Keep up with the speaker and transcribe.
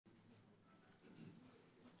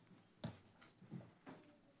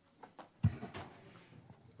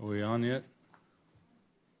Are we on yet?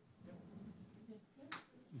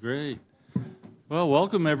 Great. Well,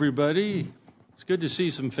 welcome everybody. It's good to see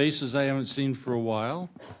some faces I haven't seen for a while.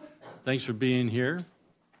 Thanks for being here.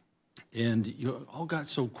 And you all got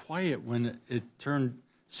so quiet when it turned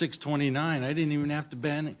 6:29. I didn't even have to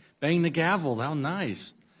bang the gavel. How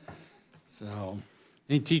nice. So,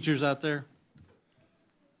 any teachers out there?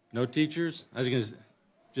 No teachers? I was going to,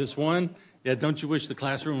 just one? Yeah, don't you wish the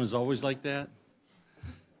classroom was always like that?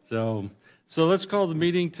 So let's call the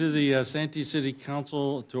meeting to the Santee City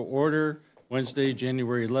Council to order Wednesday,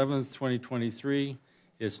 January 11th, 2023.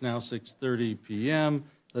 It's now 6:30 p.m.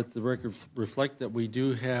 Let the record reflect that we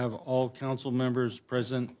do have all council members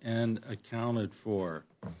present and accounted for.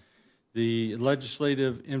 The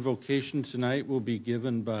legislative invocation tonight will be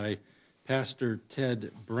given by Pastor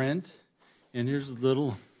Ted Brent. And here's a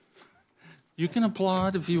little, you can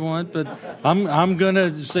applaud if you want, but I'm going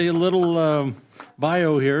to say a little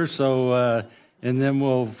bio here, so and then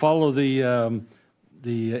we'll follow the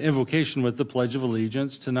invocation with the Pledge of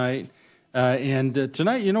Allegiance tonight.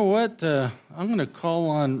 Tonight, you know what? I'm going to call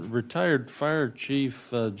on retired Fire Chief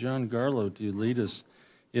John Garlow to lead us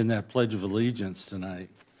in that Pledge of Allegiance tonight.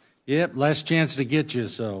 Yep, last chance to get you,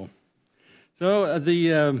 so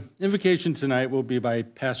the invocation tonight will be by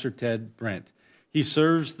Pastor Ted Brent. He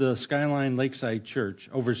serves the Skyline Lakeside Church,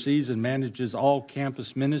 oversees and manages all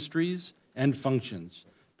campus ministries and functions,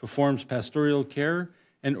 performs pastoral care,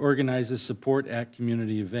 and organizes support at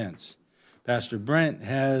community events. Pastor Brent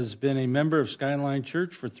has been a member of Skyline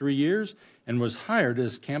Church for 3 years and was hired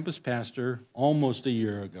as campus pastor almost a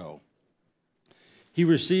year ago. He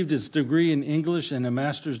received his degree in English and a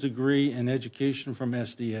master's degree in education from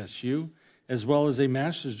SDSU, as well as a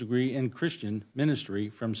master's degree in Christian ministry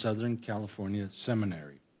from Southern California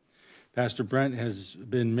Seminary. Pastor Brent has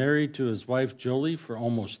been married to his wife, Jolie, for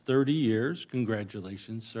almost 30 years.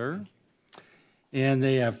 Congratulations, sir. And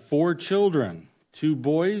they have 4 children, 2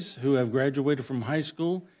 boys who have graduated from high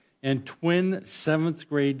school, and twin 7th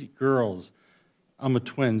grade girls. I'm a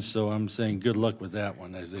twin, so I'm saying good luck with that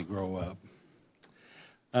one as they grow up.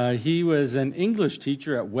 He was an English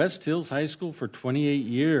teacher at West Hills High School for 28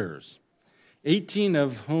 years. 18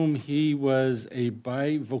 of whom he was a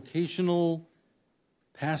bivocational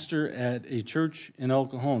pastor at a church in El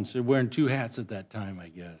Cajon. So wearing 2 hats at that time, I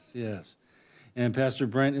guess. Yes. And Pastor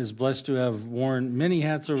Brent is blessed to have worn many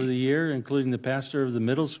hats over the year, including the pastor of the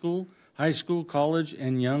middle school, high school, college,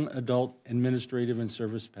 and young adult administrative and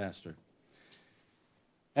service pastor.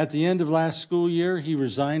 At the end of last school year, he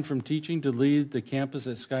resigned from teaching to lead the campus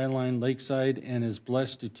at Skyline Lakeside and is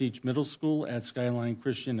blessed to teach middle school at Skyline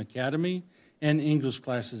Christian Academy and English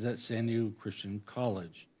classes at San Diego Christian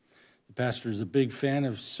College. The pastor is a big fan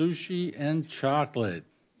of sushi and chocolate.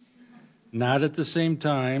 Not at the same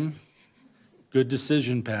time. Good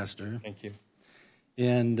decision, Pastor. Thank you.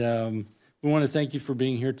 And we want to thank you for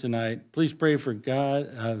being here tonight. Please pray for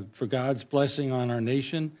God's blessing on our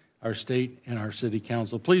nation, our state, and our city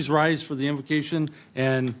council. Please rise for the invocation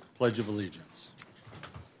and Pledge of Allegiance.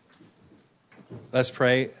 Let's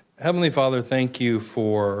pray. Heavenly Father, thank you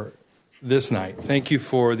for this night. Thank you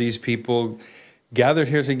for these people gathered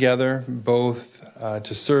here together, both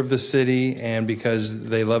to serve the city and because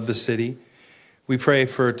they love the city. We pray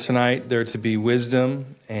for tonight there to be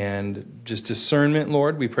wisdom and just discernment,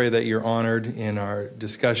 Lord. We pray that you're honored in our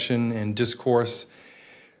discussion and discourse.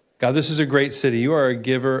 God, this is a great city. You are a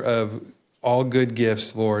giver of all good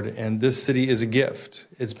gifts, Lord, and this city is a gift.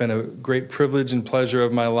 It's been a great privilege and pleasure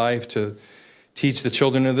of my life to teach the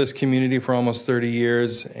children of this community for almost 30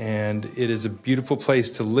 years, and it is a beautiful place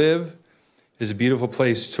to live. It is a beautiful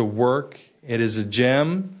place to work. It is a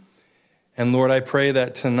gem. And Lord, I pray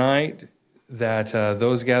that tonight that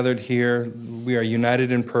those gathered here, we are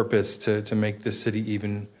united in purpose to make this city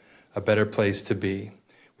even a better place to be.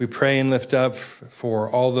 We pray and lift up for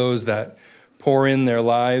all those that pour in their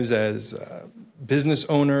lives as business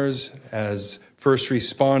owners, as first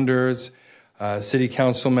responders, city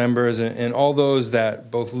council members, and all those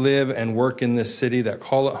that both live and work in this city that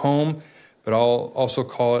call it home, but also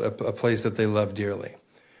call it a place that they love dearly.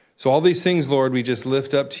 So all these things, Lord, we just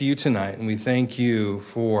lift up to you tonight, and we thank you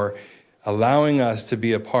for allowing us to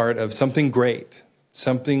be a part of something great,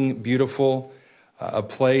 something beautiful, a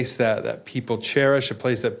place that people cherish, a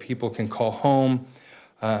place that people can call home.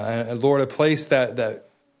 And Lord, a place that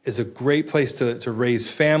is a great place to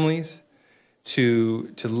raise families,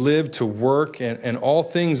 to live, to work, and all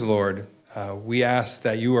things, Lord, we ask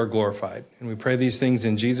that you are glorified. And we pray these things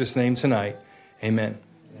in Jesus' name tonight. Amen.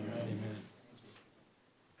 Amen.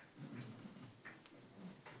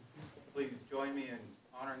 Please join me in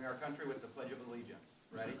honoring our country with the Pledge of Allegiance.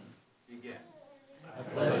 Ready? Begin.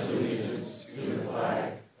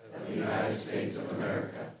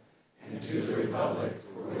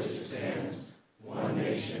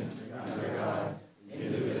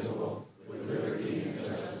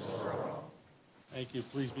 Thank you.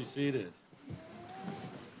 Please be seated.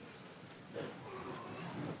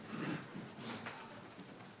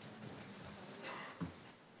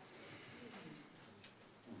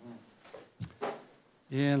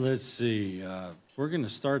 And let's see. We're going to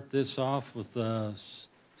start this off with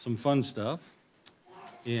some fun stuff.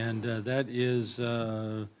 And that is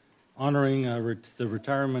honoring the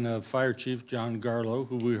retirement of Fire Chief John Garlow,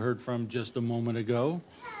 who we heard from just a moment ago.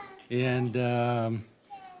 And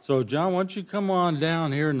so, John, why don't you come on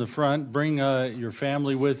down here in the front, bring your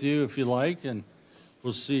family with you if you like, and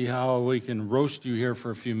we'll see how we can roast you here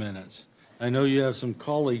for a few minutes. I know you have some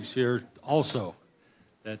colleagues here also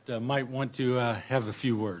that might want to have a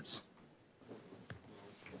few words.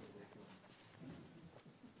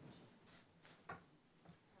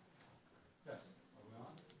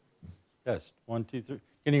 Test. 1, 2, 3.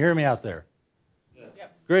 Can you hear me out there? Yes.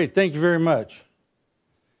 Great. Thank you very much.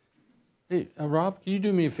 Hey, Rob, can you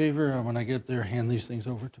do me a favor when I get there, hand these things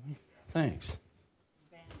over to me? Thanks.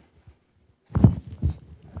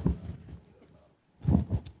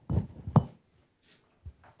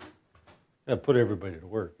 Got to put everybody to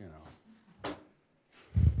work, you know.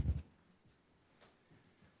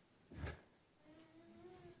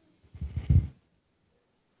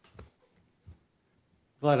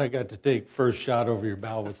 Glad I got to take first shot over your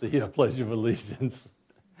bow with the Pledge of Allegiance.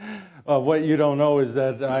 What you don't know is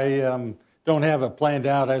that I don't have it planned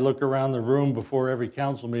out. I look around the room before every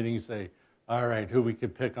council meeting and say, all right, who we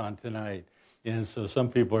could pick on tonight. And so some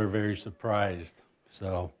people are very surprised.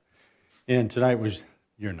 And tonight was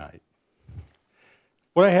your night.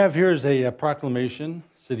 What I have here is a proclamation,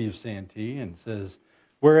 City of Santee, and it says,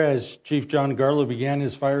 whereas Chief John Garlow began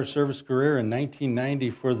his fire service career in 1990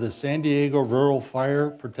 for the San Diego Rural Fire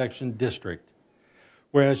Protection District.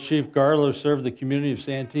 Whereas Chief Garlow served the community of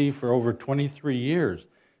Santee for over 23 years,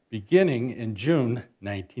 beginning in June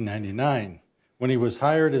 1999, when he was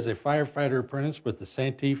hired as a firefighter apprentice with the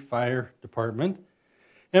Santee Fire Department.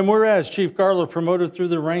 And whereas Chief Garlow promoted through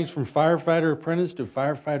the ranks from firefighter apprentice to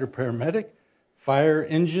firefighter paramedic, fire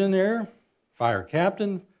engineer, fire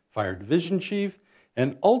captain, fire division chief,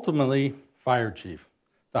 and ultimately fire chief,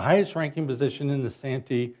 the highest ranking position in the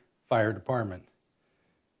Santee Fire Department.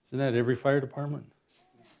 Isn't that every fire department?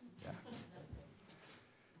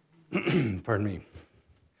 Yeah. Pardon me.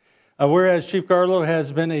 Whereas Chief Garlow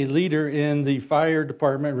has been a leader in the fire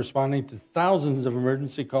department, responding to thousands of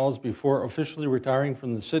emergency calls before officially retiring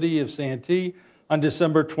from the city of Santee on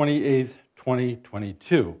December 28th,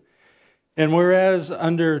 2022. And whereas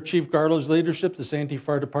under Chief Garlow's leadership, the Santee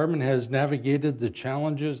Fire Department has navigated the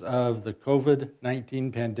challenges of the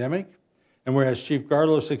COVID-19 pandemic, and whereas Chief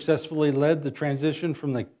Garlow successfully led the transition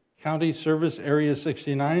from the County Service Area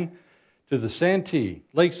 69 to the Santee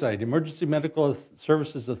Lakeside Emergency Medical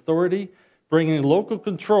Services Authority, bringing local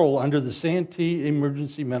control under the Santee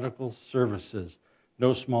Emergency Medical Services.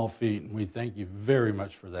 No small feat, and we thank you very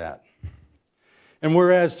much for that. And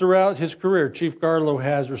whereas throughout his career, Chief Garlow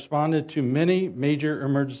has responded to many major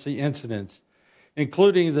emergency incidents,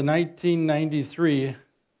 including the 1993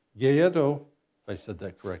 Galleto, if I said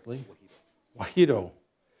that correctly, Wajito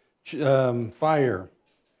fire.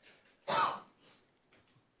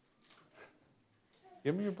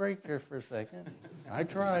 Give me a break there for a second. I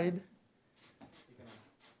tried.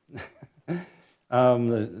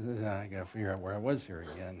 I got to figure out where I was here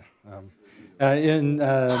again. In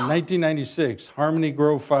 1996, Harmony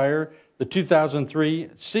Grove Fire, the 2003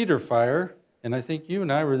 Cedar Fire, and I think you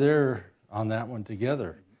and I were there on that one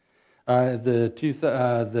together. The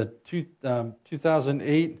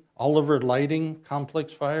 2008 Oliver Lighting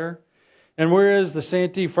Complex Fire. And whereas the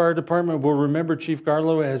Santee Fire Department will remember Chief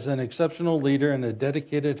Garlow as an exceptional leader and a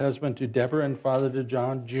dedicated husband to Deborah and father to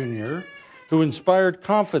John Jr., who inspired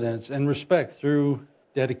confidence and respect through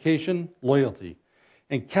dedication, loyalty,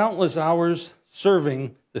 and countless hours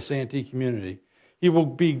serving the Santee community. He will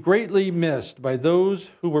be greatly missed by those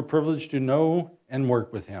who were privileged to know and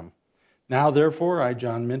work with him. Now, therefore, I,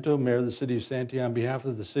 John Minto, Mayor of the City of Santee, on behalf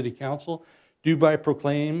of the City Council, do by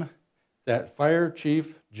proclaim that Fire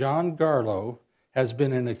Chief John Garlow has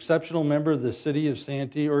been an exceptional member of the City of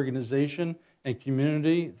Santee organization and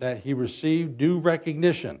community, that he received due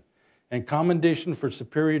recognition and commendation for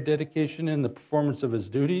superior dedication in the performance of his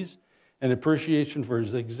duties, and appreciation for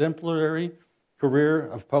his exemplary career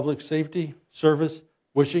of public safety service,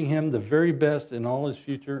 wishing him the very best in all his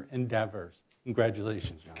future endeavors.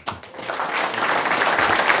 Congratulations, John.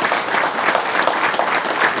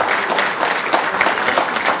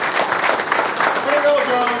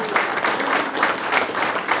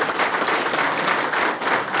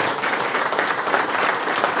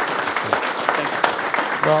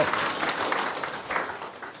 Well,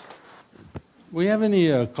 we have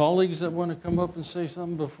any colleagues that want to come up and say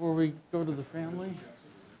something before we go to the family?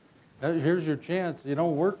 Here's your chance. You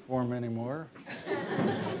don't work for them anymore.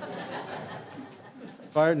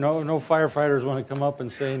 No firefighters want to come up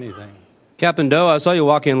and say anything. Captain Doe, I saw you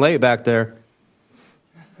walk in late back there.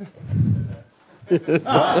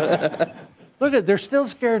 Look they're still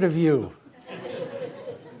scared of you.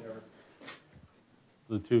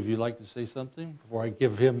 The two of you like to say something before I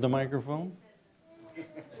give him the microphone?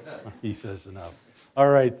 He says enough. All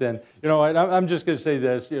right, then. You know, I'm just going to say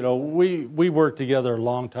this. You know, we worked together a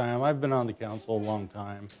long time. I've been on the council a long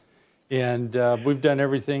time. And we've done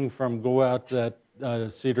everything from go out that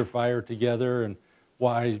Cedar Fire together, and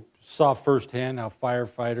I saw firsthand how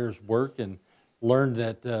firefighters work and learned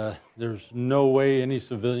that there's no way any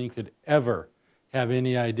civilian could ever have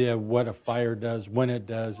any idea what a fire does, when it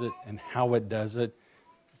does it, and how it does it.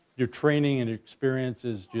 Your training and experience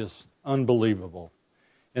is just unbelievable.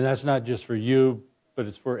 And that's not just for you, but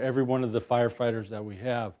it's for every one of the firefighters that we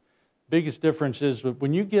have. Biggest difference is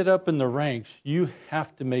when you get up in the ranks, you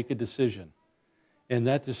have to make a decision. And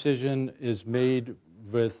that decision is made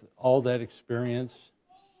with all that experience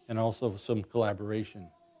and also some collaboration.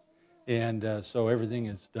 And so everything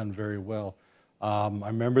is done very well. I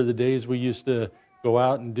remember the days we used to go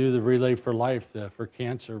out and do the Relay for Life for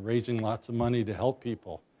cancer, raising lots of money to help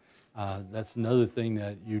people. That's another thing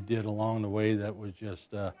that you did along the way that was just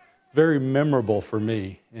very memorable for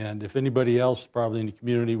me. And if anybody else probably in the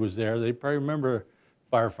community was there, they probably remember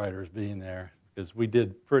firefighters being there because we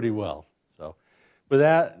did pretty well. So with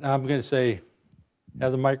that, I'm going to say,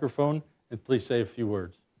 have the microphone, and please say a few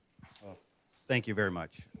words. Well, thank you very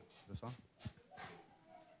much. Is this on?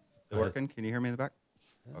 Is it working? Can you hear me in the back?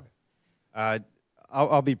 Yeah. Okay.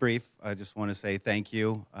 I'll be brief. I just want to say thank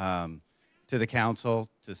you to the council,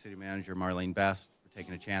 to City Manager Marlene Best for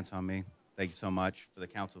taking a chance on me. Thank you so much for the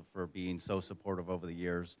council for being so supportive over the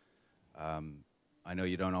years. I know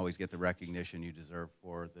you don't always get the recognition you deserve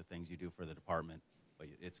for the things you do for the department, but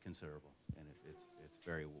it's considerable, and it's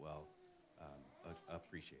very well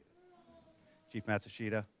appreciated. Chief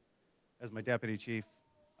Matsushita, as my deputy chief,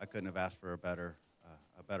 I couldn't have asked for a better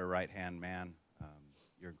right-hand man.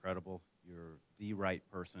 You're incredible. You're the right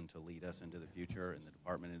person to lead us into the future and the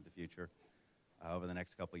department into the future. Over the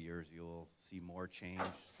next couple of years, you'll see more change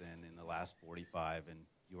than in the last 45, and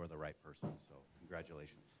you are the right person, so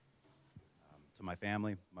congratulations. To my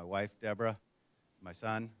family, my wife, Deborah, my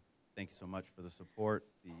son, thank you so much for the support,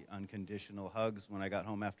 the unconditional hugs when I got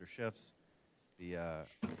home after shifts, the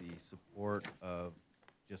support of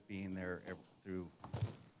just being there through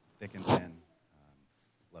thick and thin.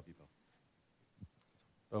 Love you both.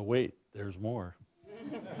 Oh, wait, there's more.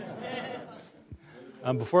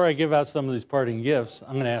 Before I give out some of these parting gifts,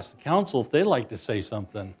 I'm going to ask the council if they'd like to say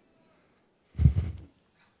something.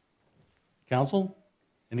 Council,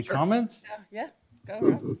 any comments? Yeah,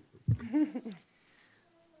 go ahead.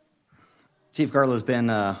 Chief Garlow's been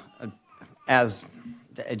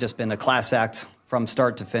just been a class act from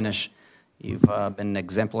start to finish. You've been an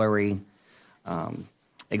exemplary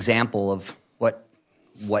example of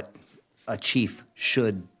what a chief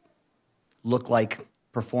should look like,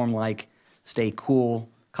 perform like, stay cool,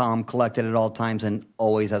 calm, collected at all times, and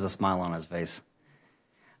always has a smile on his face.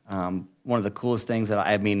 One of the coolest things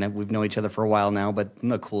we've known each other for a while now, but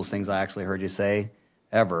one of the coolest things I actually heard you say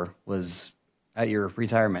ever was at your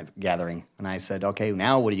retirement gathering. And I said, okay,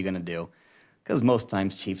 now what are you going to do? Because most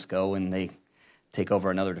times chiefs go and they take over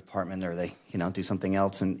another department or they do something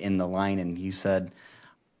else in the line. And you said,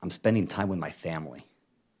 I'm spending time with my family.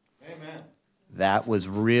 Amen. That was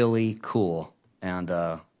really cool. And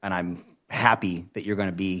I'm happy that you're going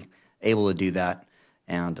to be able to do that,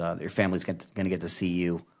 and your family's going to get to see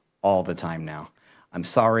you all the time now. I'm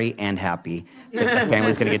sorry and happy that the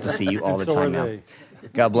family's going to get to see you all the time now.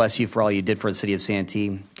 God bless you for all you did for the city of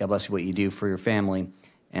Santee. God bless you what you do for your family,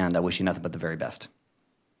 and I wish you nothing but the very best.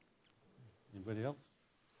 Anybody else?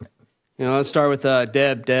 Let's start with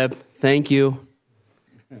Deb. Deb, thank you.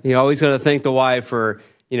 You always got to thank the wife for,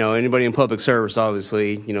 anybody in public service,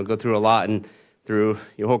 obviously, go through a lot, and through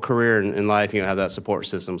your whole career in life, have that support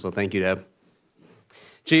system. So thank you, Deb.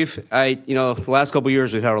 Chief, the last couple of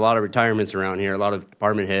years, we've had a lot of retirements around here, a lot of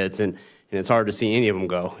department heads, and it's hard to see any of them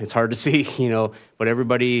go. It's hard to see, but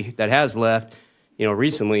everybody that has left,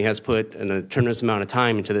 recently has put a tremendous amount of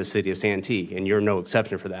time into the city of Santee, and you're no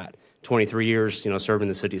exception for that. 23 years, serving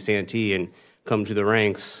the city of Santee and come to the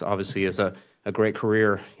ranks, obviously, is a great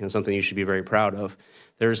career, something you should be very proud of.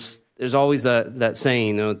 There's always that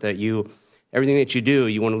saying, though, that everything that you do,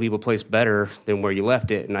 you want to leave a place better than where you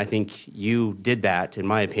left it. And I think you did that, in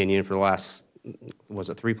my opinion, for the last was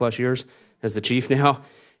it 3+ years as the chief now,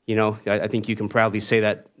 you know, I think you can proudly say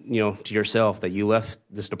that, you know, to yourself, that you left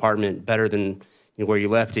this department better than where you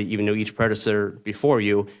left it, even though each predecessor before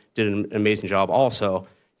you did an amazing job also.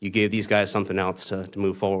 You gave these guys something else to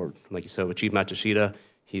move forward. Like you said, with Chief Matsushita,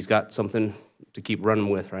 he's got something to keep running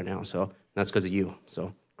with right now. So that's because of you.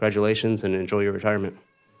 So congratulations and enjoy your retirement.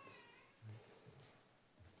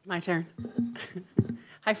 My turn.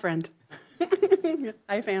 Hi, friend.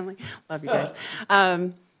 Hi, family. Love you guys.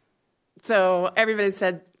 So everybody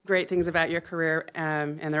said great things about your career,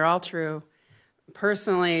 and they're all true.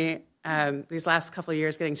 Personally, these last couple of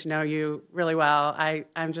years, getting to know you really well,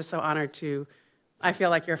 I'm just so honored I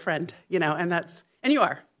feel like you're a friend, you know, and you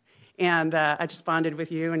are. And I just bonded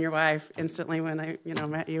with you and your wife instantly when I, you know,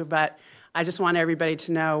 met you. But I just want everybody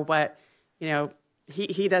to know what, you know,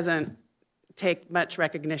 he doesn't take much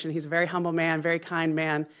recognition. He's a very humble man, very kind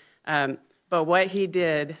man. But what he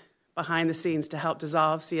did behind the scenes to help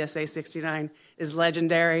dissolve CSA 69 is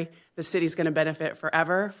legendary. The city's going to benefit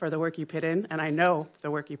forever for the work you put in, and I know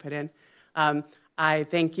the work you put in. I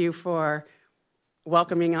thank you for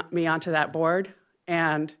welcoming me onto that board,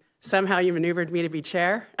 and somehow you maneuvered me to be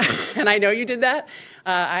chair, and I know you did that.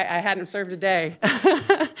 I hadn't served a day,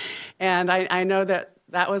 and I know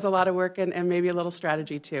that was a lot of work and maybe a little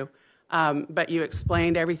strategy too. But you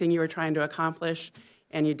explained everything you were trying to accomplish,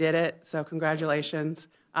 and you did it, so congratulations.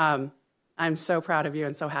 I'm so proud of you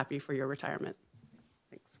and so happy for your retirement.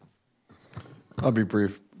 Thanks. I'll be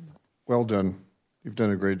brief. Well done. You've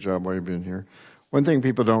done a great job while you've been here. One thing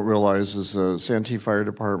people don't realize is the Santee Fire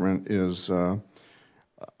Department is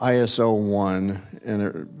ISO 1, and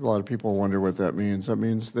a lot of people wonder what that means. That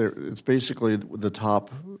means it's basically the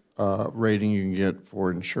top rating you can get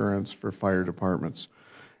for insurance for fire departments.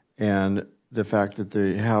 And the fact that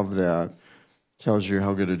they have that tells you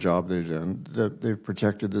how good a job they've done. That they've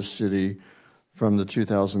protected this city from the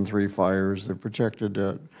 2003 fires. They've protected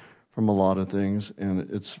it from a lot of things, and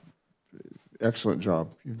it's excellent job.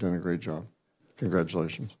 You've done a great job.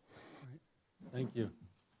 Congratulations. Thank you.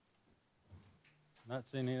 Not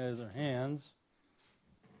seeing any other hands.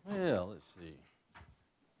 Well, let's see.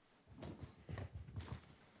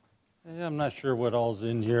 Yeah, I'm not sure what all's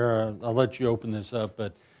in here. I'll let you open this up,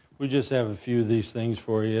 but we just have a few of these things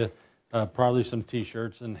for you. Probably some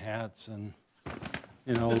T-shirts and hats and,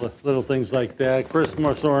 you know, little things like that.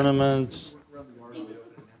 Christmas ornaments.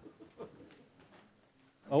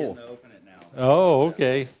 Oh. Oh,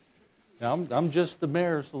 okay. Now, I'm just the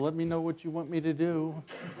mayor, so let me know what you want me to do.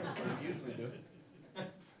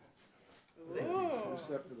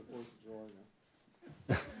 Except for the 4th of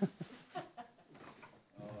July.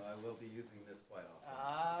 I will be using this quite often.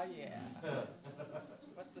 Ah, yeah.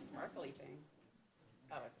 What's the sparkly thing?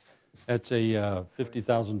 Oh, it's a present. That's a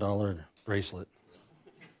 $50,000 bracelet.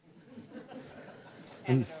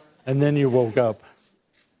 And then you woke up.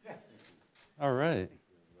 All right.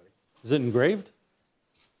 Is it engraved?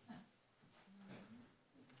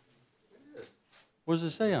 What does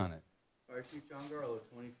it say on it? Fire Chief John Garlow,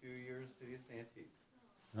 22 years, City of Santee.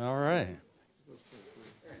 All right.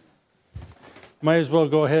 Might as well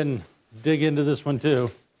go ahead and dig into this one too.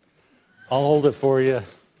 I'll hold it for you.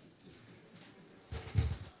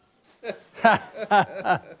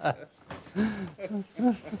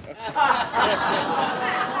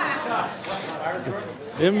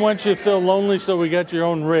 Didn't want you to feel lonely, so we got your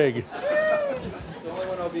own rig. It's the only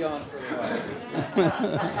one I'll be on for a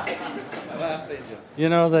while. Last day, Jim. You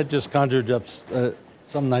know, that just conjured up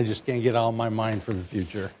something I just can't get out of my mind for the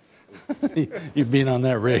future. You being on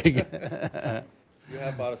that rig. You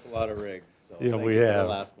have bought us a lot of rigs. So Yeah, thank we you for have. the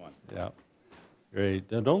last one. Yeah.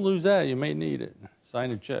 Great. Now, don't lose that. You may need it.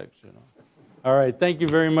 Sign a check, you know. All right. Thank you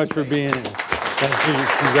very much for being here. Thank you.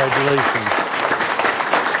 Congratulations.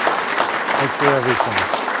 Thanks for everything.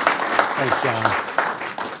 Thanks, John.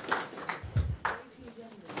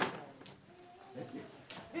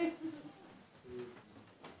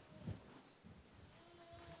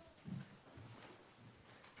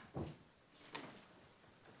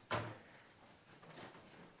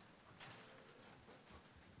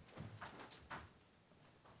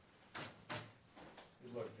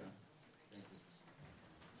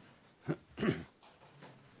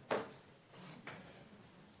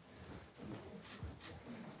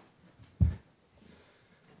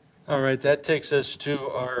 All right, that takes us to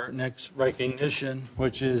our next recognition,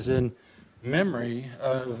 which is in memory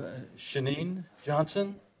of Shanine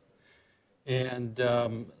Johnson. And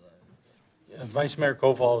Vice Mayor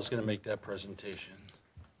Koval is going to make that presentation.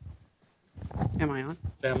 Am I on?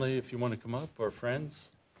 Family, if you want to come up, or friends.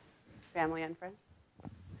 Family and friends?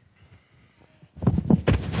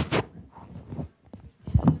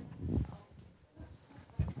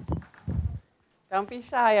 Don't be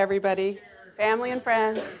shy, everybody. Family and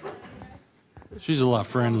friends. She's a lot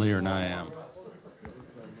friendlier than I am.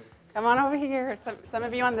 Come on over here. Some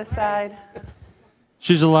of you on this side.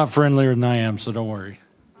 She's a lot friendlier than I am, so don't worry.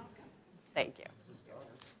 Thank you.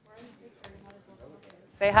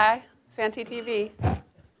 Say hi, Santee TV.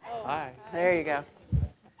 Hi. There you go.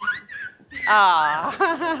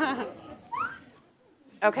 Ah.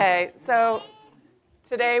 Okay, so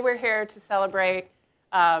today we're here to celebrate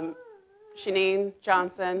Shaneen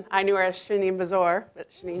Johnson. I knew her as Shaneen Bazor, but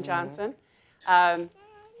Shaneen Johnson. And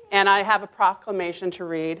I have a proclamation to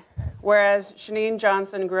read. Whereas Shaneen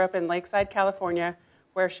Johnson grew up in Lakeside, California,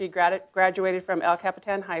 where she graduated from El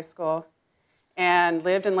Capitan High School and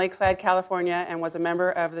lived in Lakeside, California, and was a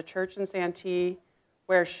member of the church in Santee,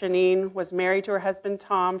 where Shaneen was married to her husband,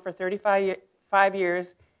 Tom, for 35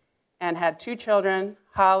 years and had 2 children,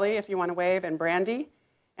 Holly, if you want to wave, and Brandy.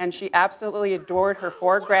 And she absolutely adored her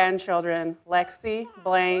 4 grandchildren, Lexi,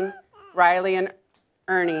 Blaine, Riley, and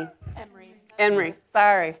Ernie. Emery,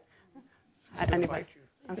 sorry.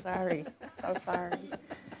 I'm sorry. So sorry.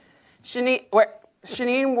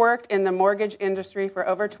 Shaneen worked in the mortgage industry for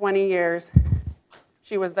over 20 years.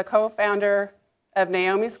 She was the co-founder of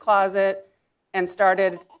Naomi's Closet and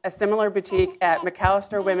started a similar boutique at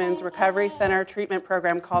McAllister Women's Recovery Center treatment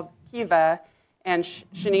program called Kiva. And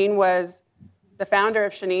Shaneen was the founder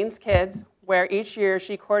of Shaneen's Kids, where each year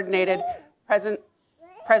she coordinated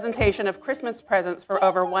presentation of Christmas presents for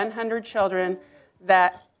over 100 children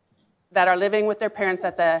that are living with their parents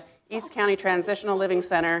at the East County Transitional Living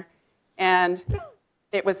Center. And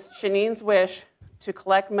it was Shaneen's wish to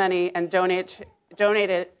collect money and donate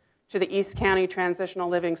it to the East County Transitional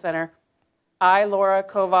Living Center. I, Laura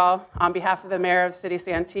Koval, on behalf of the Mayor of City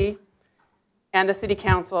Santee and the City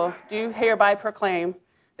Council, do hereby proclaim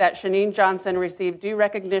that Shaneen Johnson received due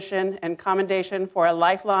recognition and commendation for a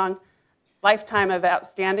lifetime of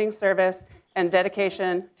outstanding service and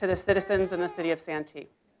dedication to the citizens in the City of Santee.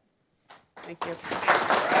 Thank you.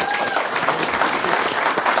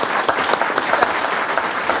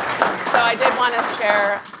 So I did want to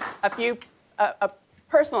share a few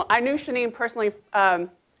personal. I knew Shaneen personally.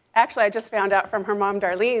 Actually, I just found out from her mom,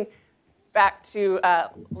 Darlene, back to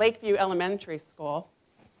Lakeview Elementary School.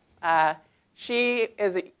 She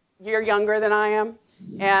is a year younger than I am,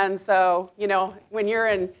 and so when you're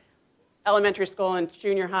in elementary school and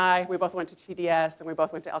junior high, we both went to TDS and we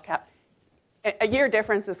both went to LCAP. A year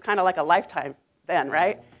difference is kind of like a lifetime then,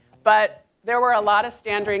 right? But there were a lot of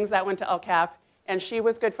standrings that went to LCAP, and she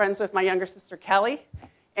was good friends with my younger sister, Kelly,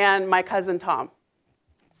 and my cousin, Tom.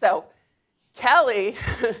 So Kelly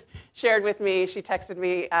shared with me, she texted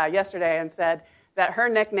me yesterday and said that her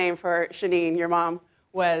nickname for Shaneen, your mom,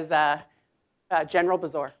 was General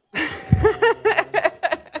Bazor.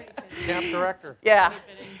 Camp director. Yeah.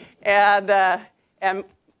 And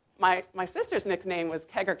my sister's nickname was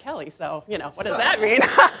Kegger Kelly, so, what does that mean?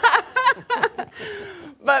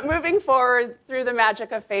 But moving forward, through the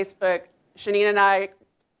magic of Facebook, Shaneen and I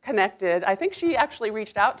connected. I think she actually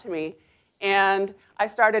reached out to me, and I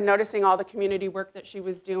started noticing all the community work that she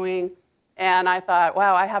was doing, and I thought,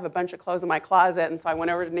 wow, I have a bunch of clothes in my closet, and so I went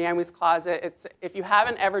over to Naomi's Closet. If you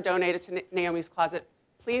haven't ever donated to Naomi's Closet,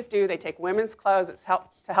 please do. They take women's clothes. It's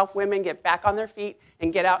to help women get back on their feet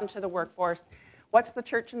and get out into the workforce. What's the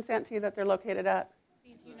church in Santee that they're located at?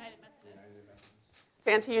 Santee United Methodist.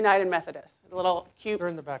 Santee United Methodist. A little cute. They're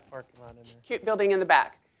in the back parking lot in there. Cute building in the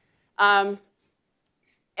back. And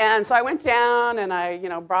so I went down and I,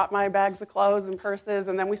 brought my bags of clothes and purses,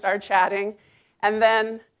 and then we started chatting. And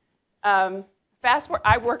then fast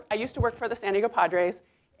forward, I used to work for the San Diego Padres,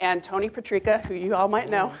 and Tony Patrica, who you all might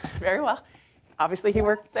know very well, obviously he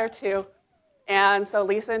worked there too. And so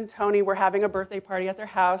Lisa and Tony were having a birthday party at their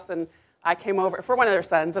house, and I came over for one of their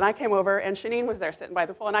sons, and I came over, and Shaneen was there sitting by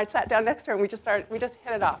the pool, and I sat down next to her, and we just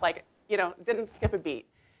hit it off, didn't skip a beat.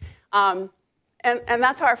 And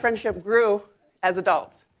that's how our friendship grew as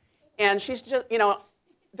adults. And she's just,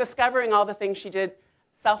 discovering all the things she did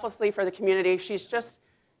selflessly for the community. She's just,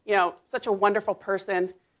 such a wonderful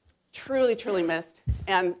person, truly, truly missed.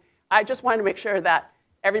 And I just wanted to make sure that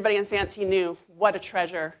everybody in Santee knew what a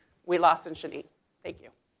treasure we lost in Shaneen. Thank you.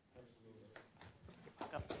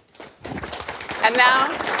 And now,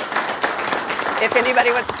 if anybody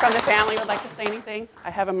from the family would like to say anything, I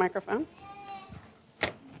have a microphone.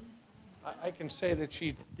 I can say that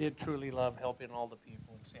she did truly love helping all the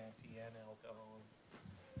people in Santee and El Cajon,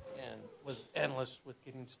 and was endless with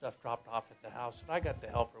getting stuff dropped off at the house that I got to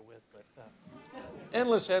help her with. But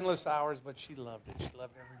endless hours, but she loved it. She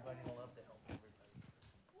loved everybody and loved to help everybody.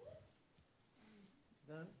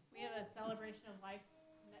 Done? We have a celebration of life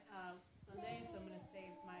Sunday, so I'm going to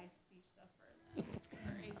save my speech stuff for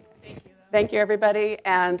Thank you, everybody.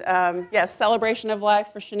 And yes, Celebration of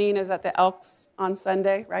Life for Shanine is at the Elks on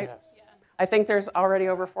Sunday, right? Yes. I think there's already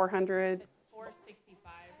over 400. It's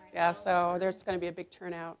 465 right Yeah, now. so there's going to be a big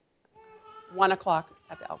turnout. 1 o'clock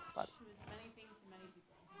at the Elks Club. Many things to many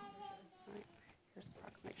people. All right. Here's the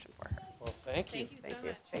proclamation for her. Well, thank you. Thank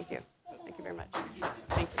you. Thank you. Thank you very much.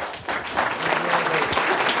 Thank you.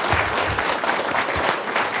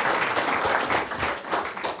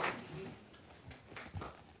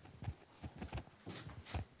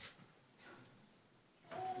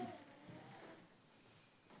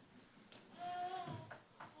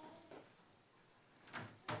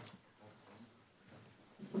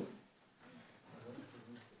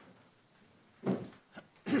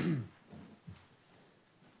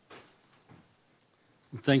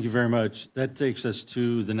 Thank you very much. That takes us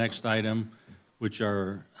to the next item, which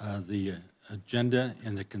are the agenda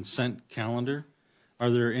and the consent calendar. Are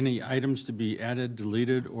there any items to be added,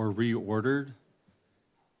 deleted, or reordered?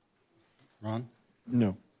 Ron?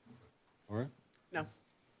 No. Laura? No.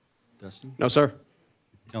 Dustin? No, sir.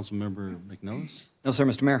 Councilmember McNellis? No, sir,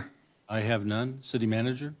 Mr. Mayor. I have none. City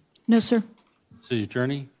Manager? No, sir. City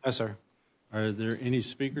Attorney? Yes, sir. Are there any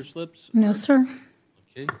speaker slips? No, sir.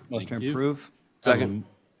 Okay, Motion thank to you. approve. Second.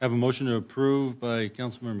 Have a motion to approve by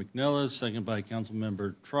Councilmember McNellis, second by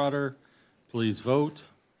Councilmember Trotter. Please vote.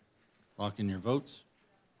 Lock in your votes.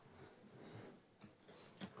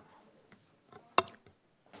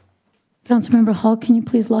 Councilmember Hall, can you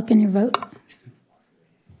please lock in your vote?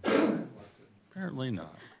 Apparently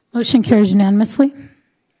not. Motion carries unanimously.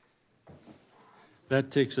 That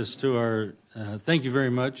takes us to our, thank you very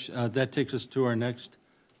much. That takes us to our next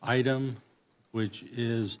item, which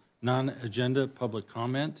is non-agenda public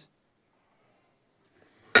comment.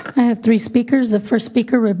 I have 3 speakers. The first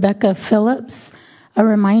speaker, Rebecca Phillips. A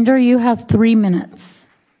reminder, you have 3 minutes.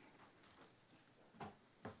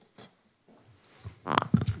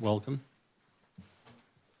 Welcome.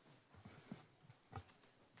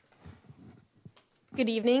 Good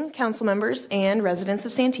evening, council members and residents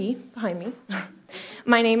of Santee behind me.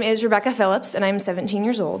 My name is Rebecca Phillips, and I'm 17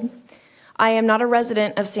 years old. I am not a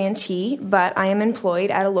resident of Santee, but I am employed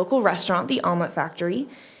at a local restaurant, the Omelet Factory,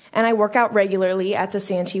 and I work out regularly at the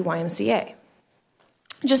Santee YMCA.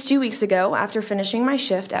 Just 2 weeks ago, after finishing my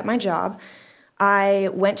shift at my job, I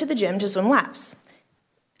went to the gym to swim laps.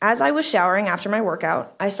 As I was showering after my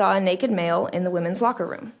workout, I saw a naked male in the women's locker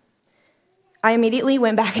room. I immediately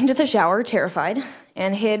went back into the shower, terrified,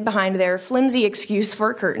 and hid behind their flimsy excuse for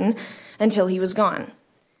a curtain until he was gone.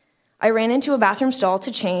 I ran into a bathroom stall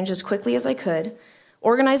to change as quickly as I could,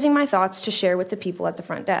 organizing my thoughts to share with the people at the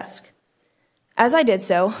front desk. As I did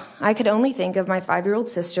so, I could only think of my 5-year-old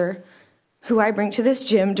sister, who I bring to this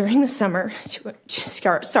gym during the summer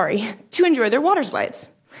to enjoy their water slides.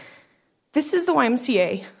 This is the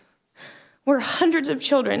YMCA, where hundreds of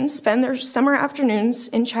children spend their summer afternoons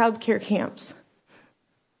in childcare camps.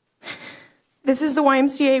 This is the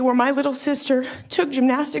YMCA where my little sister took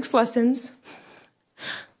gymnastics lessons.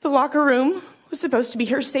 The locker room was supposed to be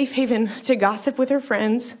her safe haven to gossip with her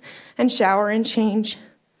friends and shower and change.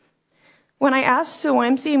 When I asked the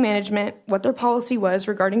YMCA management what their policy was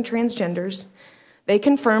regarding transgenders, they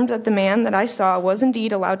confirmed that the man that I saw was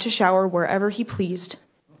indeed allowed to shower wherever he pleased.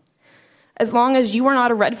 As long as you are not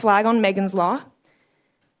a red flag on Megan's Law,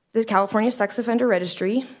 the California Sex Offender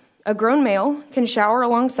Registry, a grown male can shower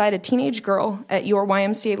alongside a teenage girl at your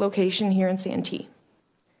YMCA location here in Santee.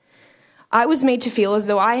 I was made to feel as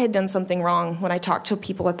though I had done something wrong when I talked to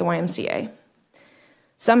people at the YMCA.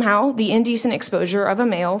 Somehow, the indecent exposure of a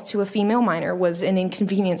male to a female minor was an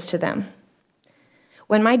inconvenience to them.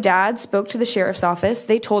 When my dad spoke to the sheriff's office,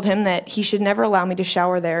 they told him that he should never allow me to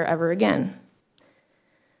shower there ever again.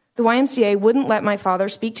 The YMCA wouldn't let my father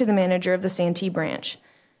speak to the manager of the Santee branch.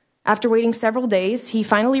 After waiting several days, he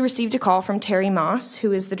finally received a call from Terry Moss,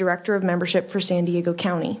 who is the director of membership for San Diego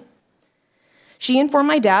County. She informed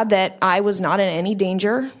my dad that I was not in any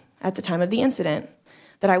danger at the time of the incident,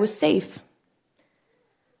 that I was safe.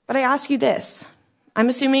 But I ask you this. I'm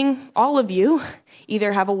assuming all of you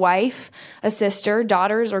either have a wife, a sister,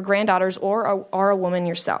 daughters, or granddaughters, or are a woman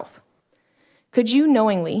yourself. Could you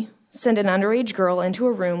knowingly send an underage girl into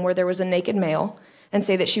a room where there was a naked male and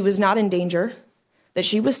say that she was not in danger, that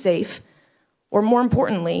she was safe, or more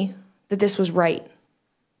importantly, that this was right?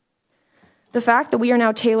 The fact that we are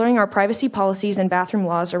now tailoring our privacy policies and bathroom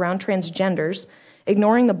laws around transgenders,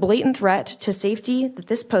 ignoring the blatant threat to safety that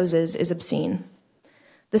this poses, is obscene.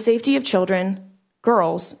 The safety of children,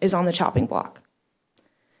 girls, is on the chopping block.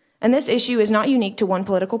 And this issue is not unique to one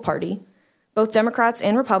political party. Both Democrats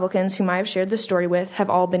and Republicans whom I have shared this story with have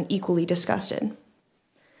all been equally disgusted.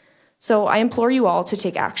 So I implore you all to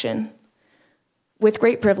take action. With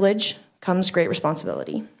great privilege comes great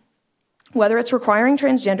responsibility. Whether it's requiring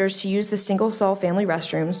transgenders to use the single-stall family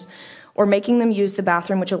restrooms or making them use the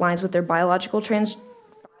bathroom which aligns with their biological trans...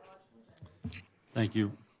 Thank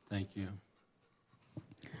you. Thank you.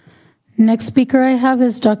 Next speaker I have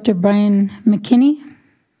is Dr. Brian McKinney.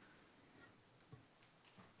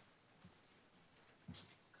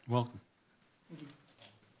 Welcome.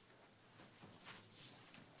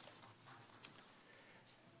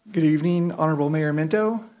 Good evening, Honorable Mayor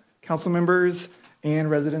Minto, council members,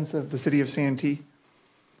 and residents of the city of Santee.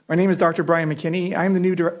 My name is Dr. Brian McKinney. I'm the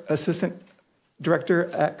new assistant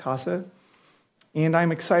director at CASA, and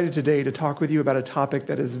I'm excited today to talk with you about a topic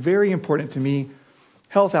that is very important to me,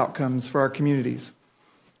 health outcomes for our communities.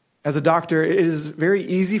 As a doctor, it is very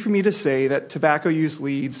easy for me to say that tobacco use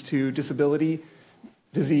leads to disability,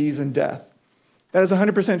 disease, and death. That is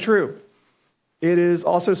 100% true. It is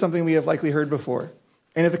also something we have likely heard before.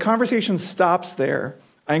 And if the conversation stops there,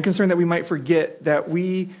 I'm concerned that we might forget that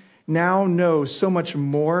we now know so much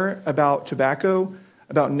more about tobacco,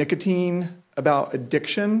 about nicotine, about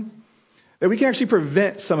addiction, that we can actually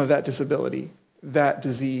prevent some of that disability, that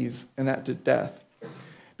disease, and that death.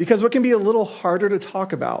 Because what can be a little harder to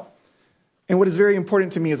talk about, and what is very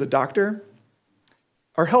important to me as a doctor,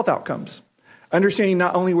 are health outcomes. Understanding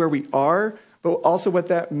not only where we are, but also what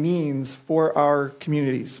that means for our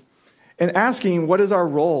communities. And asking what is our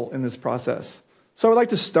role in this process. So I would like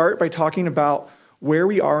to start by talking about where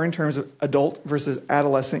we are in terms of adult versus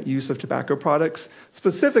adolescent use of tobacco products,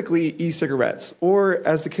 specifically e-cigarettes, or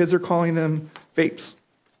as the kids are calling them, vapes.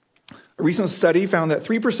 A recent study found that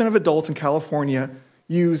 3% of adults in California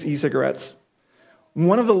use e-cigarettes,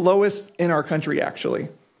 one of the lowest in our country, actually.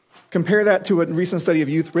 Compare that to a recent study of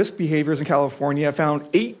youth risk behaviors in California, found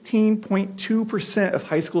 18.2% of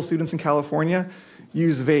high school students in California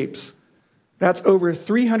use vapes. That's over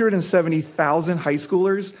 370,000 high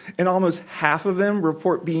schoolers, and almost half of them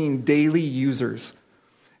report being daily users.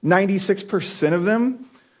 96% of them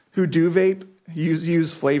who do vape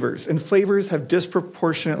use flavors, and flavors have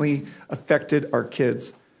disproportionately affected our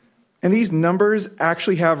kids. And these numbers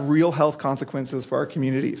actually have real health consequences for our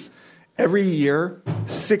communities. Every year,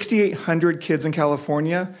 6,800 kids in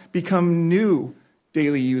California become new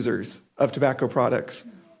daily users of tobacco products.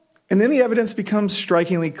 And then the evidence becomes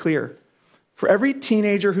strikingly clear. For every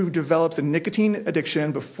teenager who develops a nicotine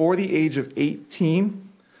addiction before the age of 18,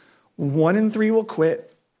 1 in 3 will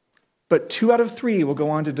quit, but 2 out of 3 will go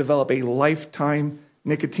on to develop a lifetime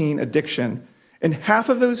nicotine addiction. And half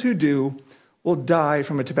of those who do will die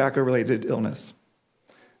from a tobacco-related illness.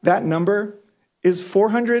 That number is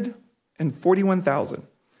 441,000.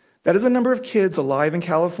 That is the number of kids alive in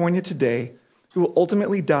California today who will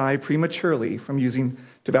ultimately die prematurely from using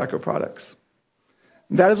tobacco products.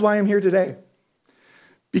 That is why I'm here today,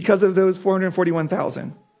 because of those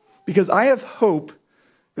 441,000, because I have hope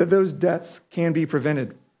that those deaths can be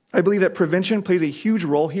prevented. I believe that prevention plays a huge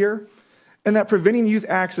role here, and that preventing youth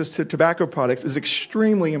access to tobacco products is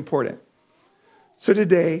extremely important. So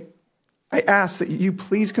today, I ask that you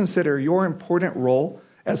please consider your important role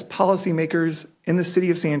as policymakers in the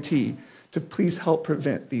city of Santee to please help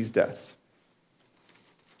prevent these deaths.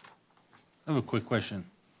 I have a quick question.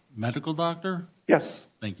 Medical doctor? Yes.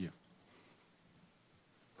 Thank you.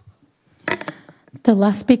 The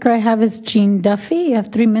last speaker I have is Jean Duffy. You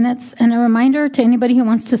have 3 minutes. And a reminder to anybody who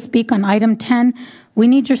wants to speak on item 10, we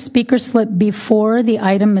need your speaker slip before the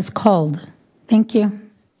item is called. Thank you.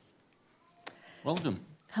 Welcome.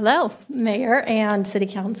 Hello, Mayor and City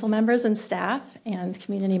Council members and staff and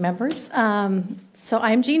community members. So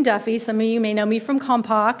I'm Jean Duffy. Some of you may know me from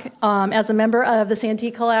Compaq as a member of the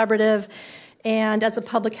Santee Collaborative and as a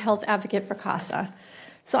public health advocate for CASA.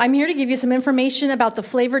 So I'm here to give you some information about the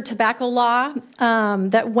flavored tobacco law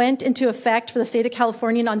that went into effect for the state of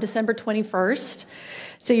California on December 21st.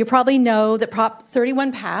 So you probably know that Prop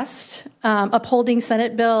 31 passed, upholding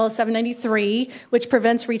Senate Bill 793, which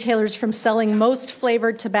prevents retailers from selling most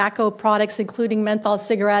flavored tobacco products, including menthol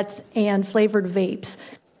cigarettes and flavored vapes.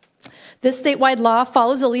 This statewide law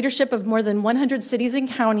follows the leadership of more than 100 cities and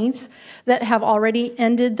counties that have already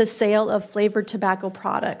ended the sale of flavored tobacco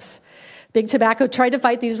products. Big Tobacco tried to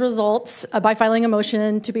fight these results by filing a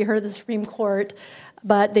motion to be heard at the Supreme Court,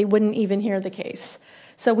 but they wouldn't even hear the case.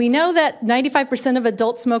 So we know that 95% of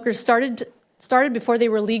adult smokers started before they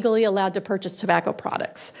were legally allowed to purchase tobacco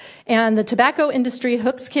products. And the tobacco industry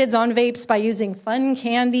hooks kids on vapes by using fun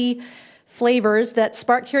candy flavors that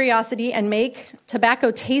spark curiosity and make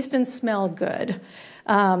tobacco taste and smell good.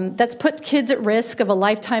 That's put kids at risk of a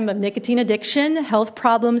lifetime of nicotine addiction, health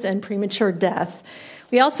problems, and premature death.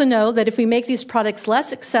 We also know that if we make these products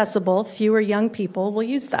less accessible, fewer young people will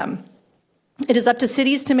use them. It is up to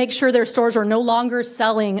cities to make sure their stores are no longer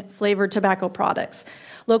selling flavored tobacco products.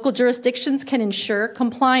 Local jurisdictions can ensure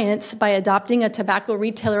compliance by adopting a tobacco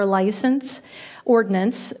retailer license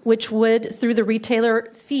ordinance, which would, through the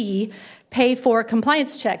retailer fee, pay for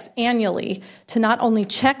compliance checks annually to not only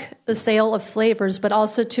check the sale of flavors, but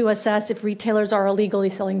also to assess if retailers are illegally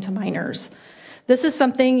selling to minors. This is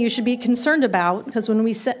something you should be concerned about, because when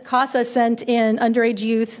CASA sent in underage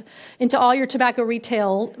youth into all your tobacco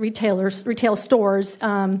retail stores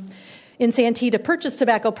in Santee to purchase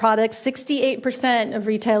tobacco products, 68% of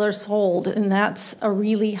retailers sold, and that's a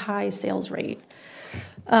really high sales rate.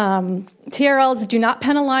 TRLs do not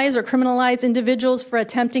penalize or criminalize individuals for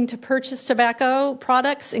attempting to purchase tobacco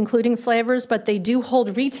products, including flavors, but they do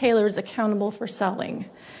hold retailers accountable for selling.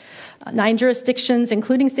 9 jurisdictions,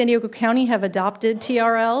 including San Diego County, have adopted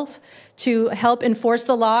TRLs to help enforce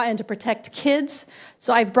the law and to protect kids.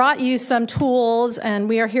 So I've brought you some tools, and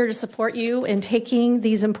we are here to support you in taking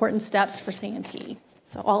these important steps for Santee.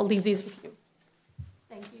 So I'll leave these with you.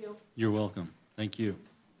 Thank you. You're welcome. Thank you.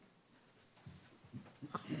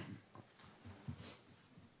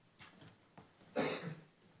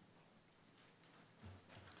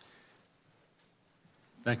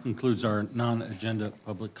 That concludes our non-agenda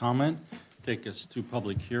public comment. Take us to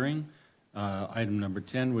public hearing. Item number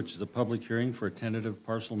 10, which is a public hearing for a tentative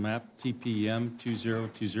parcel map TPM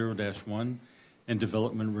 2020-1 and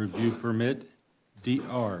development review permit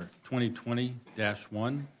DR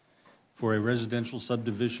 2020-1 for a residential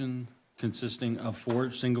subdivision consisting of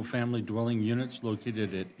 4 single-family dwelling units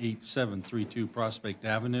located at 8732 Prospect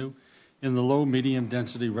Avenue in the low-medium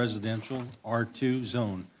density residential R2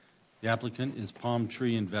 zone. The applicant is Palm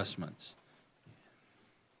Tree Investments.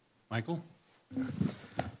 Michael?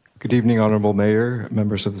 Good evening, Honorable Mayor,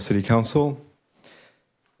 members of the City Council.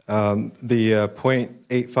 The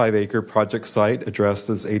 0.85 acre project site addressed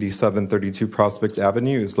as 8732 Prospect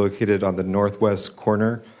Avenue is located on the northwest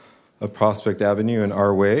corner of Prospect Avenue and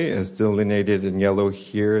our way, as delineated in yellow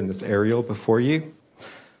here in this aerial before you.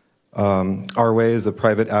 Our way is a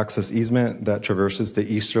private access easement that traverses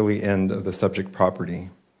the easterly end of the subject property.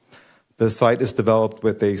 The site is developed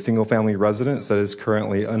with a single-family residence that is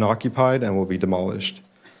currently unoccupied and will be demolished.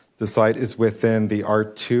 The site is within the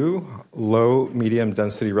R2 low-medium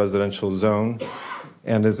density residential zone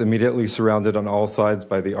and is immediately surrounded on all sides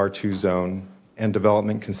by the R2 zone and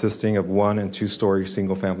development consisting of 1- and 2-story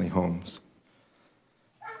single-family homes.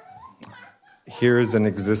 Here is an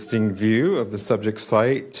existing view of the subject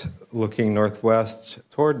site looking northwest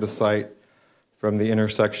toward the site from the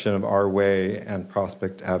intersection of our way and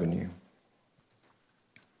Prospect Avenue.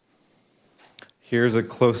 Here's a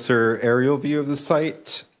closer aerial view of the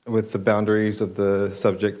site with the boundaries of the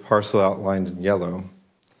subject parcel outlined in yellow.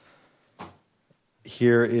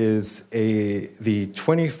 Here is the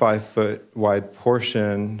 25-foot wide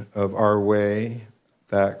portion of our way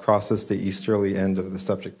that crosses the easterly end of the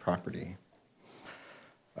subject property.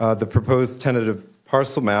 The proposed tentative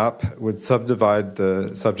parcel map would subdivide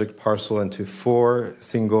the subject parcel into 4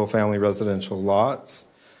 single-family residential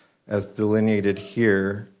lots, as delineated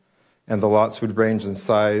here, and the lots would range in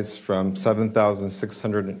size from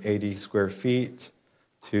 7,680 square feet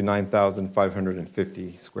to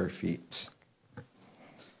 9,550 square feet.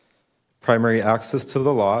 Primary access to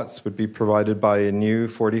the lots would be provided by a new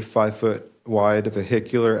 45-foot wide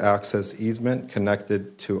vehicular access easement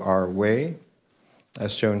connected to our way,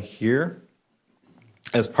 as shown here.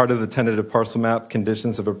 As part of the tentative parcel map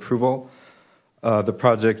conditions of approval, the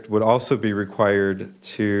project would also be required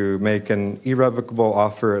to make an irrevocable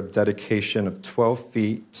offer of dedication of 12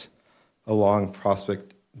 feet along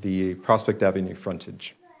the Prospect Avenue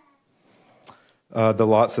frontage. The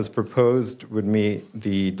lots as proposed would meet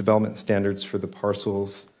the development standards for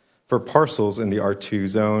parcels in the R2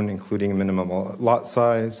 zone, including a minimum lot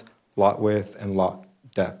size, lot width, and lot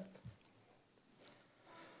depth.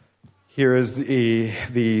 Here is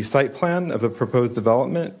the site plan of the proposed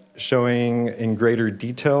development, showing in greater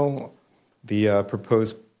detail the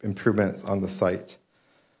proposed improvements on the site.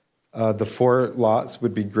 The 4 lots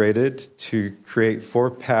would be graded to create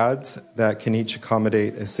 4 pads that can each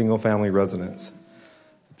accommodate a single-family residence.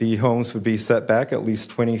 The homes would be set back at least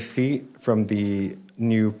 20 feet from the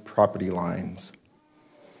new property lines.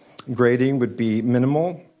 Grading would be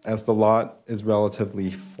minimal, as the lot is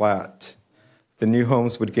relatively flat. The new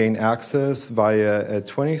homes would gain access via a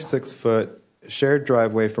 26-foot shared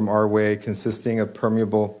driveway from our way consisting of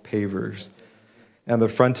permeable pavers. And the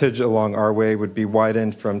frontage along our way would be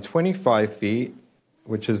widened from 25 feet,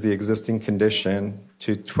 which is the existing condition,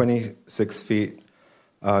 to 26 feet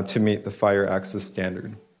to meet the fire access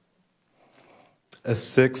standard. A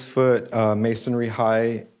 6-foot masonry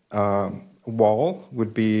high wall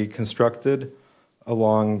would be constructed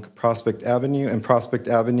along Prospect Avenue, and Prospect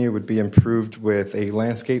Avenue would be improved with a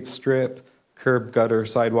landscape strip, curb, gutter,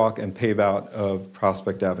 sidewalk, and pave out of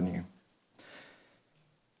Prospect Avenue.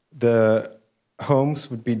 The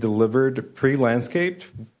homes would be delivered pre-landscaped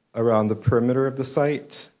around the perimeter of the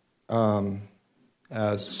site,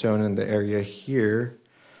 as shown in the area here,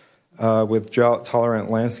 with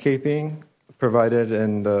drought-tolerant landscaping provided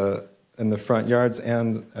in the front yards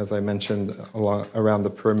and, as I mentioned, around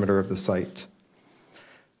the perimeter of the site.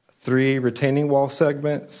 3 retaining wall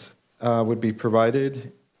segments would be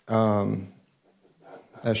provided, as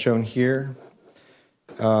shown here.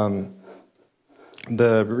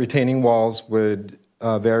 The retaining walls would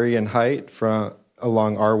vary in height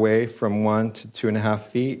along our way from 1 to 2.5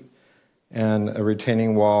 feet, and a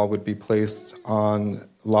retaining wall would be placed on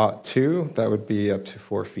lot 2 that would be up to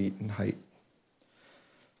 4 feet in height.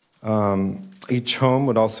 Each home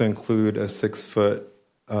would also include a 6-foot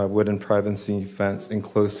wooden privacy fence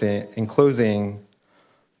enclosing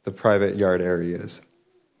the private yard areas.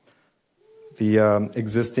 The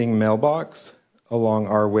existing mailbox along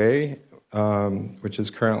our way, which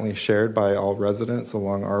is currently shared by all residents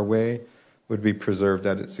along our way, would be preserved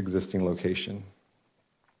at its existing location.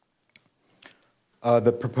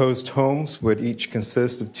 The proposed homes would each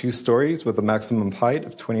consist of 2 stories with a maximum height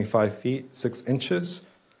of 25 feet 6 inches,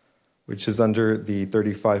 which is under the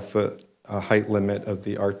 35-foot height limit of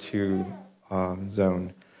the R2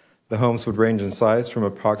 zone. The homes would range in size from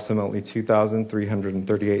approximately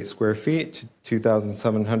 2,338 square feet to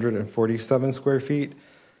 2,747 square feet.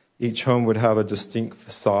 Each home would have a distinct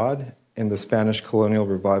facade in the Spanish colonial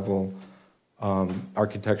revival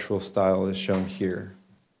architectural style as shown here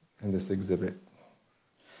in this exhibit.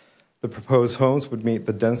 The proposed homes would meet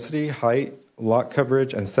the density, height, lot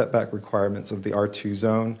coverage, and setback requirements of the R2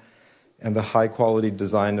 zone and the high-quality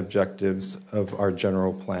design objectives of our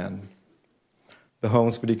general plan. The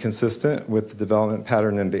homes would be consistent with the development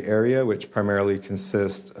pattern in the area, which primarily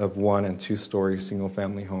consists of 1- and 2-story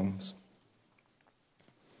single-family homes.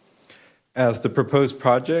 As the proposed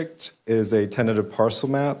project is a tentative parcel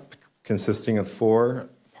map consisting of 4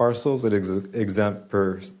 parcels that exempt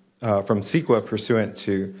from CEQA pursuant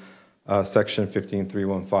to Section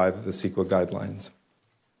 15315 of the CEQA guidelines.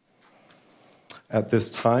 At this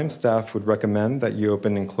time, staff would recommend that you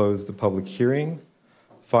open and close the public hearing,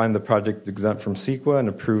 find the project exempt from CEQA, and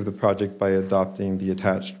approve the project by adopting the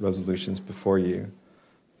attached resolutions before you.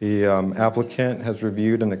 The applicant has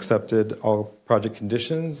reviewed and accepted all project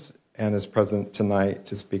conditions and is present tonight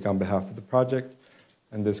to speak on behalf of the project.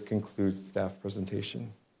 And this concludes staff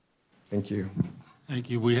presentation. Thank you. Thank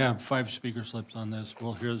you. We have 5 speaker slips on this.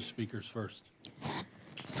 We'll hear the speakers first.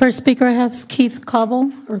 First speaker I have is Keith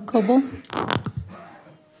Coble.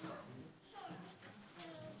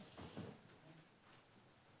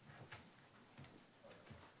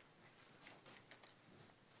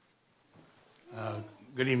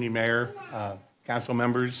 Good evening, Mayor, council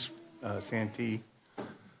members, Santee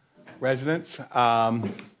residents. I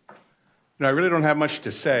really don't have much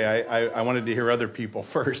to say. I wanted to hear other people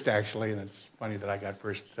first, actually, and it's funny that I got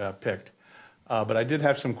first picked. But I did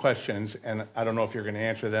have some questions, and I don't know if you're going to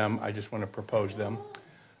answer them. I just want to propose them.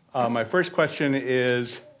 My first question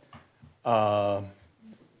is the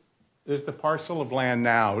parcel of land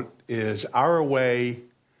now, is our way,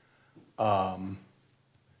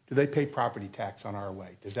 do they pay property tax on our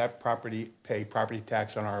way? Does that property pay property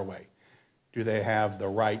tax on our way? Do they have the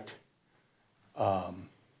right, I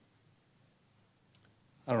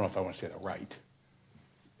don't know if I want to say the right.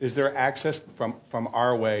 Is there access from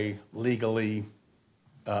our way legally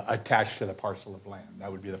attached to the parcel of land?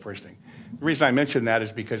 That would be the first thing. The reason I mention that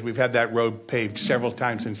is because we've had that road paved several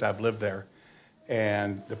times since I've lived there,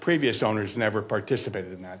 and the previous owners never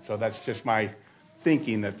participated in that. So that's just my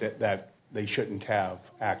thinking that they shouldn't have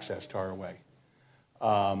access to our way.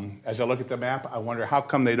 As I look at the map, I wonder how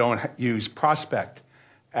come they don't use Prospect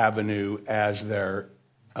Avenue as their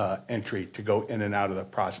entry to go in and out of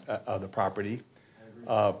the property.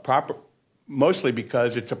 Mostly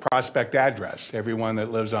because it's a Prospect address. Everyone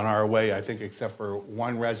that lives on our way, I think except for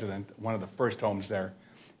one resident, one of the first homes there,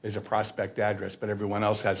 is a Prospect address, but everyone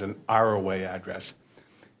else has an our way address.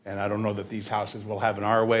 And I don't know that these houses will have an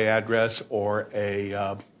our way address or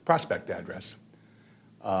a Prospect address.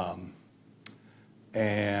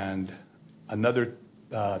 And another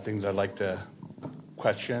things I'd like to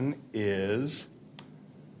question is,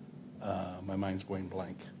 my mind's going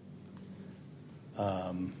blank.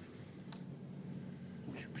 I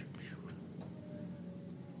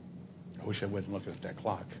wish I wasn't looking at that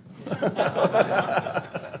clock.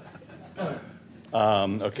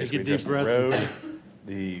 Okay, Take so a deep breath. road,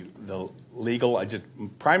 the legal.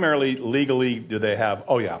 Primarily legally, do they have?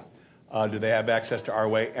 Oh yeah, do they have access to our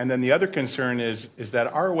way? And then the other concern is that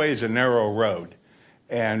our way is a narrow road,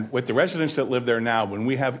 and with the residents that live there now, when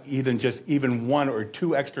we have even one or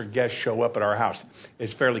two extra guests show up at our house,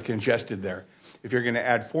 it's fairly congested there. If you're going to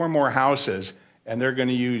add 4 more houses and they're going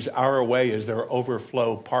to use our way as their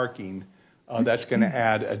overflow parking, that's going to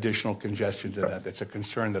add additional congestion to that. That's a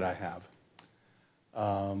concern that I have.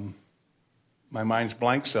 My mind's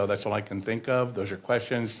blank, so that's all I can think of. Those are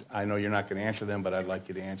questions. I know you're not going to answer them, but I'd like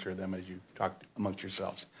you to answer them as you talk amongst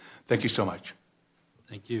yourselves. Thank you so much.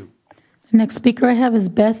 Thank you. The next speaker I have is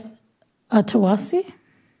Beth Atawasi.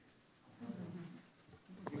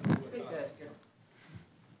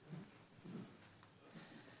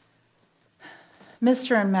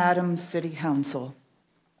 Mr. and Madam City Council,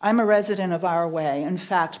 I'm a resident of our way. In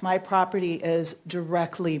fact, my property is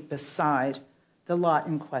directly beside the lot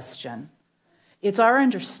in question. It's our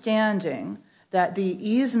understanding that the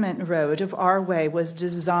easement road of our way was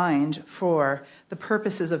designed for the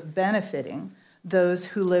purposes of benefiting those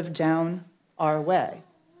who live down our way,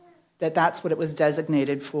 that's what it was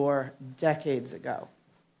designated for decades ago.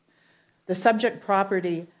 The subject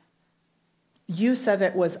property use of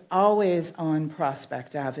it was always on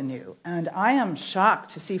Prospect Avenue, and I am shocked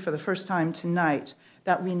to see for the first time tonight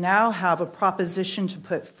that we now have a proposition to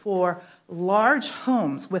put 4 large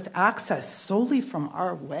homes with access solely from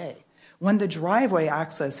our way, when the driveway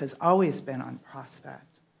access has always been on Prospect.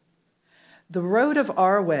 The road of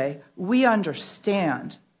our way, we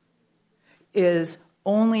understand, is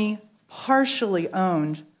only partially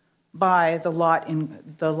owned by the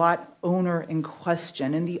lot owner in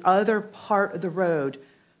question, and the other part of the road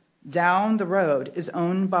down the road is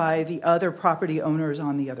owned by the other property owners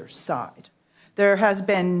on the other side. There has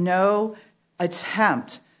been no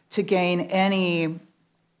attempt to gain any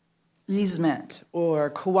easement or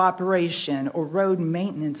cooperation or road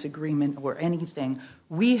maintenance agreement or anything.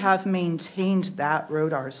 We have maintained that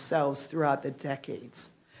road ourselves throughout the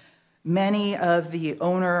decades. Many of the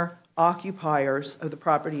owner-occupiers of the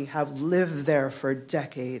property have lived there for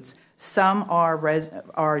decades. Some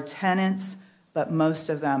are tenants, but most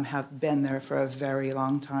of them have been there for a very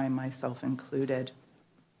long time, myself included.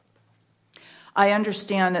 I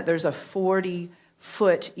understand that there's a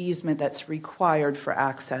 40-foot easement that's required for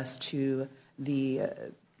access to the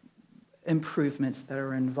improvements that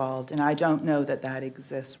are involved, and I don't know that that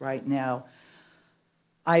exists right now.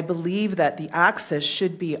 I believe that the access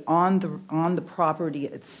should be on the property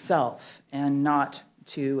itself and not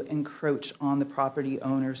to encroach on the property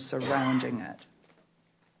owners surrounding it.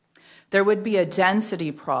 There would be a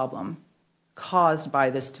density problem caused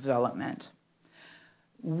by this development.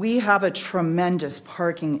 We have a tremendous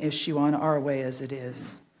parking issue on our way as it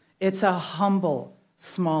is. It's a humble,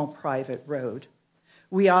 small private road.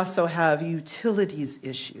 We also have utilities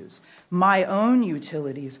issues. My own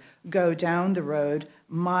utilities go down the road.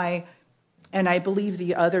 And I believe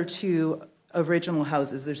the other 2 original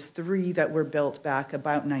houses, there's 3 that were built back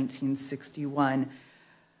about 1961.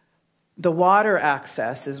 The water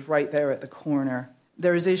access is right there at the corner.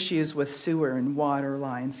 There's issues with sewer and water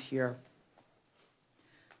lines here.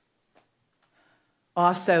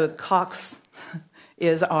 Also, Cox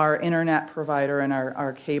is our internet provider and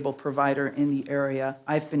our cable provider in the area.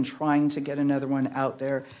 I've been trying to get another one out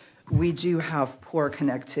there. We do have poor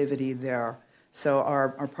connectivity there, so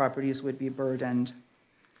our properties would be burdened.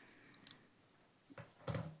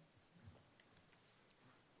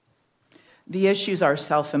 The issues are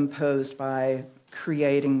self-imposed by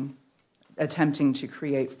attempting to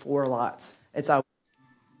create 4 lots. The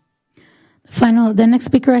next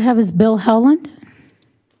speaker I have is Bill Howland.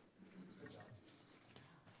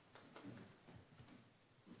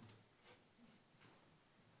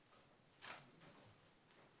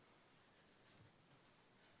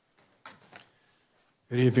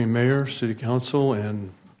 Good evening, Mayor, City Council,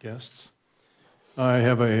 and guests. I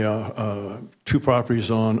have 2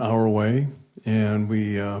 properties on our way, and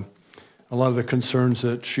a lot of the concerns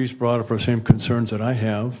that she's brought up are the same concerns that I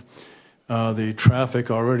have. The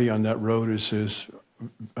traffic already on that road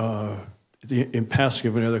in passing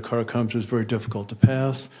of another car comes is very difficult to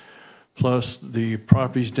pass. Plus, the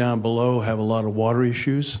properties down below have a lot of water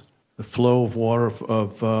issues. The flow of water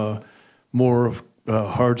of more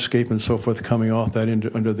hardscape and so forth coming off that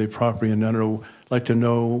under the property, and I'd like to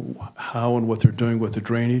know how and what they're doing with the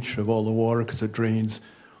drainage of all the water, because it drains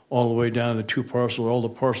all the way down the 2 parcels, all the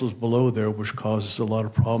parcels below there, which causes a lot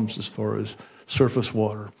of problems as far as surface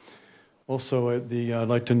water. Also, I'd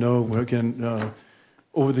like to know, again,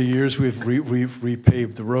 over the years we've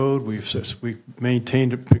repaved the road, we've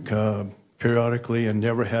maintained it periodically and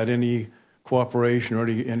never had any cooperation or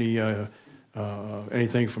any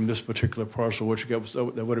anything from this particular parcel, which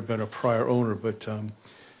that would have been a prior owner, but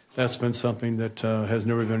that's been something that has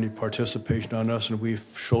never been any participation on us, and we've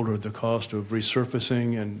shouldered the cost of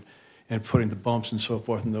resurfacing and putting the bumps and so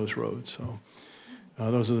forth in those roads. So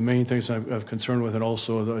those are the main things I'm concerned with, and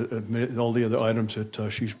also all the other items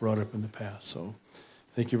that she's brought up in the past. So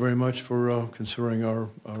thank you very much for considering our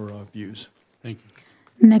views. Thank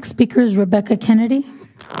you. Next speaker is Rebecca Kennedy.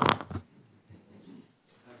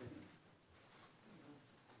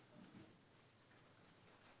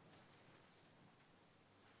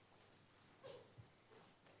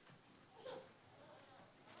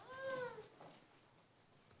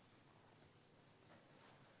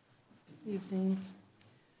 Evening.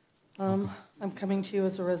 I'm coming to you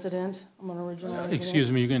as a resident. I'm an original resident.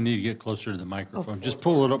 Excuse me, you're going to need to get closer to the microphone. Just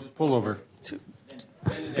pull it up, pull over.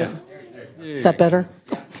 Yeah. Is that better?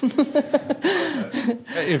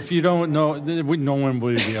 If you don't know, no one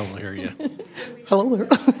will be able to hear you. Hello there.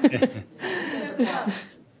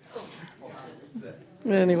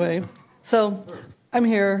 Anyway, so I'm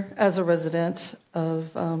here as a resident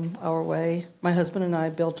of Our Way. My husband and I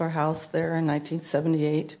built our house there in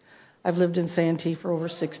 1978. I've lived in Santee for over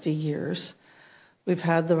 60 years. We've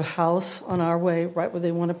had the house on Our Way right where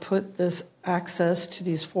they want to put this access to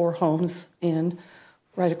these 4 homes in,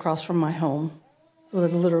 right across from my home.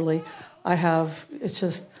 Literally, it's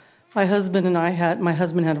just, my husband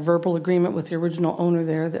had a verbal agreement with the original owner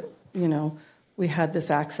there that, we had this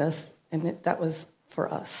access, and that was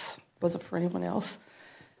for us. It wasn't for anyone else.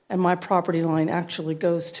 And my property line actually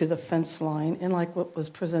goes to the fence line, and like what was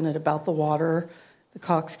presented about the water, the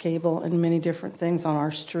Cox cable, and many different things on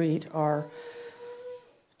our street are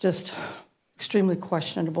just extremely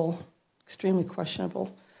questionable.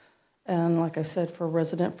 And like I said, for a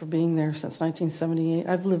resident, for being there since 1978,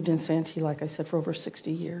 I've lived in Santee, like I said, for over 60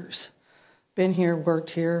 years. Been here,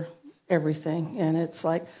 worked here, everything. And it's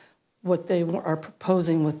like what they are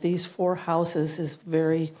proposing with these 4 houses is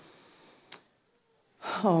very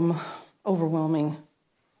overwhelming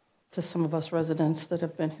to some of us residents that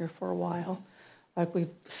have been here for a while. Like we've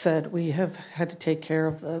said, we have had to take care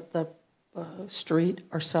of the street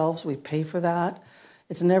ourselves. We pay for that.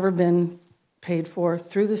 It's never been paid for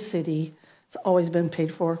through the city. It's always been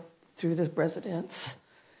paid for through the residents.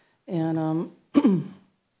 And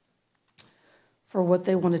for what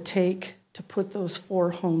they want to take to put those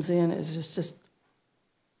 4 homes in is just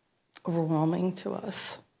overwhelming to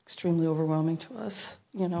us, extremely overwhelming to us,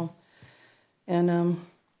 And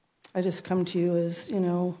I just come to you as,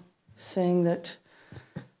 saying that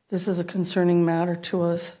this is a concerning matter to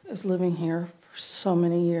us as living here for so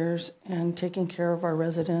many years and taking care of our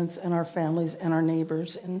residents and our families and our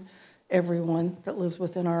neighbors and everyone that lives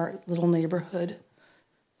within our little neighborhood.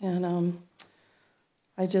 And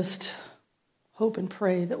I just hope and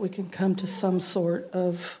pray that we can come to some sort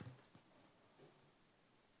of,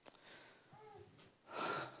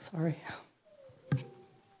 It's all right.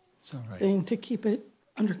 thing to keep it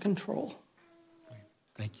under control.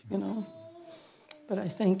 Thank you. But I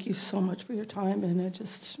thank you so much for your time, and I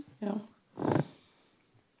just,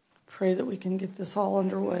 pray that we can get this all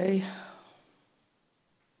underway.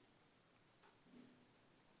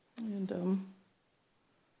 And,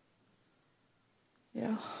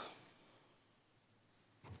 yeah.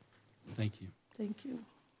 Thank you. Thank you.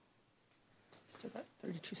 Still got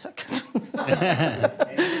 32 seconds.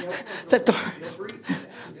 Is that dark?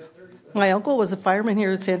 My uncle was a fireman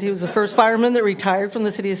here at Santee. He was the first fireman that retired from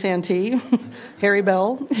the city of Santee. Harry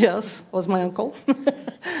Bell, yes, was my uncle.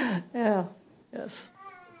 Yeah, yes.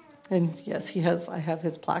 And yes, I have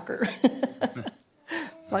his placard.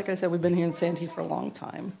 Like I said, we've been here in Santee for a long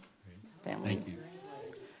time. Family. Thank you.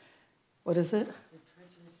 What is it? The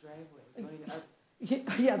treacherous driveway.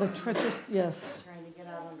 Yeah, the treacherous, yes. Trying to get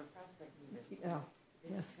out onto Prospect. Yeah,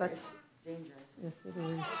 yes, that's dangerous. Yes, it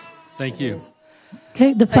is. Thank you.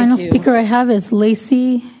 Okay, the final speaker I have is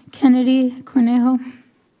Lacey Kennedy Cornejo.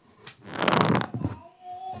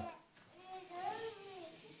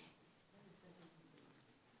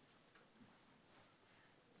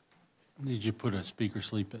 Did you put a speaker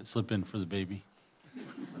slip in for the baby?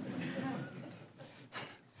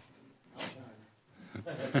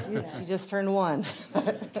 She just turned 1.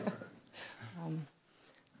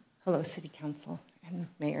 Hello, City Council and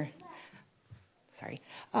Mayor. Sorry.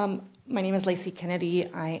 My name is Lacey Kennedy.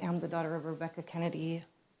 I am the daughter of Rebecca Kennedy.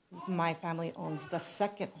 My family owns the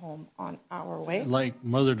second home on Our Way. Like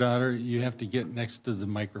mother-daughter, you have to get next to the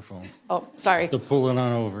microphone. Oh, sorry. To pull it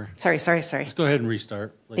on over. Sorry. Let's go ahead and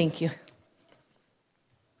restart, please. Thank you.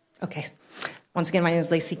 Okay. Once again, my name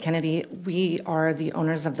is Lacey Kennedy. We are the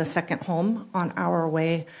owners of the second home on Our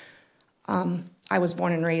Way. I was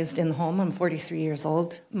born and raised in the home. I'm 43 years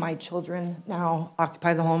old. My children now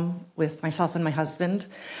occupy the home with myself and my husband.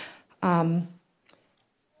 From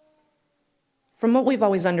what we've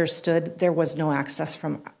always understood, there was no access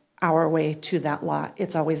from our way to that lot.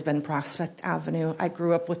 It's always been Prospect Avenue. I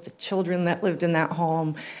grew up with the children that lived in that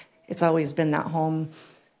home. It's always been that home.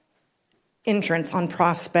 Entrance on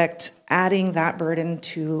Prospect, adding that burden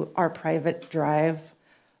to our private drive.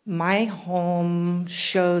 My home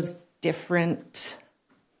shows different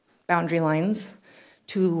boundary lines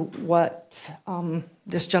to what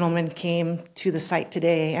this gentleman came to the site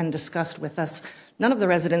today and discussed with us. None of the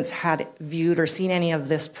residents had viewed or seen any of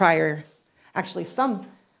this prior. Actually,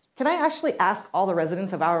 can I actually ask all the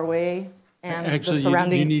residents of Our Way and actually, the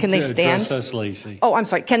surrounding, you need can they to stand? address us, Lacey. Oh, I'm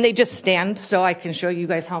sorry. Can they just stand so I can show you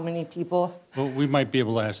guys how many people? Well, we might be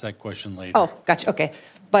able to ask that question later. Oh, gotcha. Okay.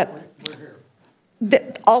 But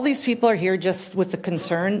all these people are here just with the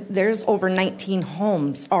concern. There's over 19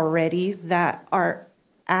 homes already that are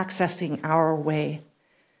accessing Our Way.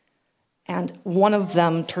 And one of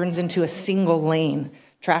them turns into a single lane.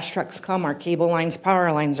 Trash trucks come, our cable lines,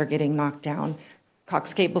 power lines are getting knocked down.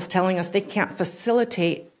 Cox Cable's telling us they can't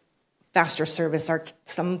facilitate faster service.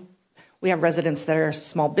 We have residents that are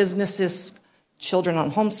small businesses, children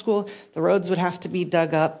on homeschool. The roads would have to be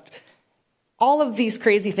dug up. All of these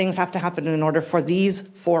crazy things have to happen in order for these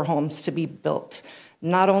 4 homes to be built.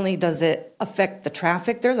 Not only does it affect the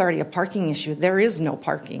traffic, there's already a parking issue. There is no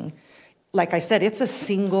parking. Like I said, it's a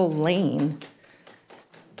single lane.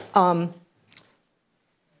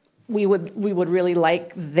 We would really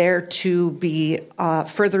like there to be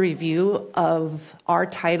further review of our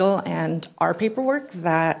title and our paperwork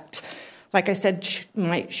that, like I said,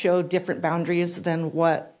 might show different boundaries than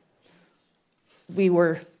what we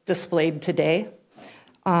were displayed today.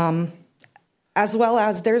 As well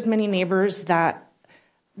as there's many neighbors that,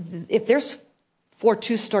 if there's 4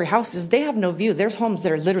 2-story houses, they have no view. There's homes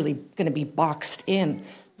that are literally going to be boxed in.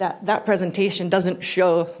 That presentation doesn't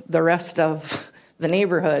show the rest of the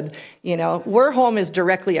neighborhood. You know, our home is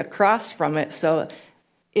directly across from it, so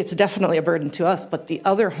it's definitely a burden to us. But the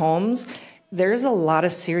other homes, there's a lot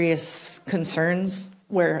of serious concerns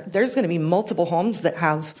where there's going to be multiple homes that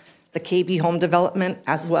have the KB home development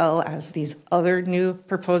as well as these other new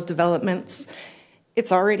proposed developments.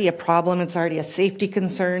 It's already a problem. It's already a safety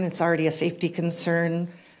concern.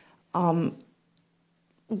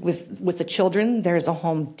 With the children, there's a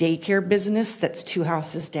home daycare business that's 2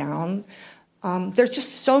 houses down. There's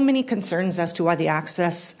just so many concerns as to why the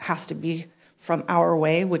access has to be from Our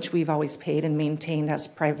Way, which we've always paid and maintained as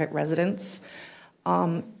private residents,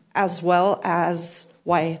 as well as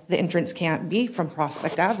why the entrance can't be from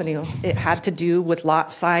Prospect Avenue. It had to do with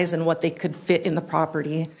lot size and what they could fit in the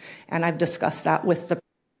property, and I've discussed that with the...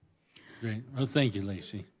 Great. Well, thank you,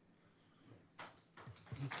 Lacey.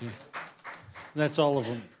 Okay. That's all of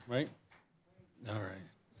them, right? All right.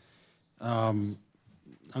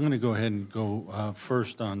 I'm going to go ahead and go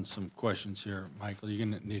first on some questions here. Michael, you're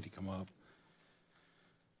going to need to come up.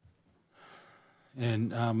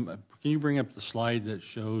 And can you bring up the slide that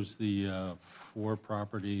shows the 4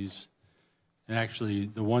 properties? And actually,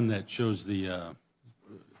 the one that shows that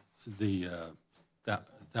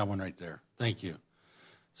one right there. Thank you.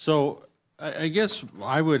 So I guess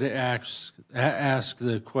I would ask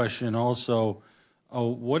the question also,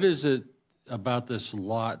 what is it about this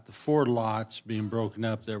lot, the 4 lots being broken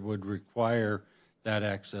up, that would require that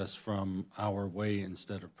access from Our Way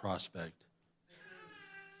instead of Prospect?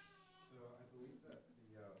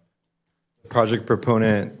 Project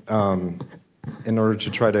proponent, in order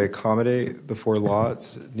to try to accommodate the 4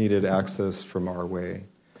 lots, needed access from Our Way.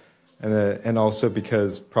 And also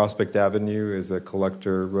because Prospect Avenue is a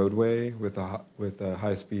collector roadway with a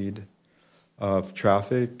high speed of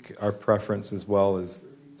traffic, our preference as well is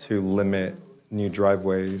to limit new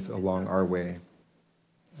driveways along Our Way.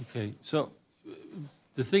 Okay, so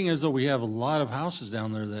the thing is, though, we have a lot of houses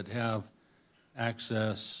down there that have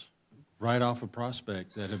access right off of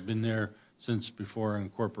Prospect that have been there since before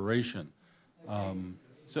incorporation.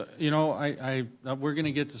 So, you know, we're going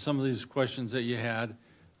to get to some of these questions that you had,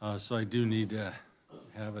 so I do need to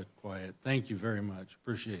have it quiet. Thank you very much.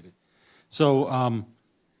 Appreciate it. So,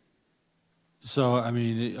 I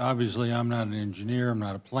mean, obviously, I'm not an engineer. I'm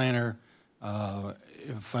not a planner.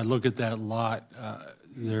 If I look at that lot,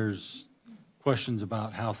 there's questions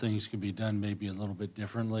about how things could be done maybe a little bit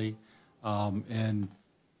differently. And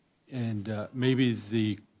maybe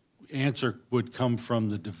the answer would come from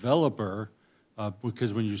the developer,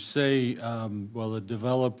 because when you say, well, the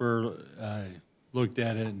developer looked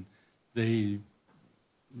at it and they,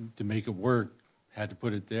 to make it work, had to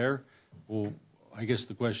put it there. Well, I guess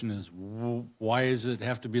the question is, why does it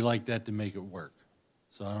have to be like that to make it work?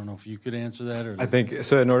 So I don't know if you could answer that, or I think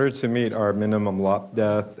so. In order to meet our minimum lot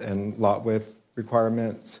depth and lot width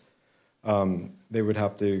requirements, they would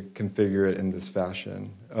have to configure it in this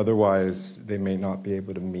fashion. Otherwise, they may not be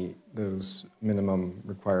able to meet those minimum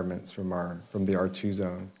requirements from the R2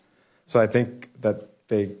 zone. So I think that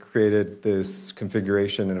they created this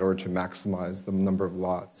configuration in order to maximize the number of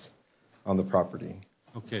lots on the property.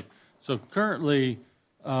 Okay, so currently,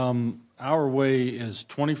 our way is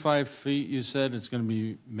 25 feet, you said. It's going to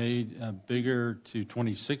be made bigger to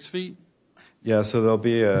 26 feet? Yeah, so there'll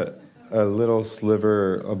be a little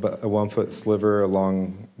sliver, a 1 foot sliver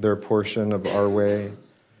along their portion of our way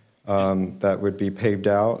that would be paved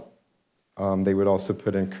out. They would also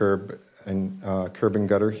put in curb and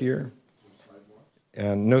gutter here.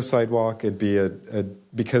 And no sidewalk. It'd be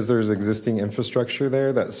because there's existing infrastructure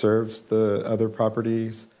there that serves the other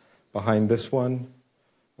properties behind this one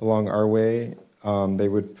along our way. They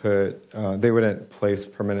wouldn't place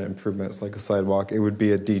permanent improvements like a sidewalk. It would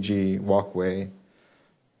be a DG walkway.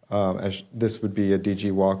 This would be a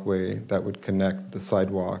DG walkway that would connect the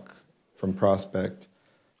sidewalk from Prospect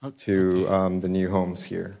to the new homes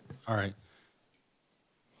here. All right.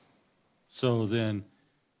 So then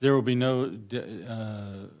there will be no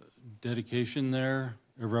dedication there,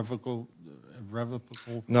 irrevocable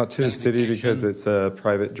Not to the city because it's a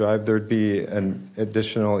private drive. There'd be an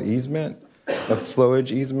additional easement, a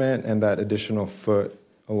flowage easement, and that additional foot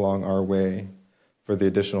along our way for the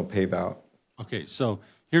additional pave out. Okay, so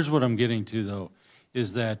here's what I'm getting to, though,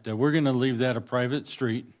 is that we're going to leave that a private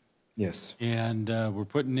street. Yes. And we're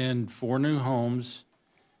putting in 4 new homes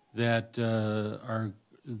that are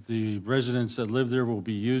the residents that live there will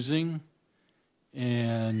be using,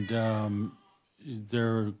 and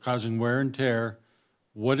they're causing wear and tear.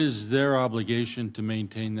 What is their obligation to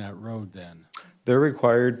maintain that road then? They're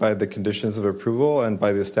required by the conditions of approval and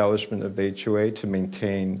by the establishment of the HOA to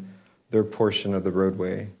maintain their portion of the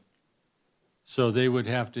roadway. So they would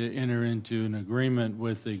have to enter into an agreement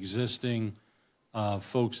with the existing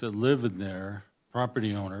folks that live in there,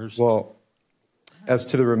 property owners. Well, as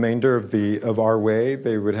to the remainder of our way,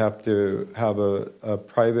 they would have to have a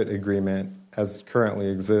private agreement as currently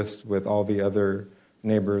exists with all the other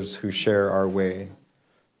neighbors who share our way.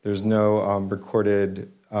 There's no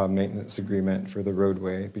recorded maintenance agreement for the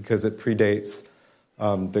roadway because it predates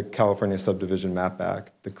the California Subdivision Map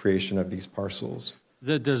Act, the creation of these parcels.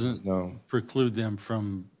 That doesn't preclude them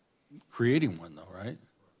from creating one, though, right?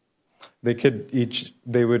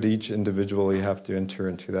 They would each individually have to enter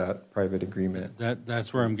into that private agreement.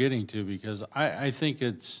 That's where I'm getting to, because I think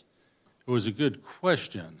it was a good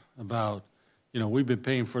question about, we've been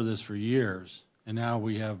paying for this for years, and now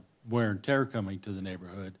we have wear and tear coming to the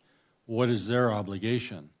neighborhood. What is their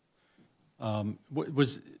obligation? How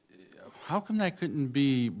come that couldn't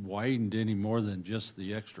be widened any more than just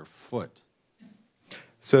the extra foot?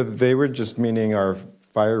 So they were just meeting our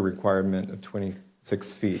fire requirement of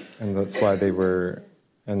 26 feet, and that's why they were,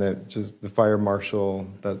 and that just the fire marshal,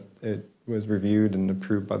 that it was reviewed and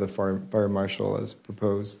approved by the fire marshal as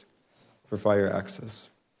proposed for fire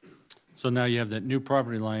access. So now you have that new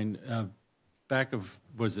property line back of,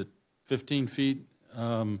 was it 15 feet?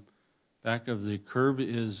 Back of the curb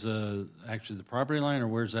is actually the property line, or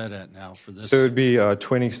where's that at now for this? So it would be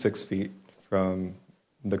 26 feet from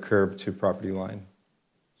the curb to property line.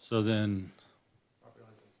 So then,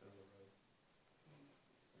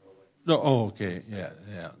 no, oh, okay, yeah,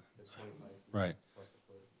 right.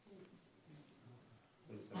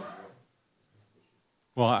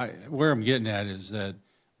 Well, where I'm getting at is that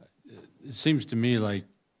it seems to me like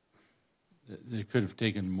they could have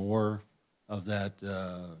taken more of that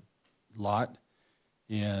lot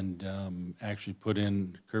and actually put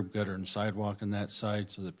in curb gutter and sidewalk on that side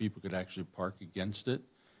so that people could actually park against it.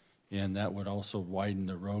 And that would also widen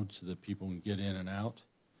the road so that people can get in and out.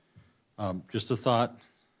 Just a thought.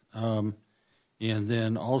 And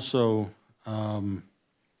then also the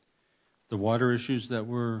water issues that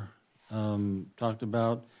were talked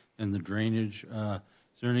about and the drainage. Is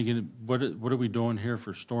there any, what are we doing here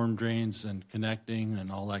for storm drains and connecting and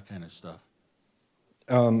all that kind of stuff?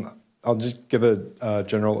 I'll just give a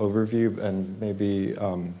general overview, and maybe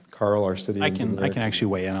Carl, our city engineer. I can actually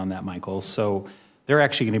weigh in on that, Michael. So they're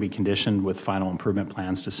actually going to be conditioned with final improvement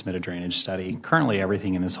plans to submit a drainage study. Currently,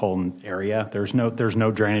 everything in this whole area, there's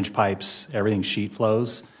no drainage pipes. Everything sheet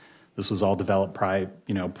flows. This was all developed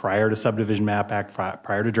prior to Subdivision Map Act,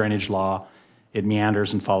 prior to drainage law. It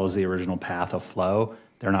meanders and follows the original path of flow.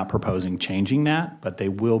 They're not proposing changing that, but they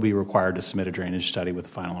will be required to submit a drainage study with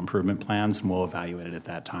the final improvement plans, and we'll evaluate it at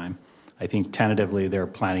that time. I think tentatively they're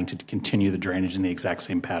planning to continue the drainage in the exact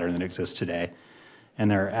same pattern that exists today.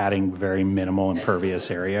 And they're adding very minimal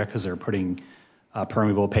impervious area because they're putting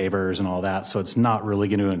permeable pavers and all that. So it's not really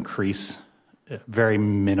going to increase, very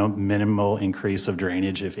minimal increase of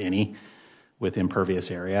drainage, if any, with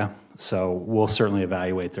impervious area. So we'll certainly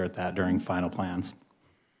evaluate that during final plans.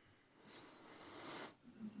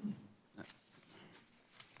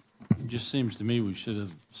 It just seems to me we should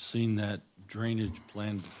have seen that drainage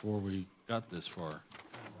plan before we got this far.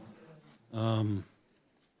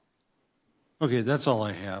 Okay, that's all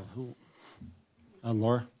I have.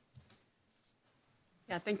 Laura?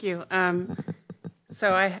 Yeah, thank you.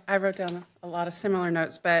 So I wrote down a lot of similar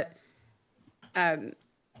notes, but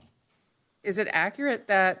is it accurate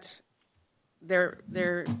that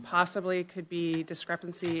there possibly could be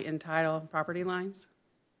discrepancy in title and property lines?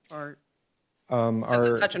 Or since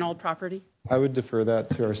it's such an old property? I would defer that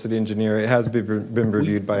to our city engineer. It has been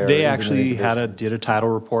reviewed by our They engineering actually division. did a title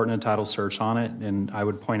report and a title search on it, and I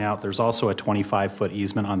would point out there's also a 25-foot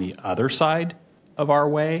easement on the other side of our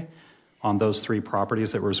way on those 3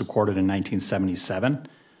 properties that was recorded in 1977.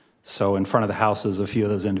 So in front of the houses, a few of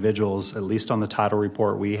those individuals, at least on the title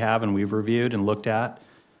report we have and we've reviewed and looked at,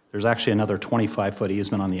 there's actually another 25-foot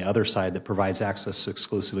easement on the other side that provides access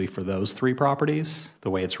exclusively for those 3 properties, the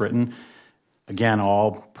way it's written. Again,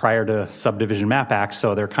 all prior to Subdivision Map Act,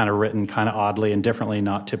 so they're kind of written kind of oddly and differently,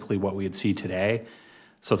 not typically what we'd see today.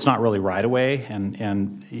 So it's not really right away,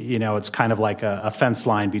 and you know, it's kind of like a fence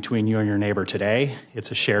line between you and your neighbor today.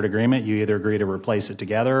 It's a shared agreement. You either agree to replace it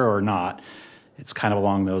together or not. It's kind of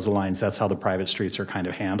along those lines. That's how the private streets are kind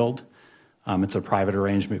of handled. It's a private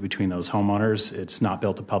arrangement between those homeowners. It's not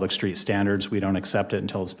built to public street standards. We don't accept it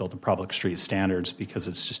until it's built to public street standards because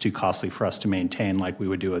it's just too costly for us to maintain like we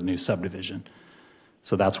would do a new subdivision.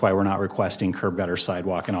 So that's why we're not requesting curb, gutter,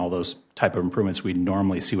 sidewalk, and all those type of improvements we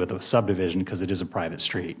normally see with a subdivision because it is a private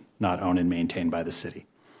street, not owned and maintained by the city.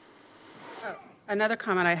 Another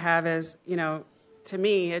comment I have is, you know, to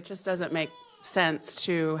me, it just doesn't make sense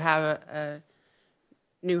to have a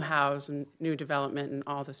new house and new development and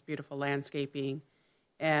all this beautiful landscaping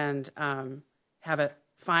and have it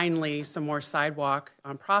finally some more sidewalk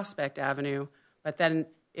on Prospect Avenue. But then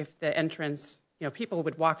if the entrance, you know, people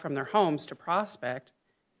would walk from their homes to Prospect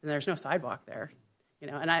and there's no sidewalk there, you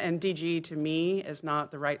know, and DG to me is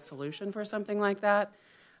not the right solution for something like that.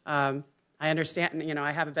 I understand, you know,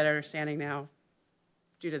 I have a better understanding now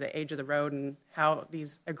due to the age of the road and how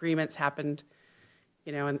these agreements happened,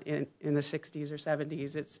 you know, in the 60s or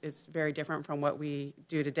 70s. It's very different from what we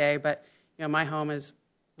do today. But, you know, my home was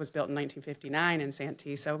built in 1959 in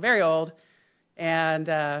Santee, so very old. And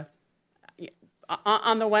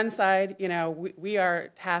on the one side, you know, we are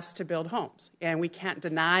tasked to build homes, and we can't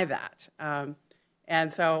deny that.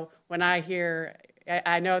 And so when I hear,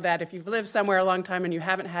 I know that if you've lived somewhere a long time and you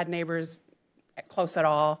haven't had neighbors close at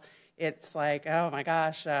all, it's like, oh my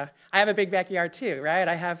gosh, I have a big backyard too, right?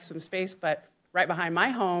 I have some space, but right behind my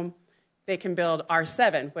home, they can build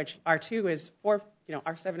R7, which R2 is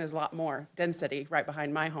R7 is a lot more density right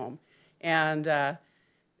behind my home. And,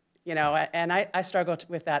 you know, and I struggle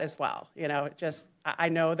with that as well. You know, I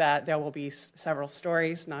know that there will be several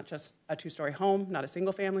stories, not just a 2-story home, not a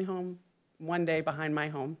single family home, one day behind my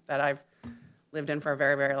home that I've lived in for a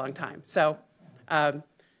very, very long time. So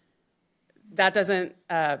that doesn't,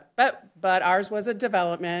 but ours was a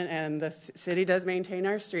development, and the city does maintain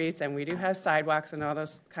our streets, and we do have sidewalks and all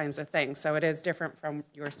those kinds of things. So it is different from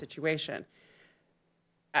your situation.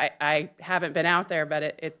 I haven't been out there, but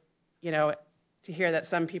it's, you know, to hear that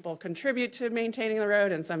some people contribute to maintaining the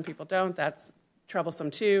road and some people don't, that's troublesome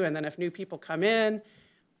too. And then if new people come in,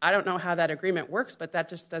 I don't know how that agreement works, but that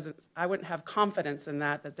just doesn't, I wouldn't have confidence in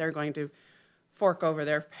that they're going to fork over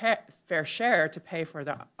their fair share to pay for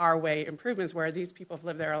our way improvements, where these people have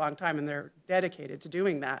lived there a long time and they're dedicated to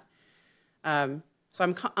doing that. So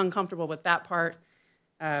I'm uncomfortable with that part.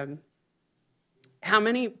 How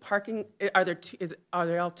many parking, are there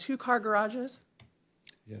all 2-car garages?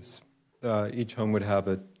 Yes. Each home would have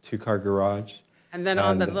a 2-car garage. And then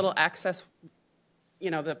on the little access, you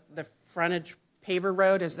know, the frontage paver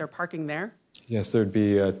road, is there parking there? Yes, there'd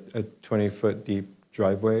be a 20-foot deep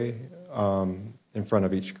driveway in front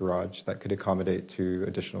of each garage that could accommodate 2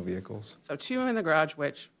 additional vehicles. So 2 in the garage,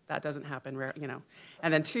 which that doesn't happen, you know,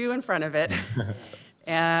 and then 2 in front of it.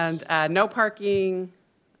 And no parking,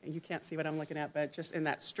 you can't see what I'm looking at, but just in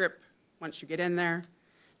that strip once you get in there.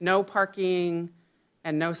 No parking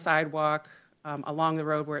and no sidewalk along the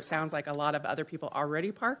road where it sounds like a lot of other people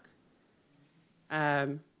already park. I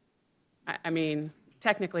mean,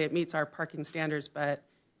 technically it meets our parking standards, but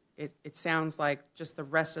it sounds like just the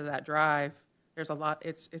rest of that drive There's a lot.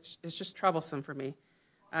 It's just troublesome for me.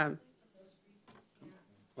 Quiet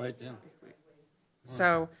down.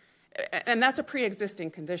 So, and that's a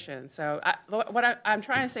pre-existing condition. So I'm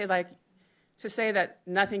trying to say, like, to say that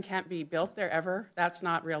nothing can't be built there ever, that's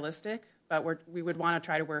not realistic. But we would want to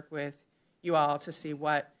try to work with you all to see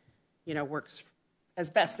what, works as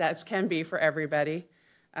best as can be for everybody.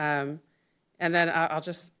 And then I'll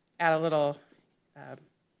just add a little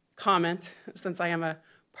comment, since I am a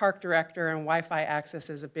park director and Wi-Fi access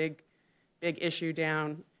is a big issue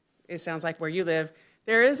down, it sounds like, where you live.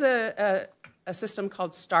 There is a system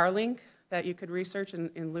called Starlink that you could research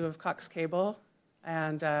in lieu of Cox cable,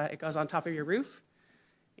 and it goes on top of your roof.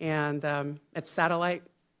 And it's satellite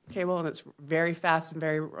cable, and it's very fast and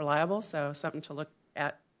very reliable, so something to look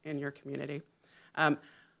at in your community.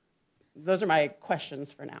 Those are my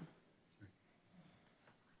questions for now.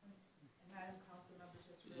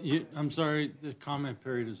 I'm sorry, the comment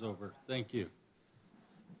period is over. Thank you.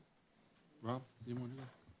 Rob, do you want to go?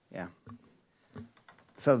 Yeah.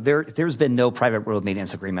 So there's been no private road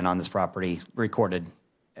maintenance agreement on this property recorded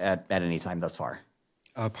at any time thus far.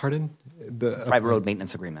 Pardon? The private road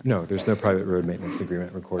maintenance agreement. No, there's no private road maintenance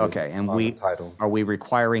agreement recorded. Okay, and on the title. Are we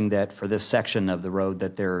requiring that for this section of the road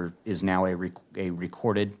that there is now a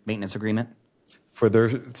recorded maintenance agreement? For their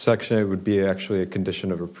section, it would be actually a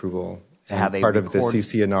condition of approval. To have a part of the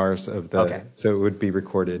CCNRs of the, okay. So it would be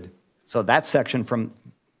recorded. So that section from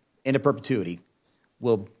into perpetuity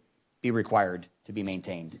will be required to be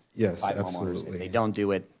maintained. Yes, by homeowners. absolutely. If they don't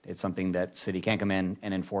do it, it's something that city can come in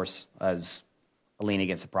and enforce as a lien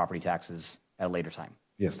against the property taxes at a later time.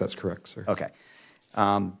 Yes, that's correct, sir. Okay.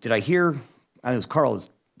 Did I hear, I think it was Carl,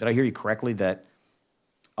 did I hear you correctly that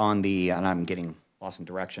on the, and I'm getting lost in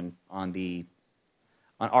direction, on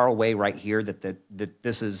our way right here, that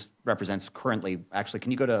this is represents currently, actually,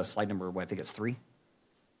 can you go to slide number, I think it's 3?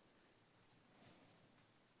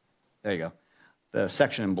 There you go. The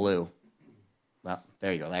section in blue. Well,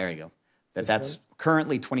 there you go. That's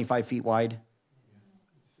currently 25 feet wide.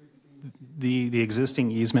 The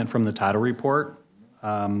existing easement from the title report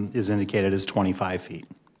is indicated as 25 feet.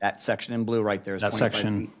 That section in blue right there is 25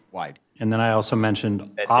 feet wide. And then I also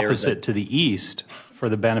mentioned opposite to the east, for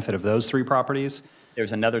the benefit of those 3 properties,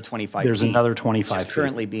 there's another 25 There's feet. another 25 It's feet.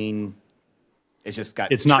 currently being, it's just got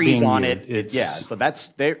It's trees not being on used. it. Yeah, so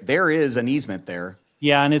there is an easement there.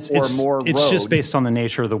 Yeah, and it's more just road. based on the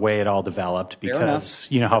nature of the way it all developed, because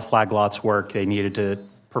you know how flag lots work. They needed to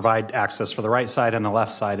provide access for the right side and the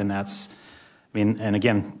left side, and that's, and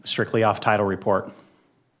again, strictly off title report.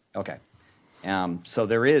 Okay. So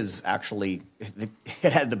there is actually,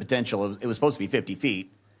 it had the potential, it was supposed to be 50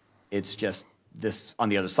 feet. It's just this, on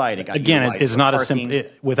the other side, it got Again, utilized it's for not parking.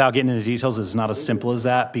 without getting into details, it's not as simple as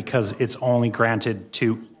that, because it's only granted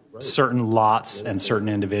to certain lots and certain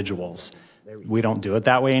individuals. We don't do it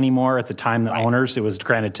that way anymore. At the time, the owners, it was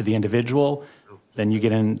granted to the individual. Then you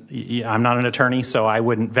get in, I'm not an attorney, so I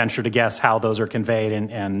wouldn't venture to guess how those are conveyed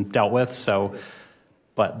and dealt with. So,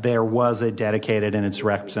 but there was a dedicated, and it's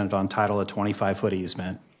represented on title, a 25-foot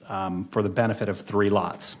easement for the benefit of 3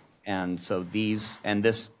 lots. And so this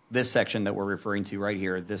section that we're referring to right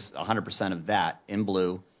here, this 100% of that in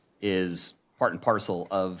blue is part and parcel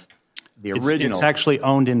of the original. It's actually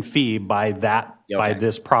owned in fee by by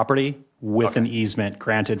this property with an easement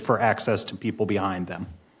granted for access to people behind them.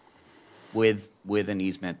 With an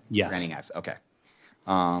easement granting access. Okay.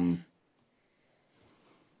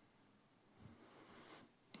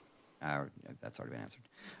 That's already been answered.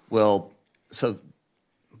 Will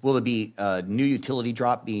there be a new utility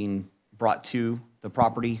drop being brought to the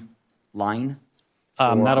property line?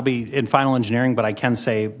 That'll be in final engineering, but I can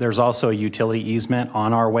say there's also a utility easement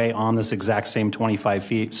on our way on this exact same 25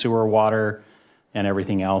 feet. Sewer, water, and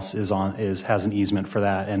everything else has an easement for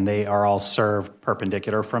that, and they are all served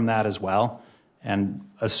perpendicular from that as well. And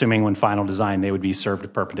assuming when final design, they would be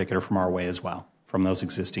served perpendicular from our way as well, from those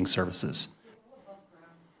existing services.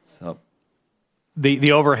 So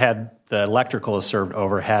the overhead, the electrical is served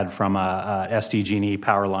overhead from a SDG&E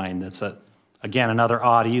power line. That's again another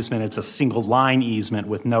odd easement. It's a single line easement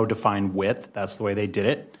with no defined width. That's the way they did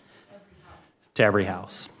it to every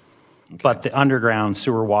house. Okay. But the underground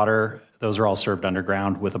sewer, water, those are all served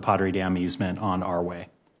underground with a Padre Dam easement on our way.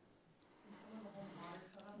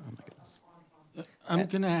 I'm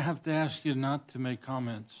going to have to ask you not to make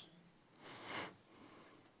comments.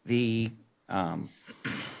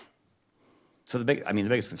 So the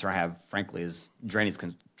biggest concern I have, frankly, is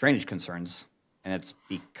drainage concerns, and it's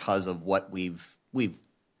because of what we've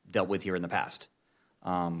dealt with here in the past.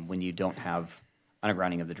 When you don't have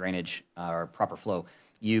undergrounding of the drainage or proper flow,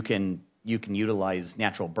 you can utilize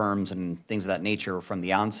natural berms and things of that nature from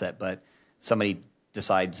the onset, but somebody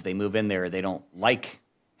decides they move in there, they don't like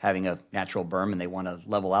having a natural berm and they want to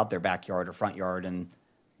level out their backyard or front yard, and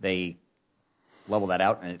they level that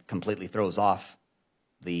out and it completely throws off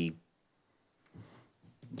the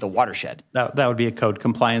watershed. That would be a code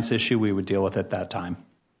compliance issue we would deal with at that time.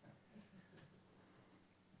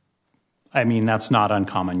 I mean, that's not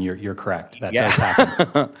uncommon. You're correct. That does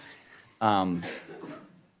happen.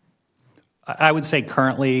 I would say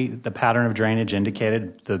currently the pattern of drainage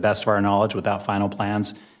indicated, to the best of our knowledge, without final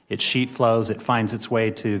plans, it sheet flows, it finds its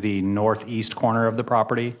way to the northeast corner of the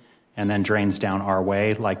property and then drains down our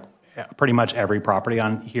way, like pretty much every property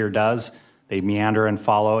on here does. They meander and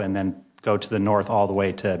follow and then go to the north all the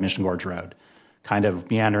way to Mission Gorge Road, kind of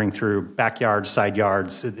meandering through backyards, side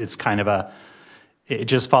yards. It's kind of it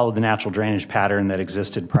just followed the natural drainage pattern that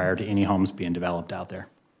existed prior to any homes being developed out there.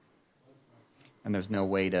 And there's no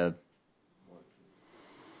way to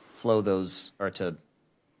flow those or to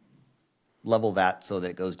level that so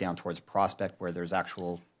that it goes down towards Prospect where there's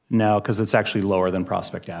actual... No, because it's actually lower than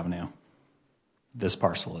Prospect Avenue. This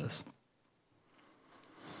parcel is.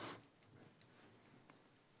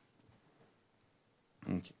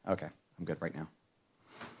 Okay, I'm good right now.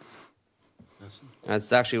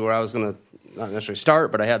 That's actually where I was going to not necessarily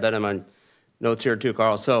start, but I had that in my notes here too,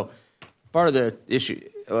 Carl. So part of the issue,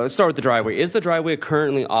 let's start with the driveway. Is the driveway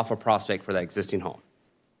currently off of Prospect for that existing home?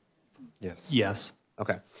 Yes. Yes.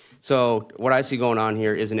 Okay. So what I see going on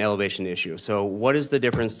here is an elevation issue. So what is the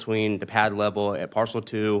difference between the pad level at parcel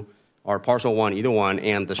 2 or parcel 1, either one,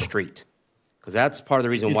 and the street? Because that's part of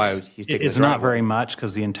the reason why he's taking It's not very much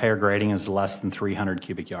because the entire grading is less than 300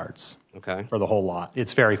 cubic yards. Okay. For the whole lot.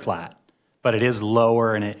 It's very flat. But it is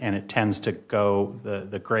lower and it tends to go,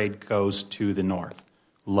 the grade goes to the north,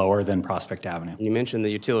 lower than Prospect Avenue. You mentioned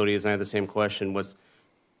the utilities, and I had the same question. Was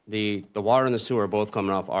the water and the sewer are both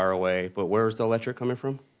coming off ROA, but where's the electric coming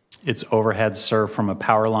from? It's overhead served from a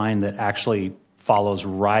power line that actually follows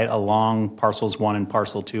right along parcels 1 and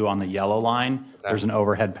parcel 2 on the yellow line. Okay. There's an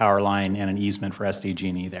overhead power line and an easement for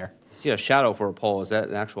SDG&E there. I see a shadow for a pole. Is that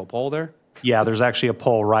an actual pole there? Yeah, there's actually a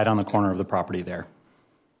pole right on the corner of the property there.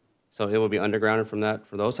 So it will be undergrounded from that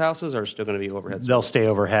for those houses, or still going to be overhead? They'll stay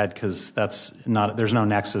overhead because that's not. There's no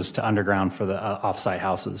nexus to underground for the off-site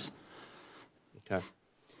houses. Okay.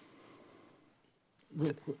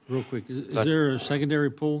 Real quick, is there a secondary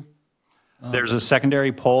pool? There's a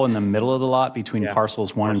secondary pole in the middle of the lot between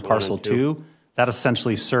parcels 1 and parcel 2. That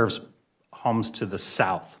essentially serves homes to the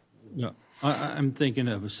south. Yeah, I'm thinking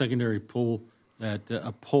of a secondary pool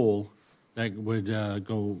a pole that would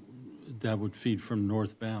that would feed from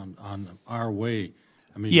northbound on our way.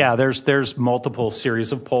 I mean, yeah, there's multiple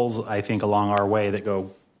series of poles I think along our way that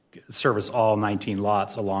go service all 19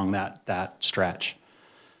 lots along that stretch.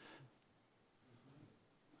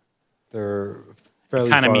 They're fairly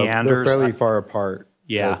kind of far, meanders. They're fairly far apart.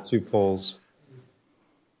 Yeah, the 2 poles.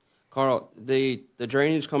 Carl, the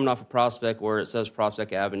drainage coming off of Prospect where it says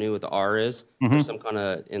Prospect Avenue with the R is, there's some kind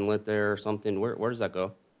of inlet there or something. Where does that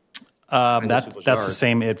go? That's the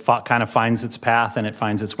same. It kind of finds its path and it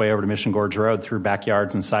finds its way over to Mission Gorge Road through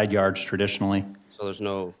backyards and side yards traditionally. So there's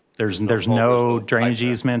no... There's no drainage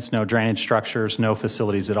easements, no drainage structures, no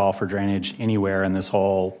facilities at all for drainage anywhere in this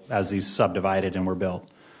whole, as these subdivided and were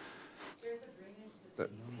built.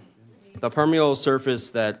 The permeable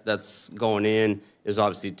surface that's going in is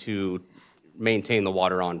obviously to maintain the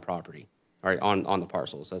water on property, right, on the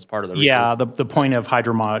parcels. That's part of the reason. Yeah, the point of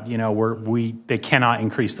hydromod, they cannot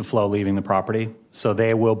increase the flow leaving the property, so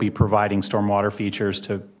they will be providing stormwater features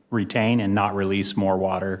to retain and not release more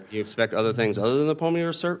water. Do you expect other things other than the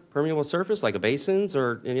permeable surface, like basins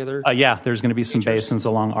or any other? Yeah, there's going to be some basins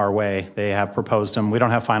along our way. They have proposed them. We don't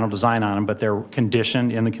have final design on them, but they're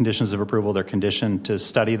conditioned, in the conditions of approval, they're conditioned to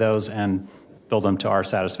study those and build them to our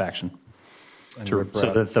satisfaction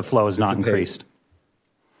so that the flow is not increased.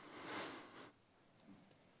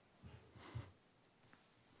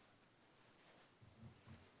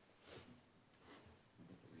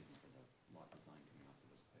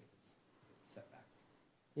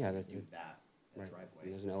 Yeah, that's that. Right. Driveway.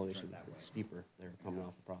 There's an elevation that's steeper there coming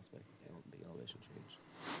off the Prospect. Big elevation change,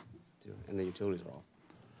 too. And the utilities are all.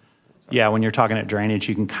 Yeah, when you're talking at drainage,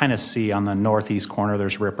 you can kind of see on the northeast corner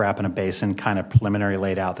there's riprap and a basin kind of preliminary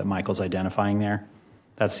laid out that Michael's identifying there.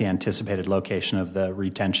 That's the anticipated location of the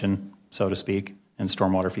retention, so to speak, and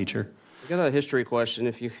stormwater feature. I got a history question,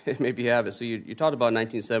 if you maybe have it. So you talked about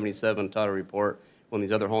 1977 title report when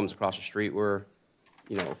these other homes across the street were,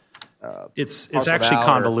 it's actually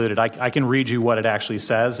convoluted. I can read you what it actually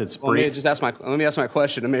says. It's brief. Let me ask my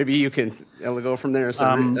question, and maybe you can go from there. So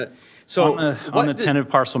on the tentative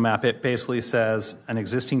parcel map, it basically says an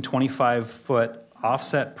existing 25-foot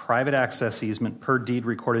offset private access easement per deed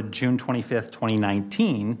recorded June 25th,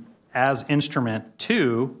 2019, as instrument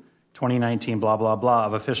 2, 2019, blah, blah, blah,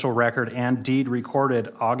 of official record and deed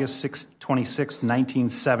recorded August 26,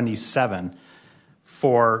 1977,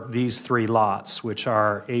 for these 3 lots, which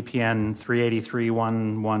are APN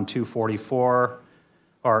 383-11244,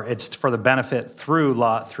 or it's for the benefit through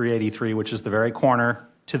lot 383, which is the very corner,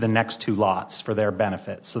 to the next 2 lots for their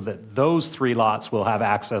benefit, so that those 3 lots will have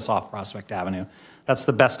access off Prospect Avenue. That's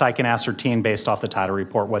the best I can ascertain based off the title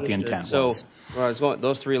report what the intent was. So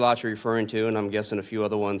those 3 lots you're referring to, and I'm guessing a few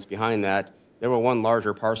other ones behind that, they were one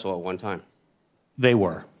larger parcel at one time. They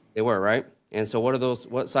were. They were, right? And so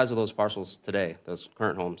what size are those parcels today, those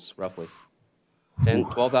current homes, roughly? 10,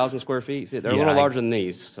 12,000 square feet? They're a little larger than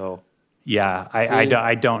these, so. Yeah,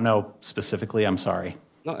 I don't know specifically, I'm sorry.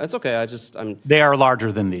 No, that's okay. They are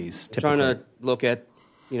larger than these, typically. Trying to look at,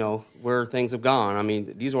 where things have gone. I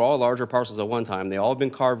mean, these were all larger parcels at one time. They all have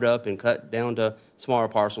been carved up and cut down to smaller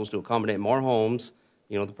parcels to accommodate more homes.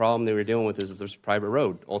 The problem they were dealing with is there's a private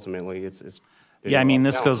road, ultimately. Yeah, I mean,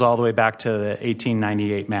 this goes all the way back to the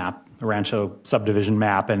 1898 map, the Rancho subdivision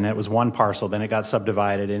map, and it was one parcel, then it got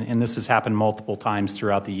subdivided, and this has happened multiple times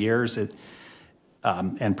throughout the years.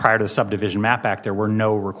 And prior to the Subdivision Map Act, there were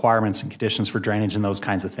no requirements and conditions for drainage and those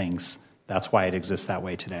kinds of things. That's why it exists that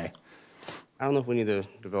way today. I don't know if we need to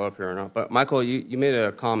develop here or not, but Michael, you made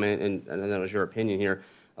a comment, and that was your opinion here,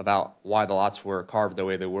 about why the lots were carved the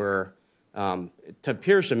way they were. It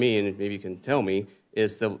appears to me, and maybe you can tell me,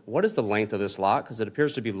 what is the length of this lot? Because it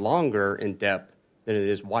appears to be longer in depth than it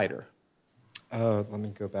is wider. Let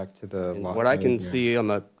me go back to the lot. What I can see on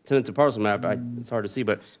the tenants and parcel map, it's hard to see,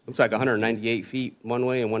 but it looks like 198 feet one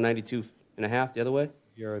way and 192 and a half the other way.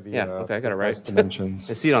 Here are the okay, I got it right.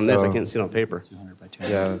 dimensions. I see it on this, I can't see it on paper. 200 by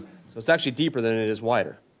 200. Yeah. So it's actually deeper than it is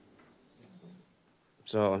wider.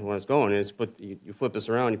 So when it's going is you flip this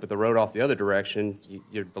around, you put the road off the other direction,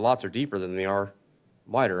 the lots are deeper than they are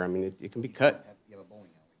wider. I mean, it can be cut.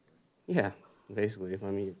 Yeah, basically.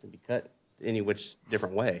 I mean, it can be cut any which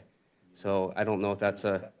different way. So I don't know if that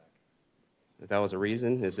was a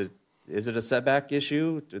reason. Is it a setback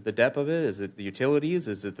issue? The depth of it? Is it the utilities?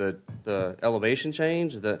 Is it the elevation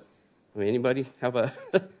change? Anybody have a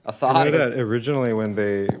thought? I know that originally when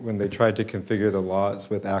they tried to configure the lots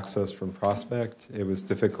with access from Prospect, it was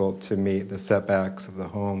difficult to meet the setbacks of the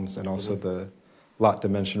homes and also the lot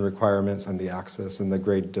dimension requirements and the access and the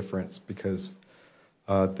grade difference, because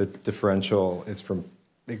the differential is from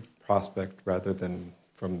Prospect rather than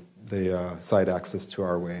from the side access to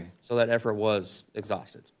our way. So that effort was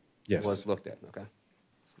exhausted? Yes. It was looked at, okay.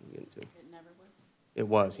 It never was? It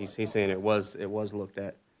was. He's saying it was looked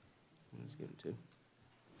at. Let's get into.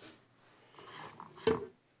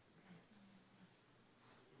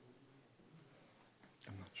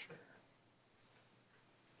 I'm not sure.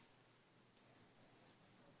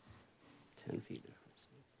 10 feet difference.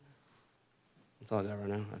 That's all I got right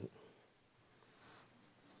now.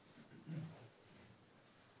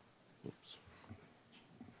 Oops.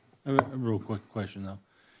 I have a real quick question, though.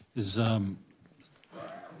 Is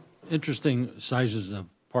interesting sizes of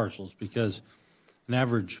parcels, because an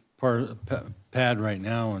average pad right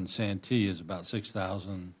now in Santee is about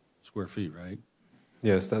 6,000 square feet, right?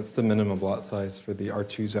 Yes, that's the minimum lot size for the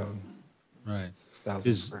R2 zone. Right.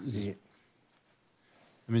 6,000 square feet.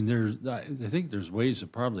 I mean, I think there's ways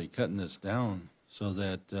of probably cutting this down so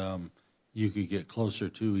that you could get closer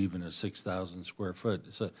to even a 6,000 square foot.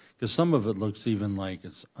 So, because some of it looks even like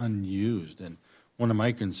it's unused. And one of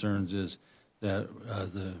my concerns is that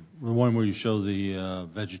the one where you show the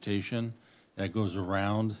vegetation that goes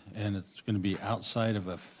around, and it's going to be outside of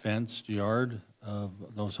a fenced yard of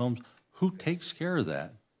those homes. Who takes care of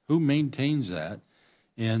that? Who maintains that?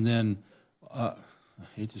 And then, I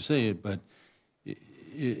hate to say it, but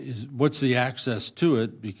what's the access to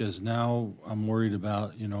it? Because now I'm worried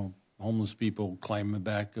about, homeless people climbing the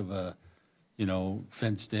back of a,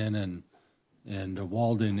 fenced in and a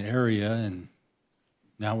walled in area, and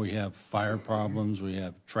now we have fire problems, we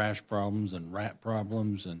have trash problems and rat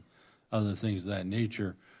problems and other things of that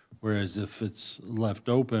nature. Whereas if it's left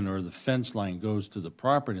open or the fence line goes to the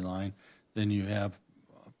property line, then you have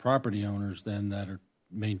property owners then that are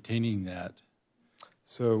maintaining that.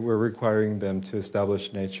 So we're requiring them to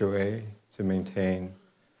establish an HOA to maintain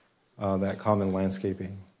that common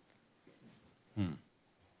landscaping.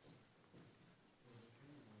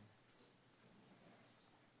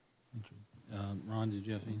 Ron, did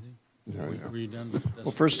you have anything? Yeah. Were you done?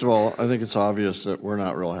 Well, first of all, I think it's obvious that we're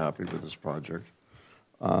not real happy with this project.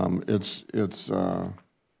 It's a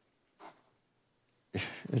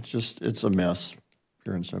mess,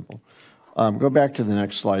 pure and simple. Go back to the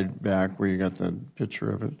next slide back where you got the picture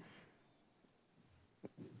of it.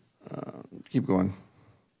 Keep going.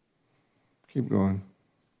 Keep going.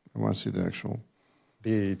 I want to see the actual.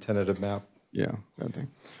 The tentative map. Yeah, that thing.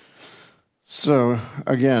 So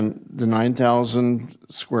again, the 9,000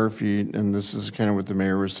 square feet, and this is kind of what the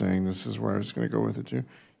mayor was saying. This is where I was going to go with it too.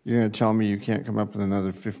 You're going to tell me you can't come up with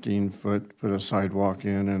another 15 foot, put a sidewalk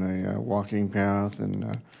in and a walking path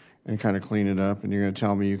and kind of clean it up, and you're going to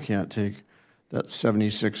tell me you can't take that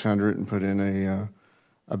 7,600 and put in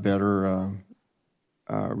a better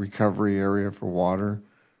recovery area for water.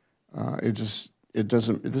 It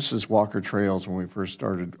doesn't, this is Walker Trails when we first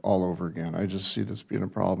started all over again. I just see this being a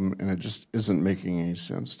problem, and it just isn't making any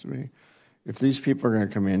sense to me. If these people are going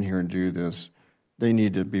to come in here and do this, they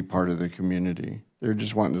need to be part of the community. They're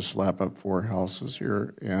just wanting to slap up 4 houses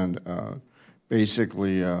here and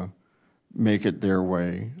basically make it their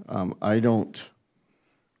way.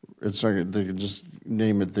 It's like they could just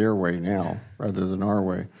name it their way now rather than our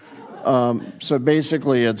way. So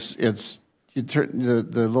basically it's you turn the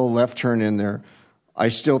little left turn in there. I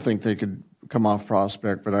still think they could come off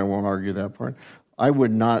Prospect, but I won't argue that part. I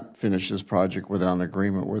would not finish this project without an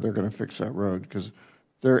agreement where they're going to fix that road, because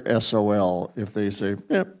they're SOL if they say,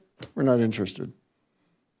 yep, we're not interested.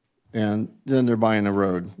 And then they're buying a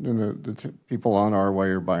road. Then the people on our way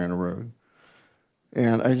are buying a road.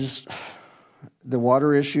 And the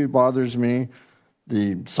water issue bothers me.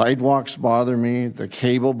 The sidewalks bother me. The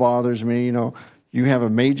cable bothers me. You know, you have a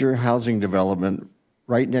major housing development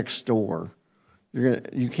right next door.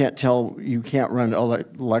 You can't run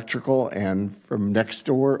electrical and from next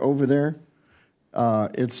door over there.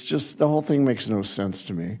 It's just, the whole thing makes no sense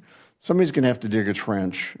to me. Somebody's going to have to dig a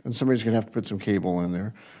trench, and somebody's going to have to put some cable in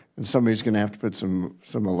there, and somebody's going to have to put some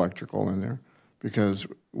electrical in there, because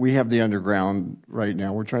we have the underground right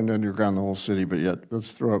now. We're trying to underground the whole city, but yet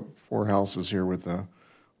let's throw up 4 houses here with the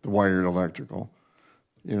wired electrical.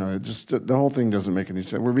 You know, the whole thing doesn't make any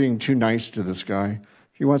sense. We're being too nice to this guy.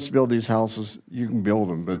 If he wants to build these houses, you can build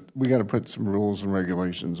them, but we got to put some rules and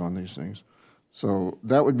regulations on these things. So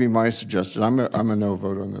that would be my suggestion. I'm a no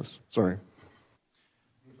vote on this. Sorry.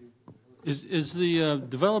 Is the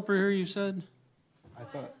developer here, you said? I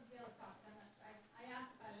thought.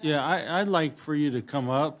 Yeah, I'd like for you to come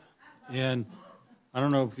up, and I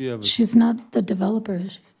don't know if you have a... She's not the developer,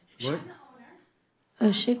 is she? What? Oh,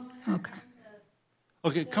 is she? Okay.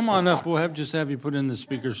 Okay, come on up. We'll just have you put in the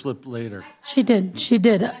speaker slip later. She did.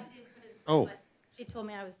 Oh. She told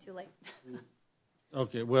me I was too late.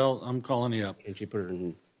 Okay, well, I'm calling you up. Can she put her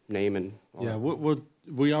name and all Yeah, that?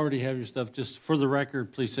 we already have your stuff. Just for the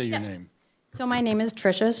record, please say your name. So my name is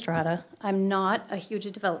Tricia Estrada. I'm not a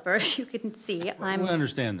huge developer, as you can see. We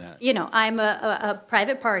understand that. You know, I'm a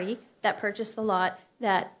private party that purchased the lot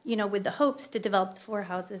that, you know, with the hopes to develop the 4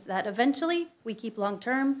 houses that eventually we keep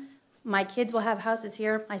long-term. My kids will have houses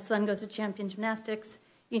here. My son goes to Champion Gymnastics.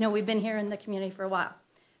 You know, we've been here in the community for a while.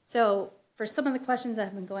 So for some of the questions that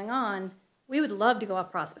have been going on, we would love to go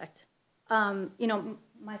off Prospect. You know,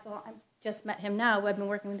 Michael, I just met him now. I've been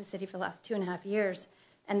working with the city for the last 2.5 years,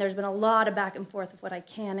 and there's been a lot of back and forth of what I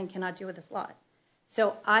can and cannot do with this lot.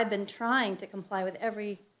 So I've been trying to comply with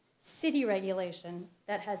every city regulation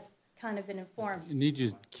that has kind of been informed. You need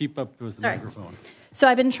to keep up with the microphone. So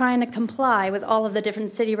I've been trying to comply with all of the different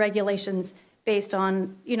city regulations based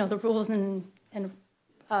on, you know, the rules and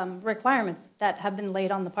requirements that have been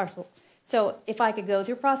laid on the parcel. So if I could go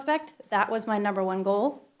through Prospect, that was my #1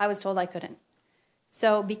 goal. I was told I couldn't.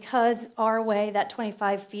 So because our way, that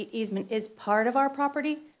 25 feet easement is part of our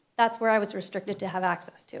property, that's where I was restricted to have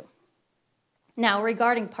access to. Now,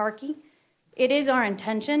 regarding parking, it is our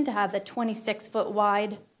intention to have the 26-foot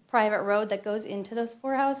wide private road that goes into those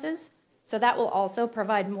 4 houses. So that will also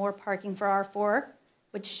provide more parking for R4,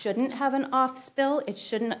 which shouldn't have an off spill. It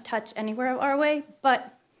shouldn't touch anywhere of our way.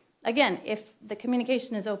 But again, if the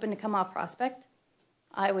communication is open to come off Prospect,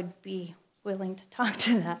 I would be willing to talk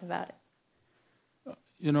to that about it.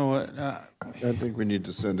 You know what? I think we need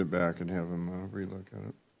to send it back and have them relook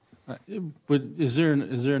at it. But is there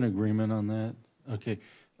an agreement on that? Okay.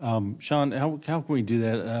 Sean, how can we do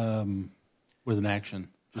that with an action?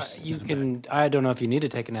 You can. I don't know if you need to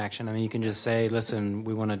take an action. I mean, you can just say, "Listen,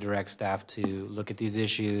 we want to direct staff to look at these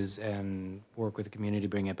issues and work with the community,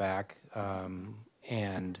 bring it back,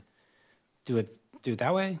 and do it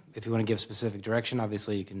that way." If you want to give specific direction,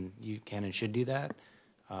 obviously you can and should do that.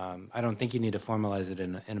 I don't think you need to formalize it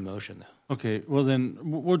in a motion, though. Okay. Well, then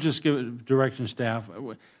we'll just give it direction, staff.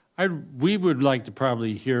 We would like to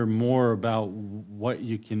probably hear more about what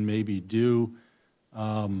you can maybe do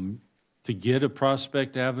to get a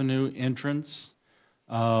Prospect Avenue entrance.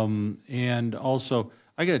 And also,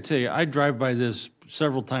 I got to tell you, I drive by this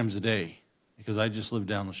several times a day because I just live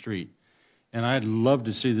down the street. And I'd love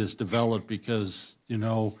to see this develop because, you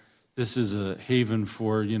know, this is a haven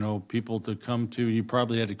for, you know, people to come to. You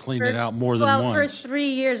probably had to clean it out more than once. Well, for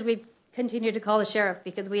 3 years, we've continued to call the sheriff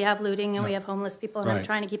because we have looting and we have homeless people, and I'm Right.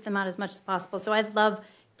 trying to keep them out as much as possible. So I'd love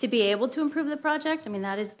to be able to improve the project. I mean,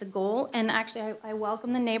 that is the goal. And actually, I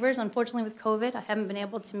welcome the neighbors. Unfortunately, with COVID, I haven't been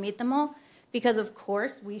able to meet them all because, of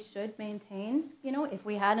course, we should maintain, you know, if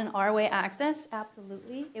we had an R-way access,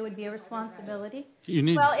 absolutely, it would be a responsibility. You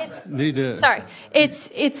need, Well, it's, need to... sorry,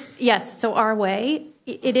 it's, yes, so R-way,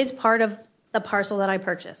 it is part of the parcel that I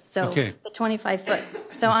purchased, so Okay. the 25-foot.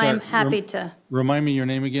 So I'm I'm sorry, happy to, Remind me your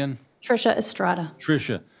name again? Tricia Estrada.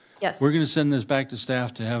 Tricia. Yes. We're going to send this back to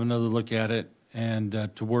staff to have another look at it and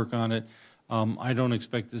to work on it. I don't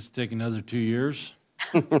expect this to take another 2 years.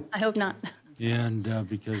 I hope not. And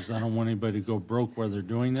because I don't want anybody to go broke while they're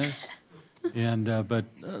doing this. And but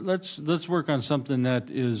let's work on something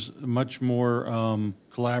that is much more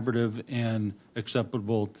collaborative and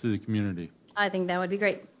acceptable to the community. I think that would be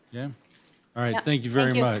great. Yeah. All right. Yeah. Thank you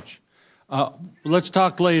very Thank you. much. Let's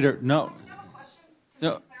talk later. No.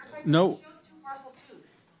 No. No.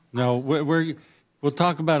 No. We'll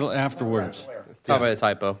talk about it afterwards. Talk about a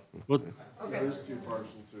typo. We'll, It is 2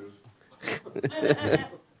 parcel twos.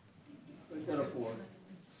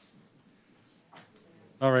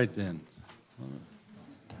 all right then.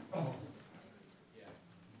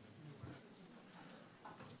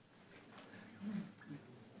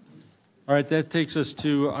 All right, that takes us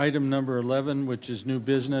to item number 11, which is new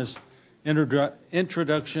business,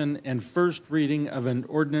 introduction and first reading of an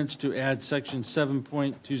ordinance to add section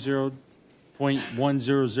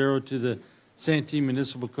 7.20.100 to the Santee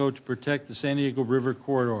Municipal Code to protect the San Diego River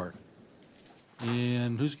corridor.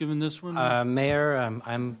 And who's giving this one? Mayor,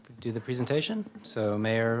 I'm do the presentation. So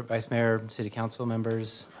Mayor, Vice Mayor, City Council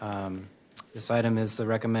members, this item is the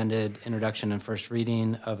recommended introduction and first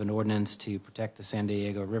reading of an ordinance to protect the San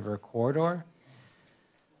Diego River corridor.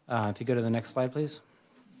 If you go to the next slide, please.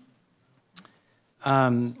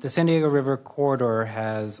 The San Diego River corridor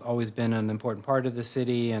has always been an important part of the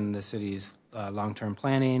city and the city's long-term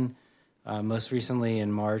planning. Most recently,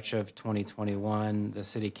 in March of 2021, the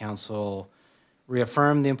City Council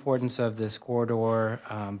reaffirmed the importance of this corridor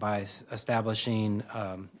by establishing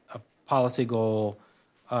a policy goal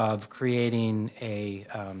of creating a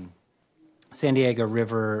San Diego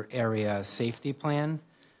River area safety plan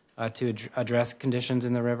to address conditions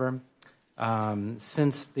in the river.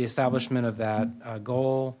 Since the establishment of that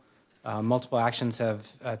goal, multiple actions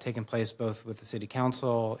have taken place both with the City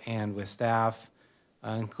Council and with staff,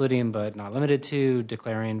 including but not limited to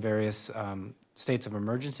declaring various states of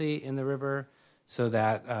emergency in the river so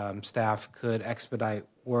that staff could expedite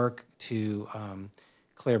work to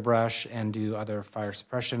clear brush and do other fire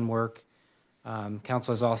suppression work.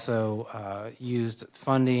 Council has also used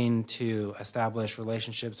funding to establish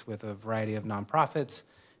relationships with a variety of nonprofits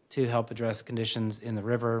to help address conditions in the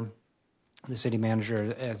river. The city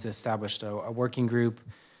manager has established a working group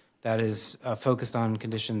that is focused on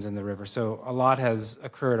conditions in the river. So a lot has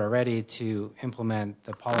occurred already to implement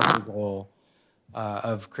the policy goal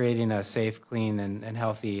of creating a safe, clean, and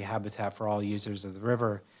healthy habitat for all users of the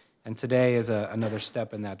river. And today is another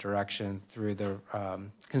step in that direction through the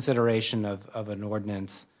consideration of an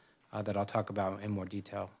ordinance that I'll talk about in more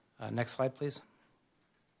detail. Next slide, please.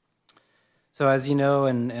 So as you know,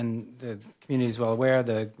 and the community is well aware,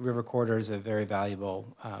 the river corridor is a very valuable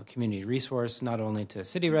community resource, not only to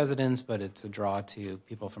city residents, but it's a draw to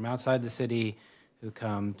people from outside the city who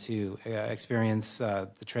come to experience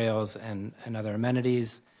the trails and other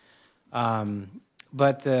amenities.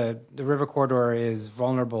 But the river corridor is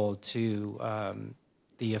vulnerable to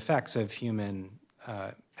the effects of human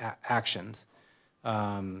actions.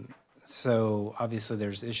 So obviously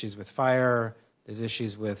there's issues with fire, there's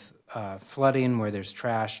issues with flooding where there's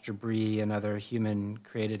trash, debris, and other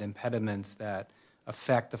human-created impediments that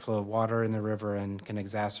affect the flow of water in the river and can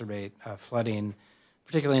exacerbate flooding,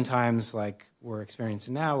 particularly in times like we're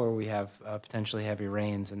experiencing now where we have potentially heavy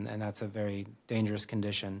rains, and that's a very dangerous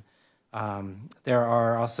condition. There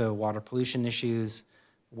are also water pollution issues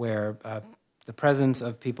where the presence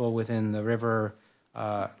of people within the river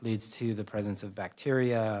leads to the presence of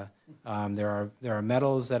bacteria. There are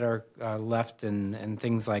metals that are left and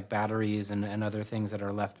things like batteries and other things that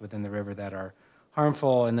are left within the river that are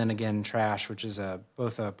harmful. And then again, trash, which is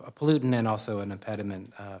both a pollutant and also an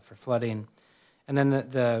impediment for flooding. And then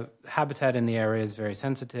the habitat in the area is very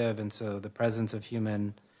sensitive, and so the presence of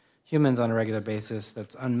humans on a regular basis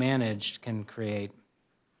that's unmanaged can create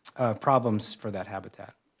problems for that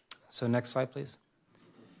habitat. So next slide, please.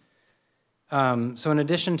 So in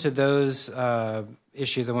addition to those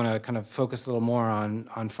issues, I want to kind of focus a little more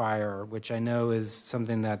on fire, which I know is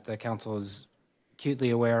something that the council is acutely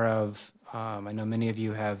aware of. I know many of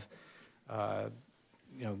you have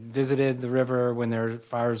visited the river when there are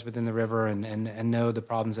fires within the river and know the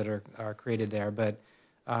problems that are created there. But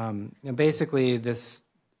basically, this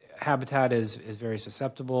habitat is very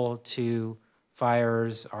susceptible to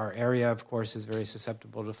fires. Our area, of course, is very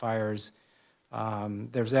susceptible to fires.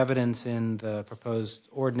 There's evidence in the proposed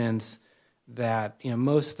ordinance that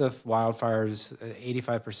most of the wildfires,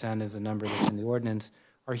 85% is the number that's in the ordinance,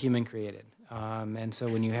 are human created. And so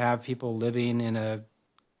when you have people living in a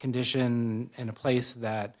condition in a place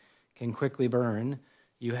that can quickly burn,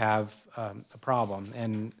 you have a problem.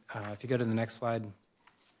 And if you go to the next slide,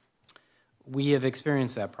 we have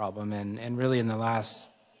experienced that problem. And really in the last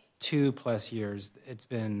 2+ years, it's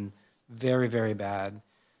been very, very bad.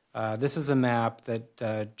 This is a map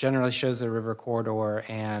that generally shows the river corridor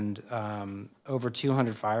and over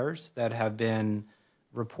 200 fires that have been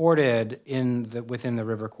reported within the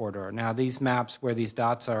river corridor. Now, these maps where these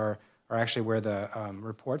dots are actually where the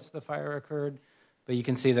reports of the fire occurred, but you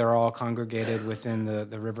can see they're all congregated within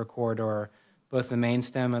the river corridor, both the main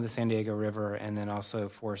stem of the San Diego River and then also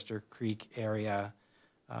Forester Creek area.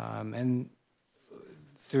 And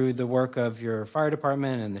through the work of your fire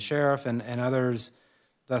department and the sheriff and others,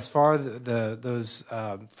 thus far, those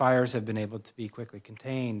fires have been able to be quickly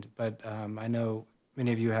contained, but I know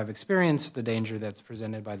many of you have experienced the danger that's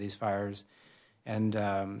presented by these fires, and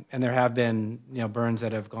there have been burns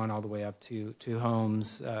that have gone all the way up to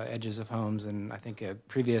homes, edges of homes, and I think a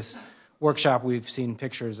previous workshop we've seen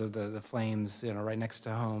pictures of the flames right next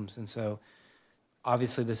to homes, and so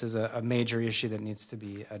obviously this is a major issue that needs to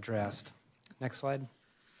be addressed. Next slide.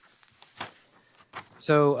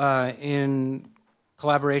 So in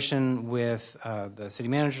collaboration with the city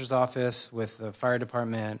manager's office, with the fire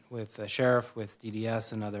department, with the sheriff, with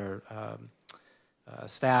DDS and other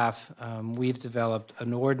staff, we've developed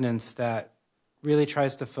an ordinance that really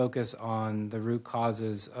tries to focus on the root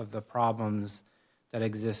causes of the problems that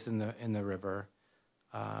exist in the river.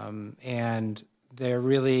 And they're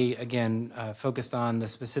really, again, focused on the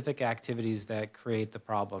specific activities that create the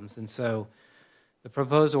problems. And so the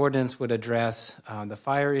proposed ordinance would address the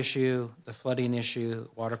fire issue, the flooding issue,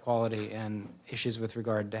 water quality, and issues with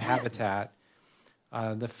regard to habitat.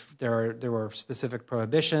 There were specific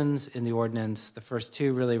prohibitions in the ordinance. The first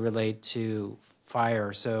two really relate to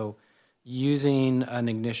fire. So using an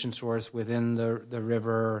ignition source within the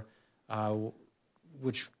river,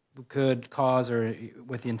 which could cause or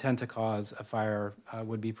with the intent to cause a fire,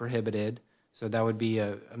 would be prohibited. So that would be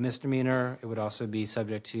a misdemeanor. It would also be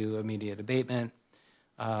subject to immediate abatement.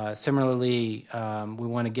 Similarly, we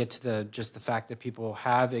want to get to just the fact that people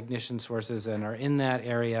have ignition sources and are in that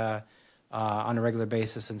area on a regular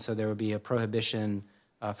basis, and so there would be a prohibition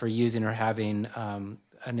for using or having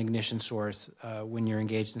an ignition source when you're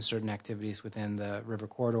engaged in certain activities within the river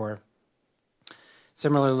corridor.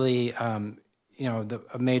 Similarly,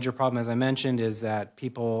 a major problem, as I mentioned, is that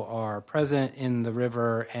people are present in the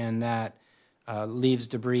river and that leaves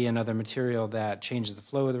debris and other material that changes the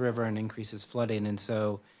flow of the river and increases flooding. And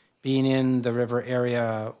so being in the river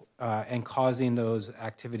area and causing those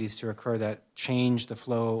activities to occur that change the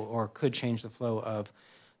flow or could change the flow of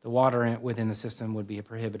the water within the system would be a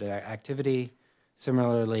prohibited activity.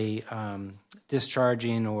 Similarly,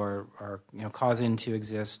 discharging or causing to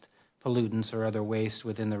exist pollutants or other waste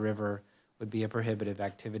within the river would be a prohibitive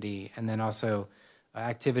activity. And then also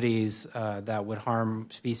activities that would harm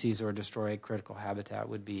species or destroy critical habitat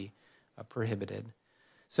would be prohibited.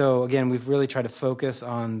 So again, we've really tried to focus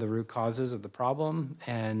on the root causes of the problem,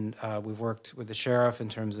 and we've worked with the sheriff in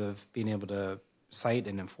terms of being able to cite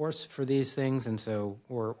and enforce for these things, and so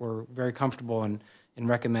we're very comfortable in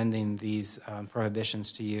recommending these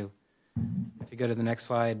prohibitions to you. If you go to the next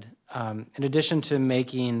slide, in addition to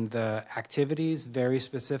making the activities very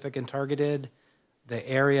specific and targeted, the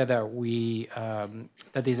area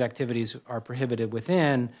that these activities are prohibited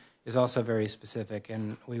within is also very specific,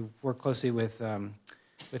 and we work closely with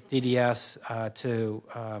DDS to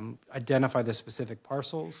identify the specific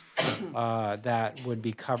parcels that would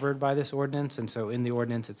be covered by this ordinance. And so in the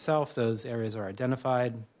ordinance itself, those areas are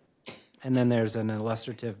identified. And then there's an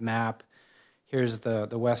illustrative map. Here's the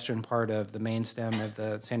western part of the main stem of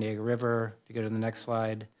the San Diego River. If you go to the next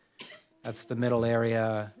slide, that's the middle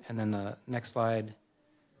area. And then the next slide,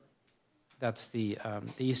 that's the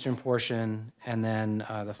eastern portion. And then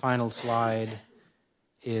the final slide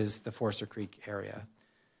is the Forester Creek area.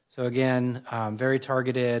 So again, very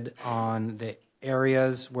targeted on the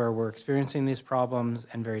areas where we're experiencing these problems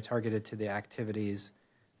and very targeted to the activities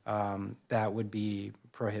that would be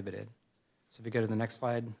prohibited. So if you go to the next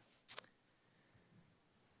slide.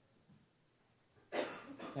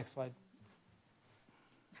 Next slide.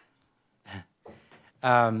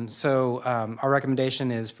 Our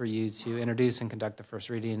recommendation is for you to introduce and conduct the first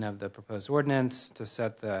reading of the proposed ordinance, to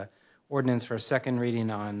set the ordinance for a second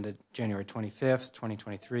reading on the January 25th,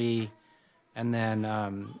 2023. And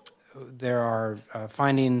then there are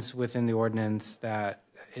findings within the ordinance that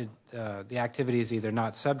the activity is either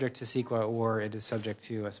not subject to CEQA or it is subject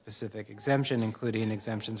to a specific exemption, including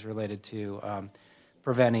exemptions related to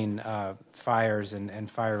preventing fires and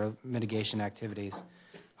fire mitigation activities.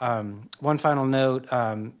 One final note,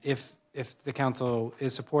 if the council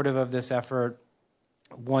is supportive of this effort,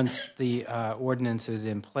 once the ordinance is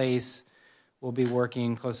in place, we'll be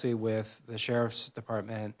working closely with the Sheriff's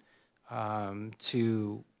Department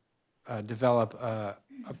to develop a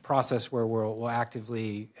process where we'll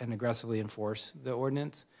actively and aggressively enforce the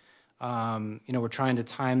ordinance. We're trying to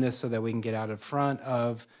time this so that we can get out in front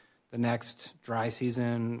of the next dry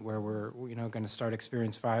season where we're going to start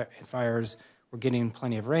experiencing fires. We're getting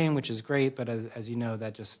plenty of rain, which is great, but as you know,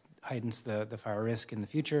 that just heightens the fire risk in the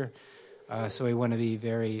future. So we want to be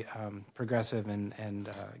very progressive and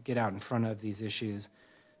get out in front of these issues.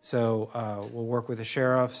 So we'll work with the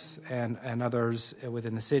sheriffs and others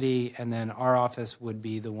within the city, and then our office would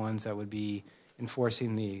be the ones that would be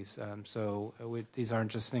enforcing these. These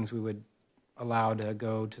aren't just things we would allow to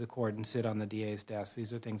go to the court and sit on the DA's desk.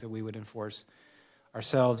 These are things that we would enforce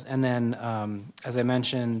ourselves. And then, as I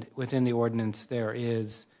mentioned, within the ordinance, there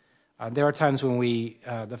are times when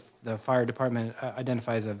the fire department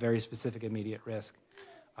identifies a very specific immediate risk.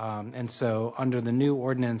 And so under the new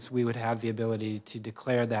ordinance, we would have the ability to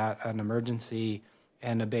declare that an emergency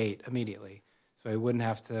and abate immediately. So we wouldn't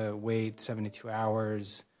have to wait 72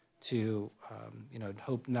 hours to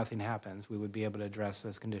hope nothing happens. We would be able to address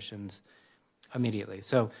those conditions immediately.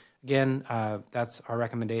 So again, that's our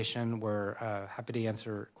recommendation. We're happy to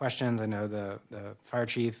answer questions. I know the fire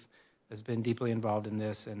chief has been deeply involved in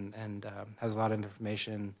this and has a lot of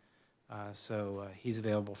information. So he's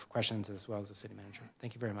available for questions as well as the city manager.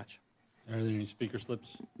 Thank you very much. Are there any speaker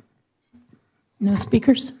slips? No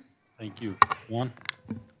speakers. Thank you. Juan?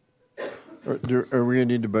 Are we going to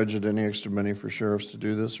need to budget any extra money for sheriffs to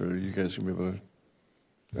do this, or are you guys going to be able to?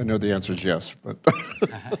 I know the answer is yes, but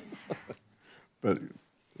but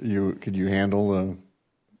could you handle the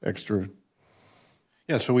extra?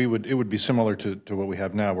 Yeah, so it would be similar to what we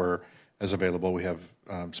have now, where as available we have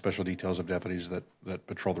special details of deputies that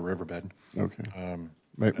patrol the riverbed. Okay.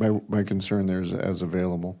 My concern there is as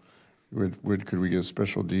available. Could we get a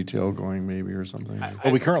special detail going maybe or something?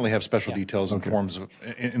 Well, we currently have special details in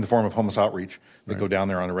the form of homeless outreach that go down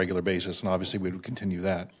there on a regular basis, and obviously we would continue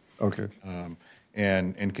that. Okay.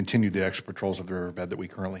 And continue the extra patrols of the riverbed that we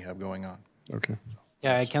currently have going on. Okay.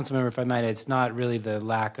 Yeah, Councilmember, if I might, it's not really the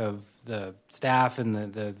lack of the staff and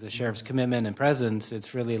the sheriff's commitment and presence.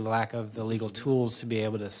 It's really the lack of the legal tools to be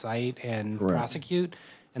able to cite and prosecute.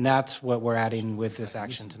 And that's what we're adding with this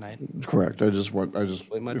action tonight. Correct. If we're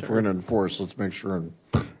going to enforce, let's make sure and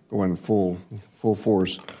go in full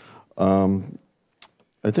force.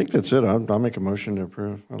 I think that's it. I'll make a motion to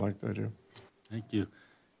approve. I like the idea. Thank you.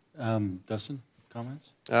 Dustin,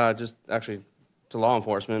 comments? Just actually to law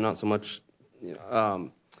enforcement, not so much.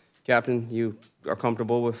 Captain, you are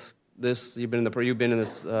comfortable with this? You've been in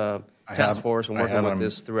this task force and working with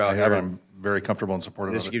this throughout. I'm very comfortable and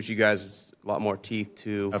supportive of it. This gives you guys a lot more teeth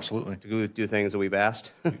to do things that we've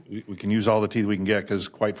asked. we can use all the teeth we can get because,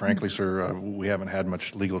 quite frankly, sir, we haven't had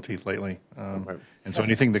much legal teeth lately. And so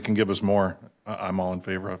anything that can give us more, I'm all in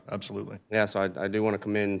favor of. Absolutely. Yeah, so I do want to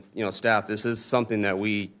commend staff. This is something that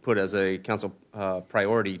we put as a council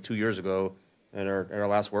priority 2 years ago at our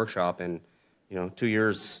last workshop, and 2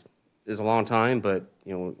 years is a long time, but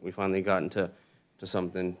we finally got into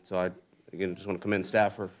something. So I again just want to commend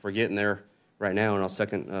staff for getting there right now, and I'll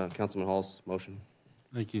second Councilman Hall's motion.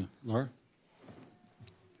 Thank you. Laura?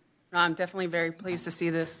 I'm definitely very pleased to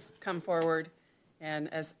see this come forward,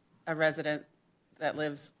 and as a resident that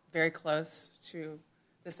lives very close to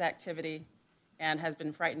this activity and has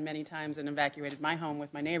been frightened many times and evacuated my home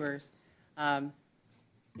with my neighbors, thank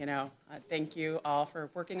you all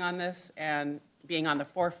for working on this and being on the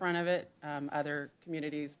forefront of it. Other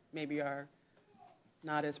communities maybe are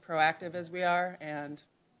not as proactive as we are, and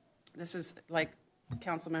this is, like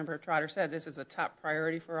Councilmember Trotter said, this is a top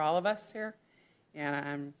priority for all of us here,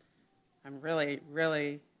 and I'm really,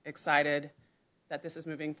 really excited that this is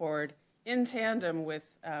moving forward in tandem with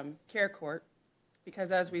Care Court,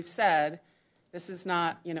 because as we've said, this is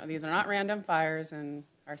not, these are not random fires, and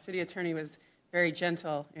our city attorney was very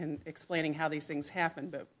gentle in explaining how these things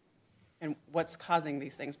happen, and what's causing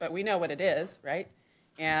these things. But we know what it is, right?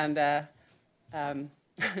 And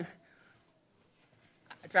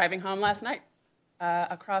driving home last night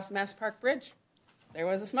across Mass Park Bridge, there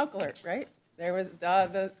was a smoke alert, right? There was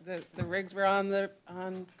the rigs were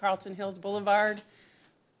on Carlton Hills Boulevard,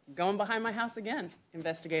 going behind my house again,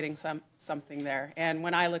 investigating something there. And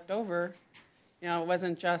when I looked over, you know, it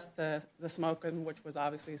wasn't just the smoke, which was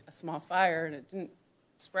obviously a small fire, and it didn't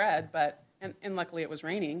spread, but and luckily it was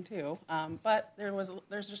raining too. But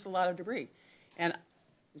there's just a lot of debris, and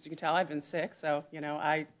as you can tell, I've been sick, so you know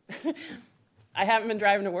I haven't been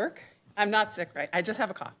driving to work. I'm not sick, right? I just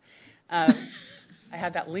have a cough. I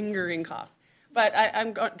had that lingering cough. But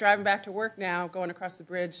I'm driving back to work now, going across the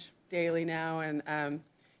bridge daily now, and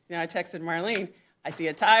you know, I texted Marlene. I see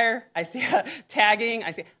a tire. I see a tagging.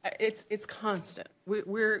 I see it's constant.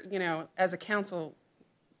 We're you know, as a council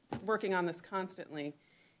working on this constantly,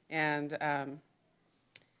 and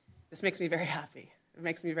this makes me very happy. It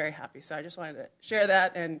makes me very happy. So I just wanted to share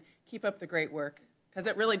that and keep up the great work, because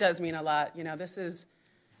it really does mean a lot. You know, this is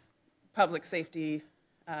public safety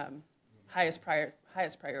highest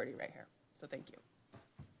priority right here. So thank you.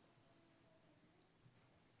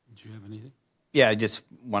 Did you have anything? Yeah, I just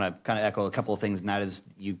want to kind of echo a couple of things, and that is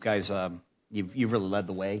you guys, you've really led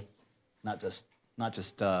the way, not just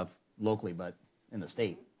locally, but in the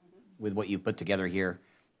state with what you've put together here.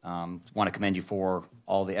 Want to commend you for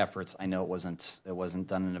all the efforts. I know it wasn't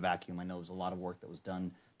done in a vacuum. I know there was a lot of work that was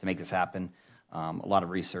done to make this happen, a lot of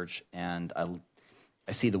research, and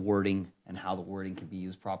I see the wording and how the wording can be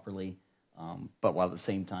used properly, but while at the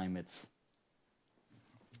same time it's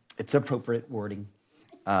appropriate wording.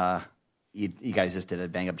 You guys just did a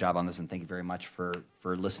bang-up job on this, and thank you very much for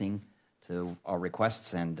listening to our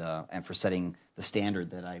requests and for setting the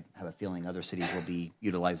standard that I have a feeling other cities will be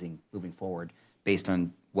utilizing moving forward based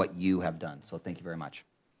on what you have done. So thank you very much.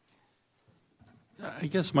 I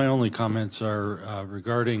guess my only comments are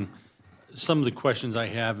regarding some of the questions I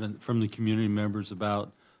have from the community members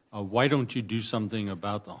about why don't you do something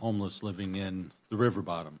about the homeless living in the river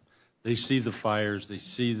bottom? They see the fires, they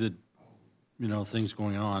see the things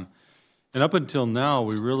going on. And up until now,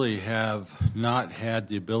 we really have not had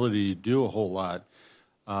the ability to do a whole lot.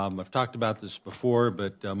 I've talked about this before,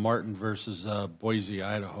 but Martin versus Boise,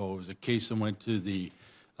 Idaho, was a case that went to the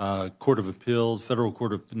Court of Appeals,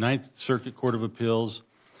 Ninth Circuit Court of Appeals,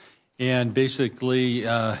 and basically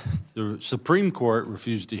the Supreme Court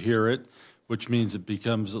refused to hear it, which means it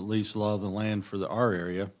becomes at least law of the land for our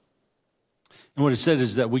area. And what it said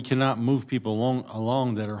is that we cannot move people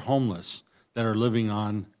along that are homeless, that are living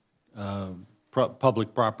on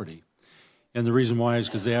public property. And the reason why is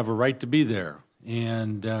because they have a right to be there.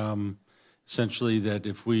 And essentially that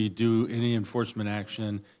if we do any enforcement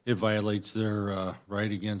action, it violates their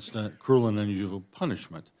right against cruel and unusual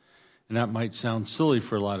punishment. And that might sound silly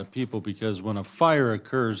for a lot of people, because when a fire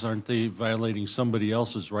occurs, aren't they violating somebody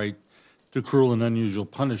else's right to cruel and unusual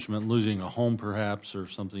punishment, losing a home perhaps or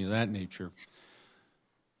something of that nature?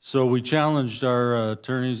 So we challenged our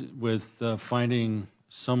attorneys with finding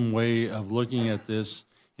some way of looking at this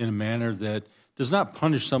in a manner that does not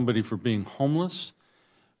punish somebody for being homeless,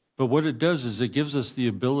 but what it does is it gives us the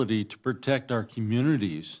ability to protect our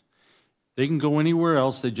communities. They can go anywhere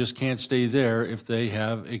else, they just can't stay there if they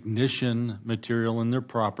have ignition material in their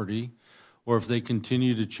property, or if they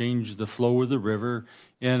continue to change the flow of the river.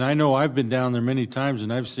 And I know I've been down there many times,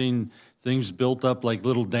 and I've seen things built up like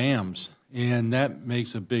little dams, and that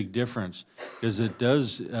makes a big difference because it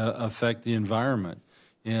does affect the environment.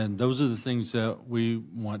 And those are the things that we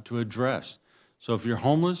want to address. So if you're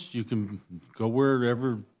homeless, you can go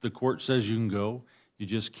wherever the court says you can go. You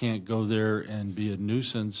just can't go there and be a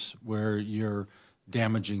nuisance where you're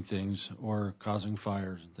damaging things or causing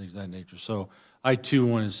fires and things of that nature. So I, too,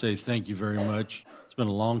 want to say thank you very much. It's been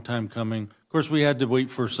a long time coming. Of course, we had to wait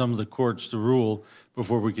for some of the courts to rule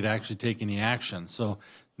before we could actually take any action. So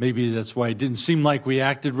maybe that's why it didn't seem like we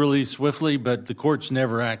acted really swiftly, but the courts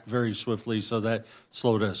never act very swiftly, so that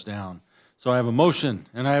slowed us down. So I have a motion,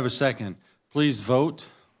 and I have a second. Please vote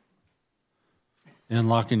and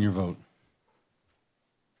lock in your vote.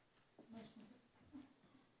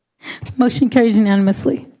 Motion carries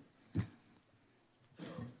unanimously.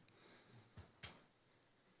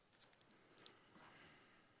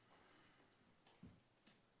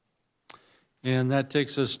 And that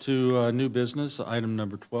takes us to new business, item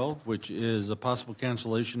number 12, which is a possible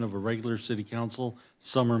cancellation of a regular city council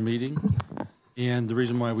summer meeting. And the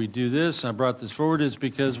reason why we do this, I brought this forward, is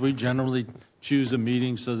because we generally choose a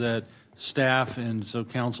meeting so that staff and so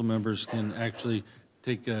council members can actually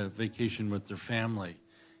take a vacation with their family.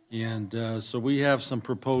 And so we have some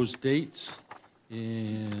proposed dates,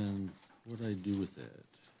 and what did I do with that?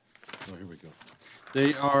 Oh, here we go.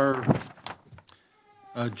 They are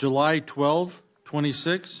July 12,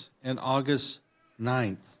 26, and August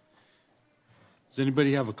 9th. Does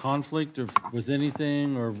anybody have a conflict with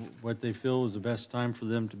anything or what they feel is the best time for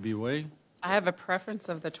them to be away? I have a preference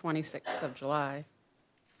of the 26th of July.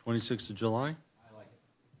 26th of July?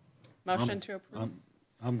 Motion to approve?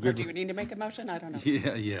 I'm Or good. do you need to make a motion? I don't know.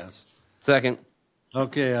 Yeah, yes. Second.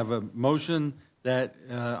 Okay, I have a motion that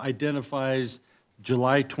identifies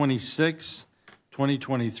July 26,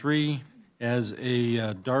 2023 as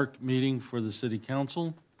a dark meeting for the city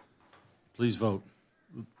council. Please vote.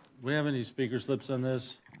 Do we have any speaker slips on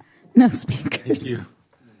this? No speakers. Thank you.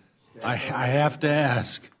 I have to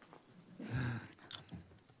ask.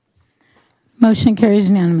 Motion carries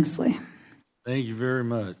unanimously. Thank you very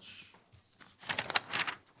much.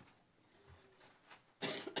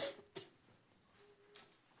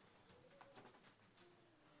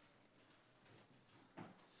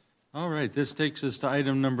 All right, this takes us to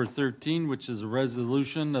item number 13, which is a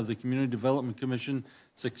resolution of the Community Development Commission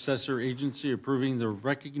successor agency approving the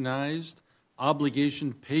recognized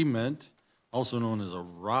obligation payment, also known as a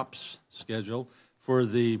ROPS schedule, for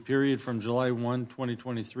the period from July 1,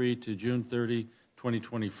 2023 to June 30,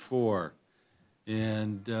 2024.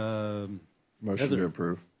 And Motion to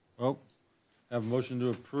approve. Oh, have a motion to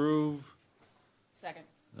approve. Second.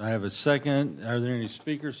 I have a second. Are there any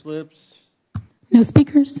speaker slips? No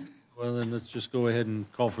speakers? Well, then let's just go ahead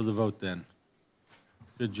and call for the vote then.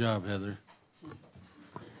 Good job, Heather.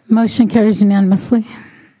 Motion carries unanimously.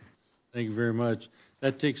 Thank you very much.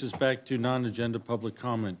 That takes us back to non-agenda public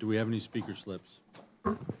comment. Do we have any speaker slips?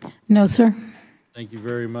 No, sir. Thank you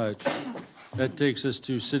very much. That takes us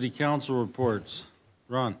to city council reports.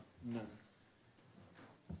 Ron?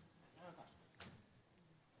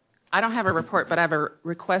 I don't have a report, but I have a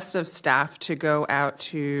request of staff to go out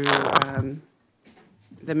to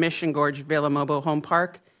the Mission Gorge Villa Mobile Home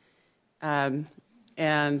Park and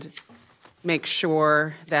make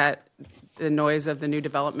sure that the noise of the new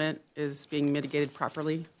development is being mitigated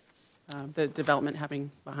properly, the development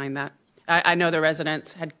happening behind that. I know the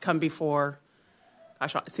residents had come before,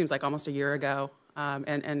 gosh, it seems like almost a year ago,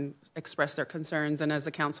 and expressed their concerns. And as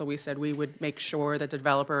a council, we said we would make sure that the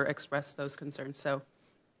developer expressed those concerns. So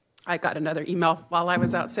I got another email while I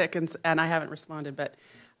was out sick, and I haven't responded, but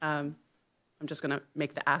I'm just going to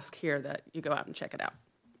make the ask here that you go out and check it out.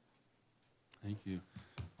 Thank you.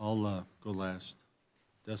 I'll go last.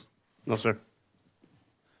 No, sir.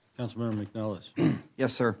 Councilmember McNellis.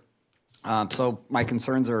 Yes, sir. So my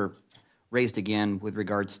concerns are raised again with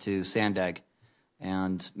regards to Sandag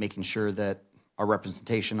and making sure that our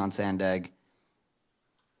representation on Sandag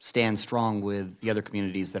stands strong with the other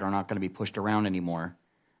communities that are not going to be pushed around anymore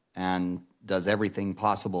and does everything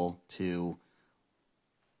possible to,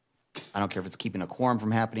 I don't care if it's keeping a quorum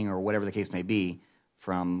from happening or whatever the case may be,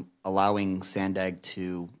 from allowing Sandag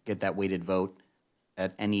to get that weighted vote by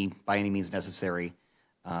any means necessary.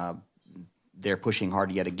 They're pushing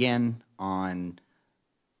hard yet again on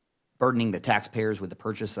burdening the taxpayers with the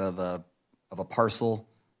purchase of a parcel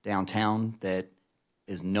downtown that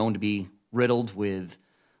is known to be riddled with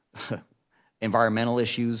environmental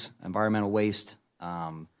issues, environmental waste,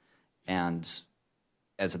 and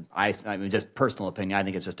I mean, just personal opinion, I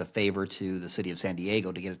think it's just a favor to the city of San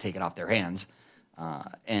Diego to get it taken off their hands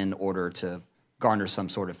in order to garner some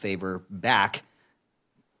sort of favor back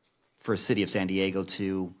for the city of San Diego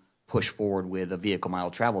to push forward with a vehicle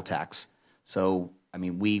mile travel tax. So, I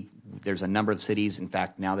mean, there's a number of cities, in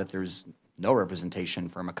fact, now that there's no representation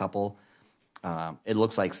from a couple, it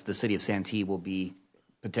looks like the city of Santee will be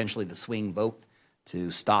potentially the swing vote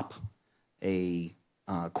to stop a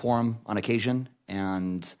quorum on occasion,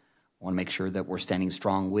 and I want to make sure that we're standing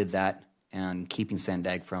strong with that and keeping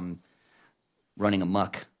Sandag from running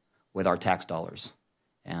amok with our tax dollars.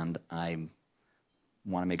 And I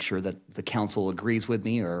want to make sure that the council agrees with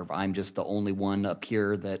me, or I'm just the only one up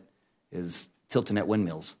here that is tilting at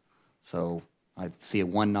windmills. So I see a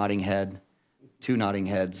one nodding head, two nodding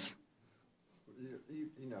heads.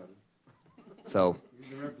 He nodded. So He's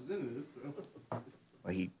the representative, so.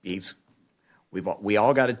 Well, we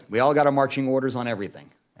all got our marching orders on everything,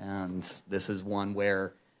 and this is one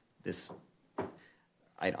where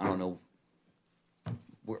I don't know.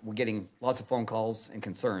 We're getting lots of phone calls and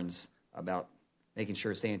concerns about making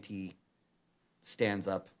sure Santee stands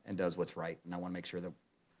up and does what's right, and I want to make sure that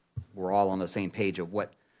we're all on the same page of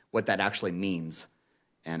what that actually means.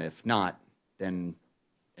 And if not, then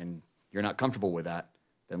and you're not comfortable with that,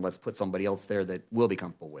 then let's put somebody else there that will be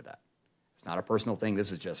comfortable with that. It's not a personal thing.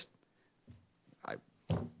 This is just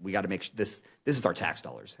we got to make this is our tax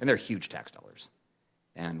dollars, and they're huge tax dollars,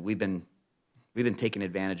 and we've been taken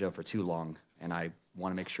advantage of for too long, and I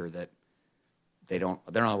want to make sure that they're not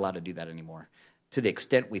allowed to do that anymore, to the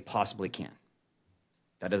extent we possibly can.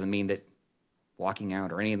 That doesn't mean that walking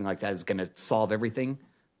out or anything like that is going to solve everything,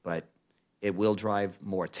 but it will drive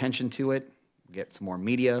more attention to it, get some more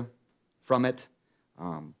media from it,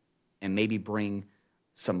 and maybe bring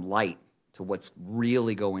some light to what's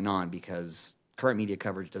really going on, because current media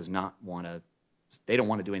coverage does not want to. They don't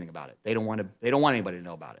want to do anything about it. They don't want anybody to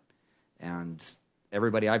know about it. And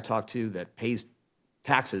everybody I've talked to that pays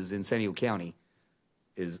taxes in San Diego County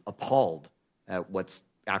is appalled at what's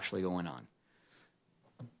actually going on.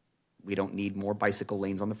 We don't need more bicycle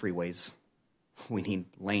lanes on the freeways. We need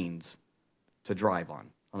lanes to drive on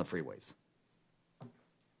the freeways.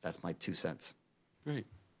 That's my 2 cents. Great.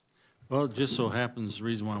 Well, it just so happens the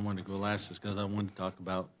reason why I wanted to go last is because I wanted to talk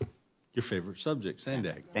about your favorite subject,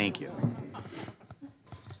 Sandag. Thank you.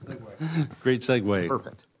 Great segue.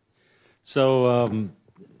 Perfect. So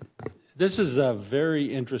this is a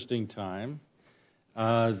very interesting time.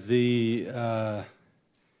 The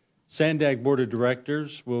Sandag Board of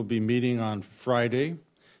Directors will be meeting on Friday.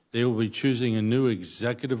 They will be choosing a new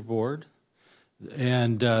executive board.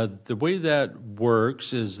 And the way that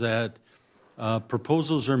works is that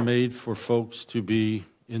proposals are made for folks to be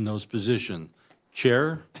in those positions: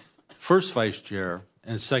 chair, first vice chair,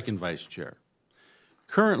 and second vice chair.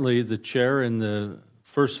 Currently, the chair and the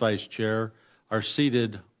first vice chair are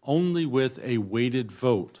seated only with a weighted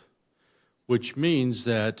vote, which means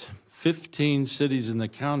that 15 cities in the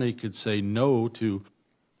county could say no to,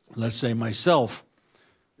 let's say, myself.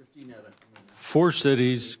 4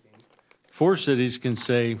 cities can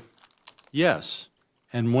say yes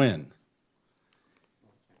and win.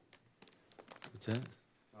 What's that?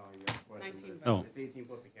 19. Oh. It's 18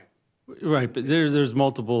 plus account. Right, but there's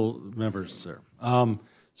multiple members there.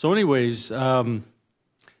 So anyways, and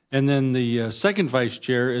then the second vice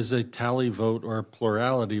chair is a tally vote or a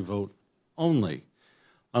plurality vote only,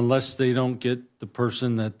 unless they don't get the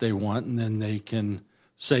person that they want, and then they can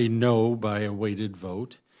say no by a weighted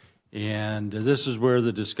vote. And this is where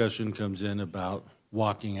the discussion comes in about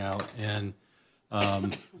walking out and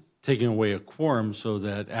taking away a quorum so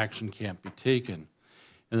that action can't be taken.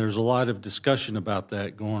 And there's a lot of discussion about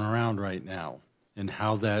that going around right now and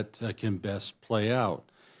how that can best play out.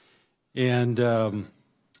 And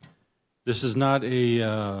this is not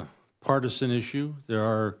a partisan issue.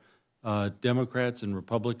 There are Democrats and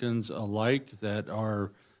Republicans alike that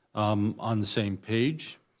are on the same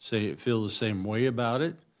page, feel the same way about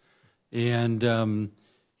it. And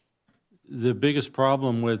the biggest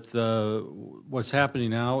problem with what's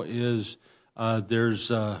happening now is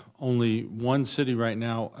there's only one city right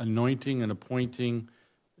now anointing and appointing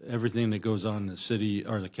everything that goes on in the city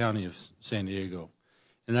or the county of San Diego.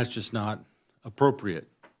 And that's just not appropriate.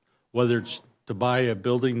 Whether it's to buy a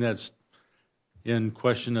building that's in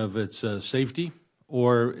question of its safety,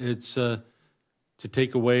 or it's to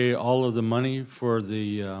take away all of the money for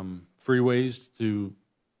the freeways to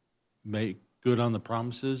make good on the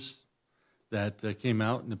promises that came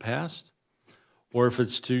out in the past, or if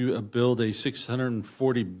it's to build a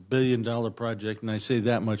 $640 billion project, and I say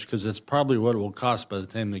that much because that's probably what it will cost by the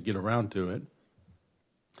time they get around to it.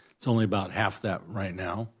 It's only about half that right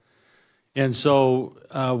now. And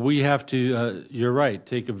so we have to, you're right,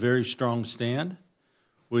 take a very strong stand.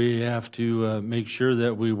 We have to make sure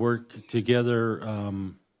that we work together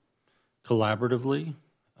collaboratively.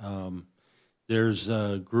 There's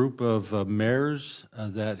a group of mayors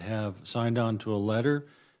that have signed on to a letter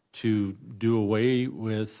to do away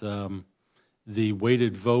with the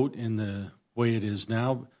weighted vote in the way it is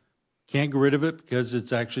now. Can't get rid of it because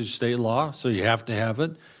it's actually state law, so you have to have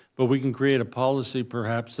it. But we can create a policy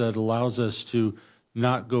perhaps that allows us to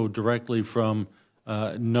not go directly from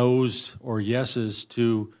no's or yeses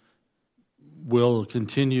to we'll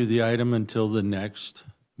continue the item until the next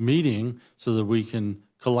meeting so that we can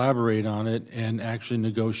collaborate on it and actually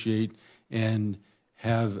negotiate and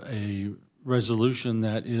have a resolution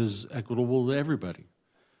that is equitable to everybody.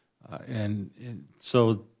 And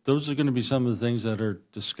so those are going to be some of the things that are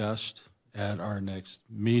discussed at our next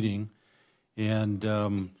meeting.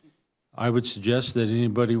 And I would suggest that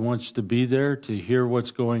anybody wants to be there to hear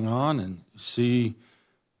what's going on and see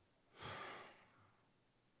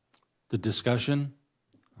the discussion.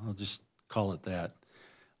 I'll just call it that.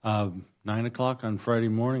 9 o'clock on Friday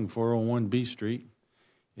morning, 401 B Street.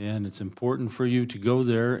 And it's important for you to go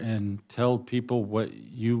there and tell people what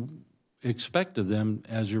you expect of them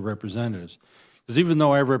as your representatives. Because even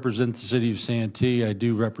though I represent the city of Santee, I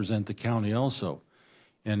do represent the county also.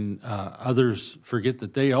 and others forget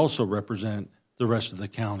that they also represent the rest of the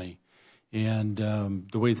county. And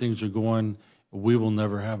the way things are going, we will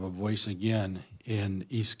never have a voice again in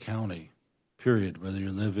East County, period, whether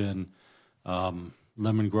you live in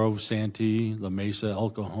Lemon Grove, Santee, La Mesa, El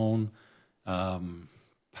Cajon,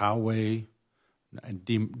 Poway.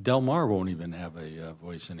 Del Mar won't even have a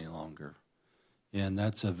voice any longer. And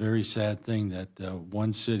that's a very sad thing that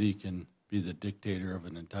one city can be the dictator of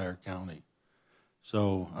an entire county.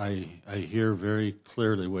 So I hear very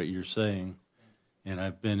clearly what you're saying, and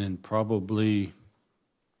I've been in probably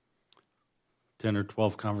 10 or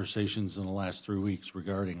 12 conversations in the last 3 weeks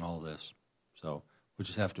regarding all this. So we'll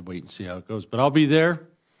just have to wait and see how it goes. But I'll be there,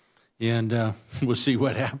 and we'll see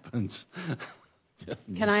what happens.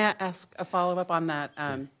 Can I ask a follow-up on that?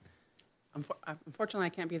 Unfortunately, I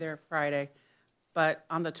can't be there Friday, but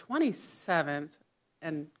on the 27th,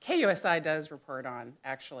 and KUSI does report on,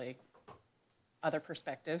 actually, other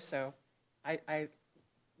perspectives, so I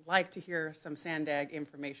like to hear some Sandag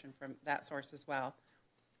information from that source as well.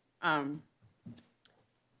 On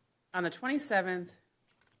the 27th,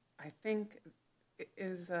 I think,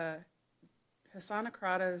 is Hassan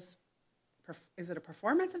Akrada's, is it a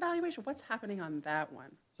performance evaluation? What's happening on that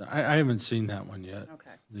one? I haven't seen that one yet.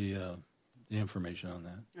 Okay. The information on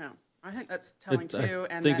that. No, I think that's telling too.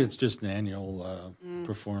 I think it's just an annual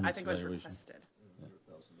performance I think it was evaluation. requested.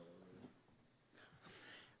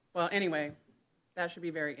 Well, anyway, that should be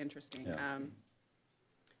very interesting. Yeah.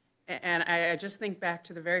 And I just think back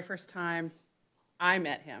to the very first time I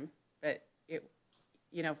met him, but it,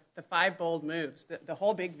 you know, the 5 bold moves, the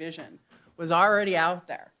whole big vision was already out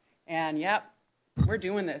there. And yep, we're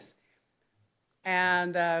doing this.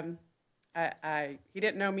 And he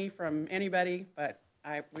didn't know me from anybody, but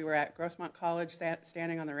we were at Grossmont College,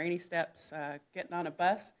 standing on the rainy steps, getting on a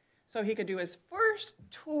bus, so he could do his first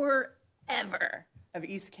tour ever of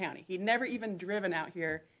East County. He'd never even driven out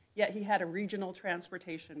here, yet he had a regional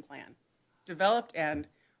transportation plan developed and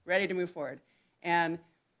ready to move forward. And,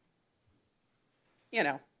 you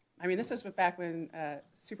know, I mean, this was back when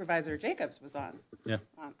Supervisor Jacobs was on the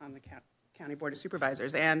County Board of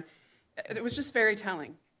Supervisors. And it was just very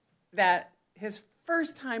telling that his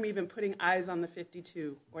first time even putting eyes on the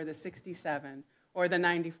 52 or the 67 or the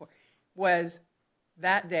 94 was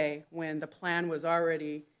that day when the plan was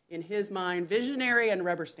already, in his mind, visionary and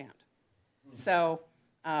rubber stamped. So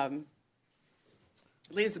it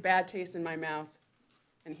leaves a bad taste in my mouth.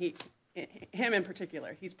 And him in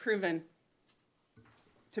particular, he's proven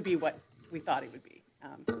to be what we thought he would be.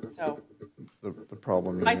 So the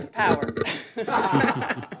problem fight the power.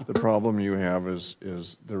 the problem you have is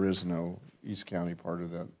there is no East County part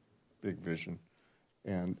of that big vision,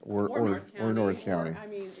 and or North County. I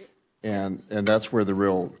mean, and that's where the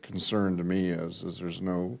real concern to me is there's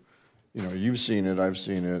no, you know, you've seen it, I've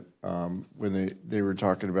seen it, when they were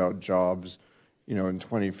talking about jobs, you know, in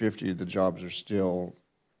 2050 the jobs are still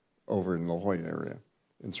over in La Jolla area,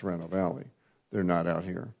 in Sorrento Valley. They're not out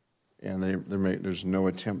here, and there's no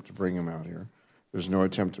attempt to bring them out here. There's no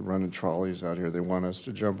attempt to run the trolleys out here. They want us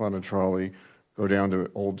to jump on a trolley, go down to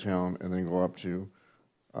Old Town, and then go up to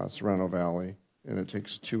Sorrento Valley, and it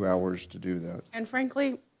takes 2 hours to do that. and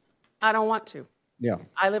frankly, I don't want to. Yeah.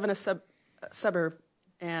 I live in a suburb,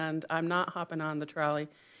 and I'm not hopping on the trolley.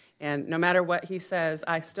 And no matter what he says,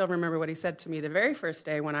 I still remember what he said to me the very first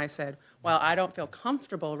day when I said, well, I don't feel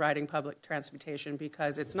comfortable riding public transportation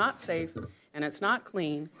because it's not safe and it's not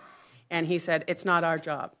clean. And he said, it's not our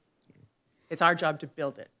job. It's our job to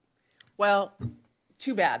build it. Well,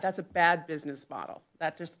 too bad. That's a bad business model.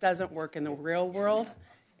 That just doesn't work in the real world.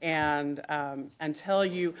 And until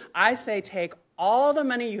I say take all the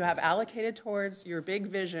money you have allocated towards your big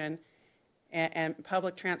vision and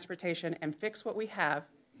public transportation and fix what we have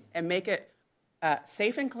and make it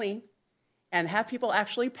safe and clean and have people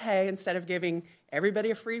actually pay instead of giving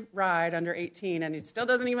everybody a free ride under 18, and it still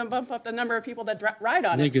doesn't even bump up the number of people that ride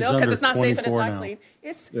on it still because it's not safe and it's not clean.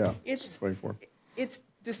 It's 24. It's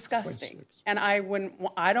disgusting. 26. And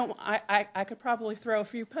I could probably throw a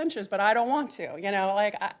few punches, but I don't want to. You know,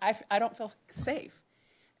 like I don't feel safe.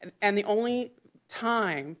 And the only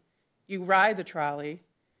time you ride the trolley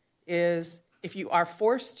is if you are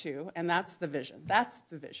forced to, and that's the vision. That's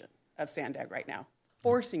the vision of Sandag right now.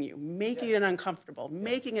 Forcing you, making it uncomfortable,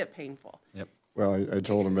 making it painful. Yep. Well, I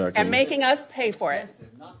told him back and making us pay for it.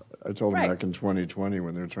 I told him back in 2020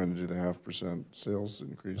 when they were trying to do the 0.5% sales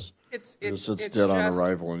increase. It's dead on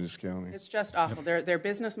arrival in East County. It's just awful. Their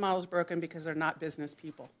business model is broken because they're not business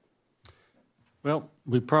people. Well,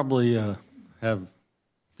 we probably have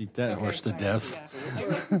beat that horse to death.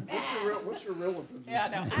 What's your real opinion? Yeah,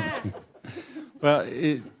 no. Well,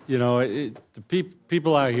 the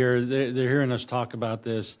people out here, they're hearing us talk about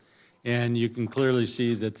this, and you can clearly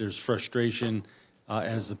see that there's frustration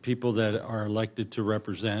as the people that are elected to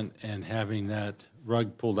represent and having that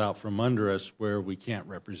rug pulled out from under us where we can't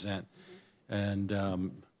represent. And,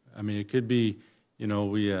 it could be,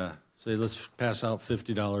 we say, let's pass out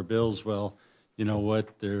 $50 bills. Well, you know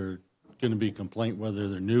what? They're going to be complaint whether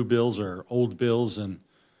they're new bills or old bills, and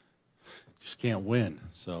just can't win.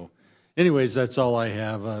 So anyways, that's all I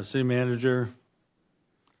have. City manager?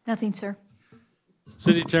 Nothing, sir.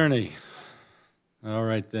 City attorney? All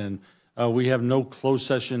right, then. We have no closed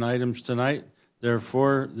session items tonight.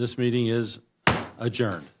 Therefore, this meeting is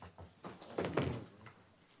adjourned.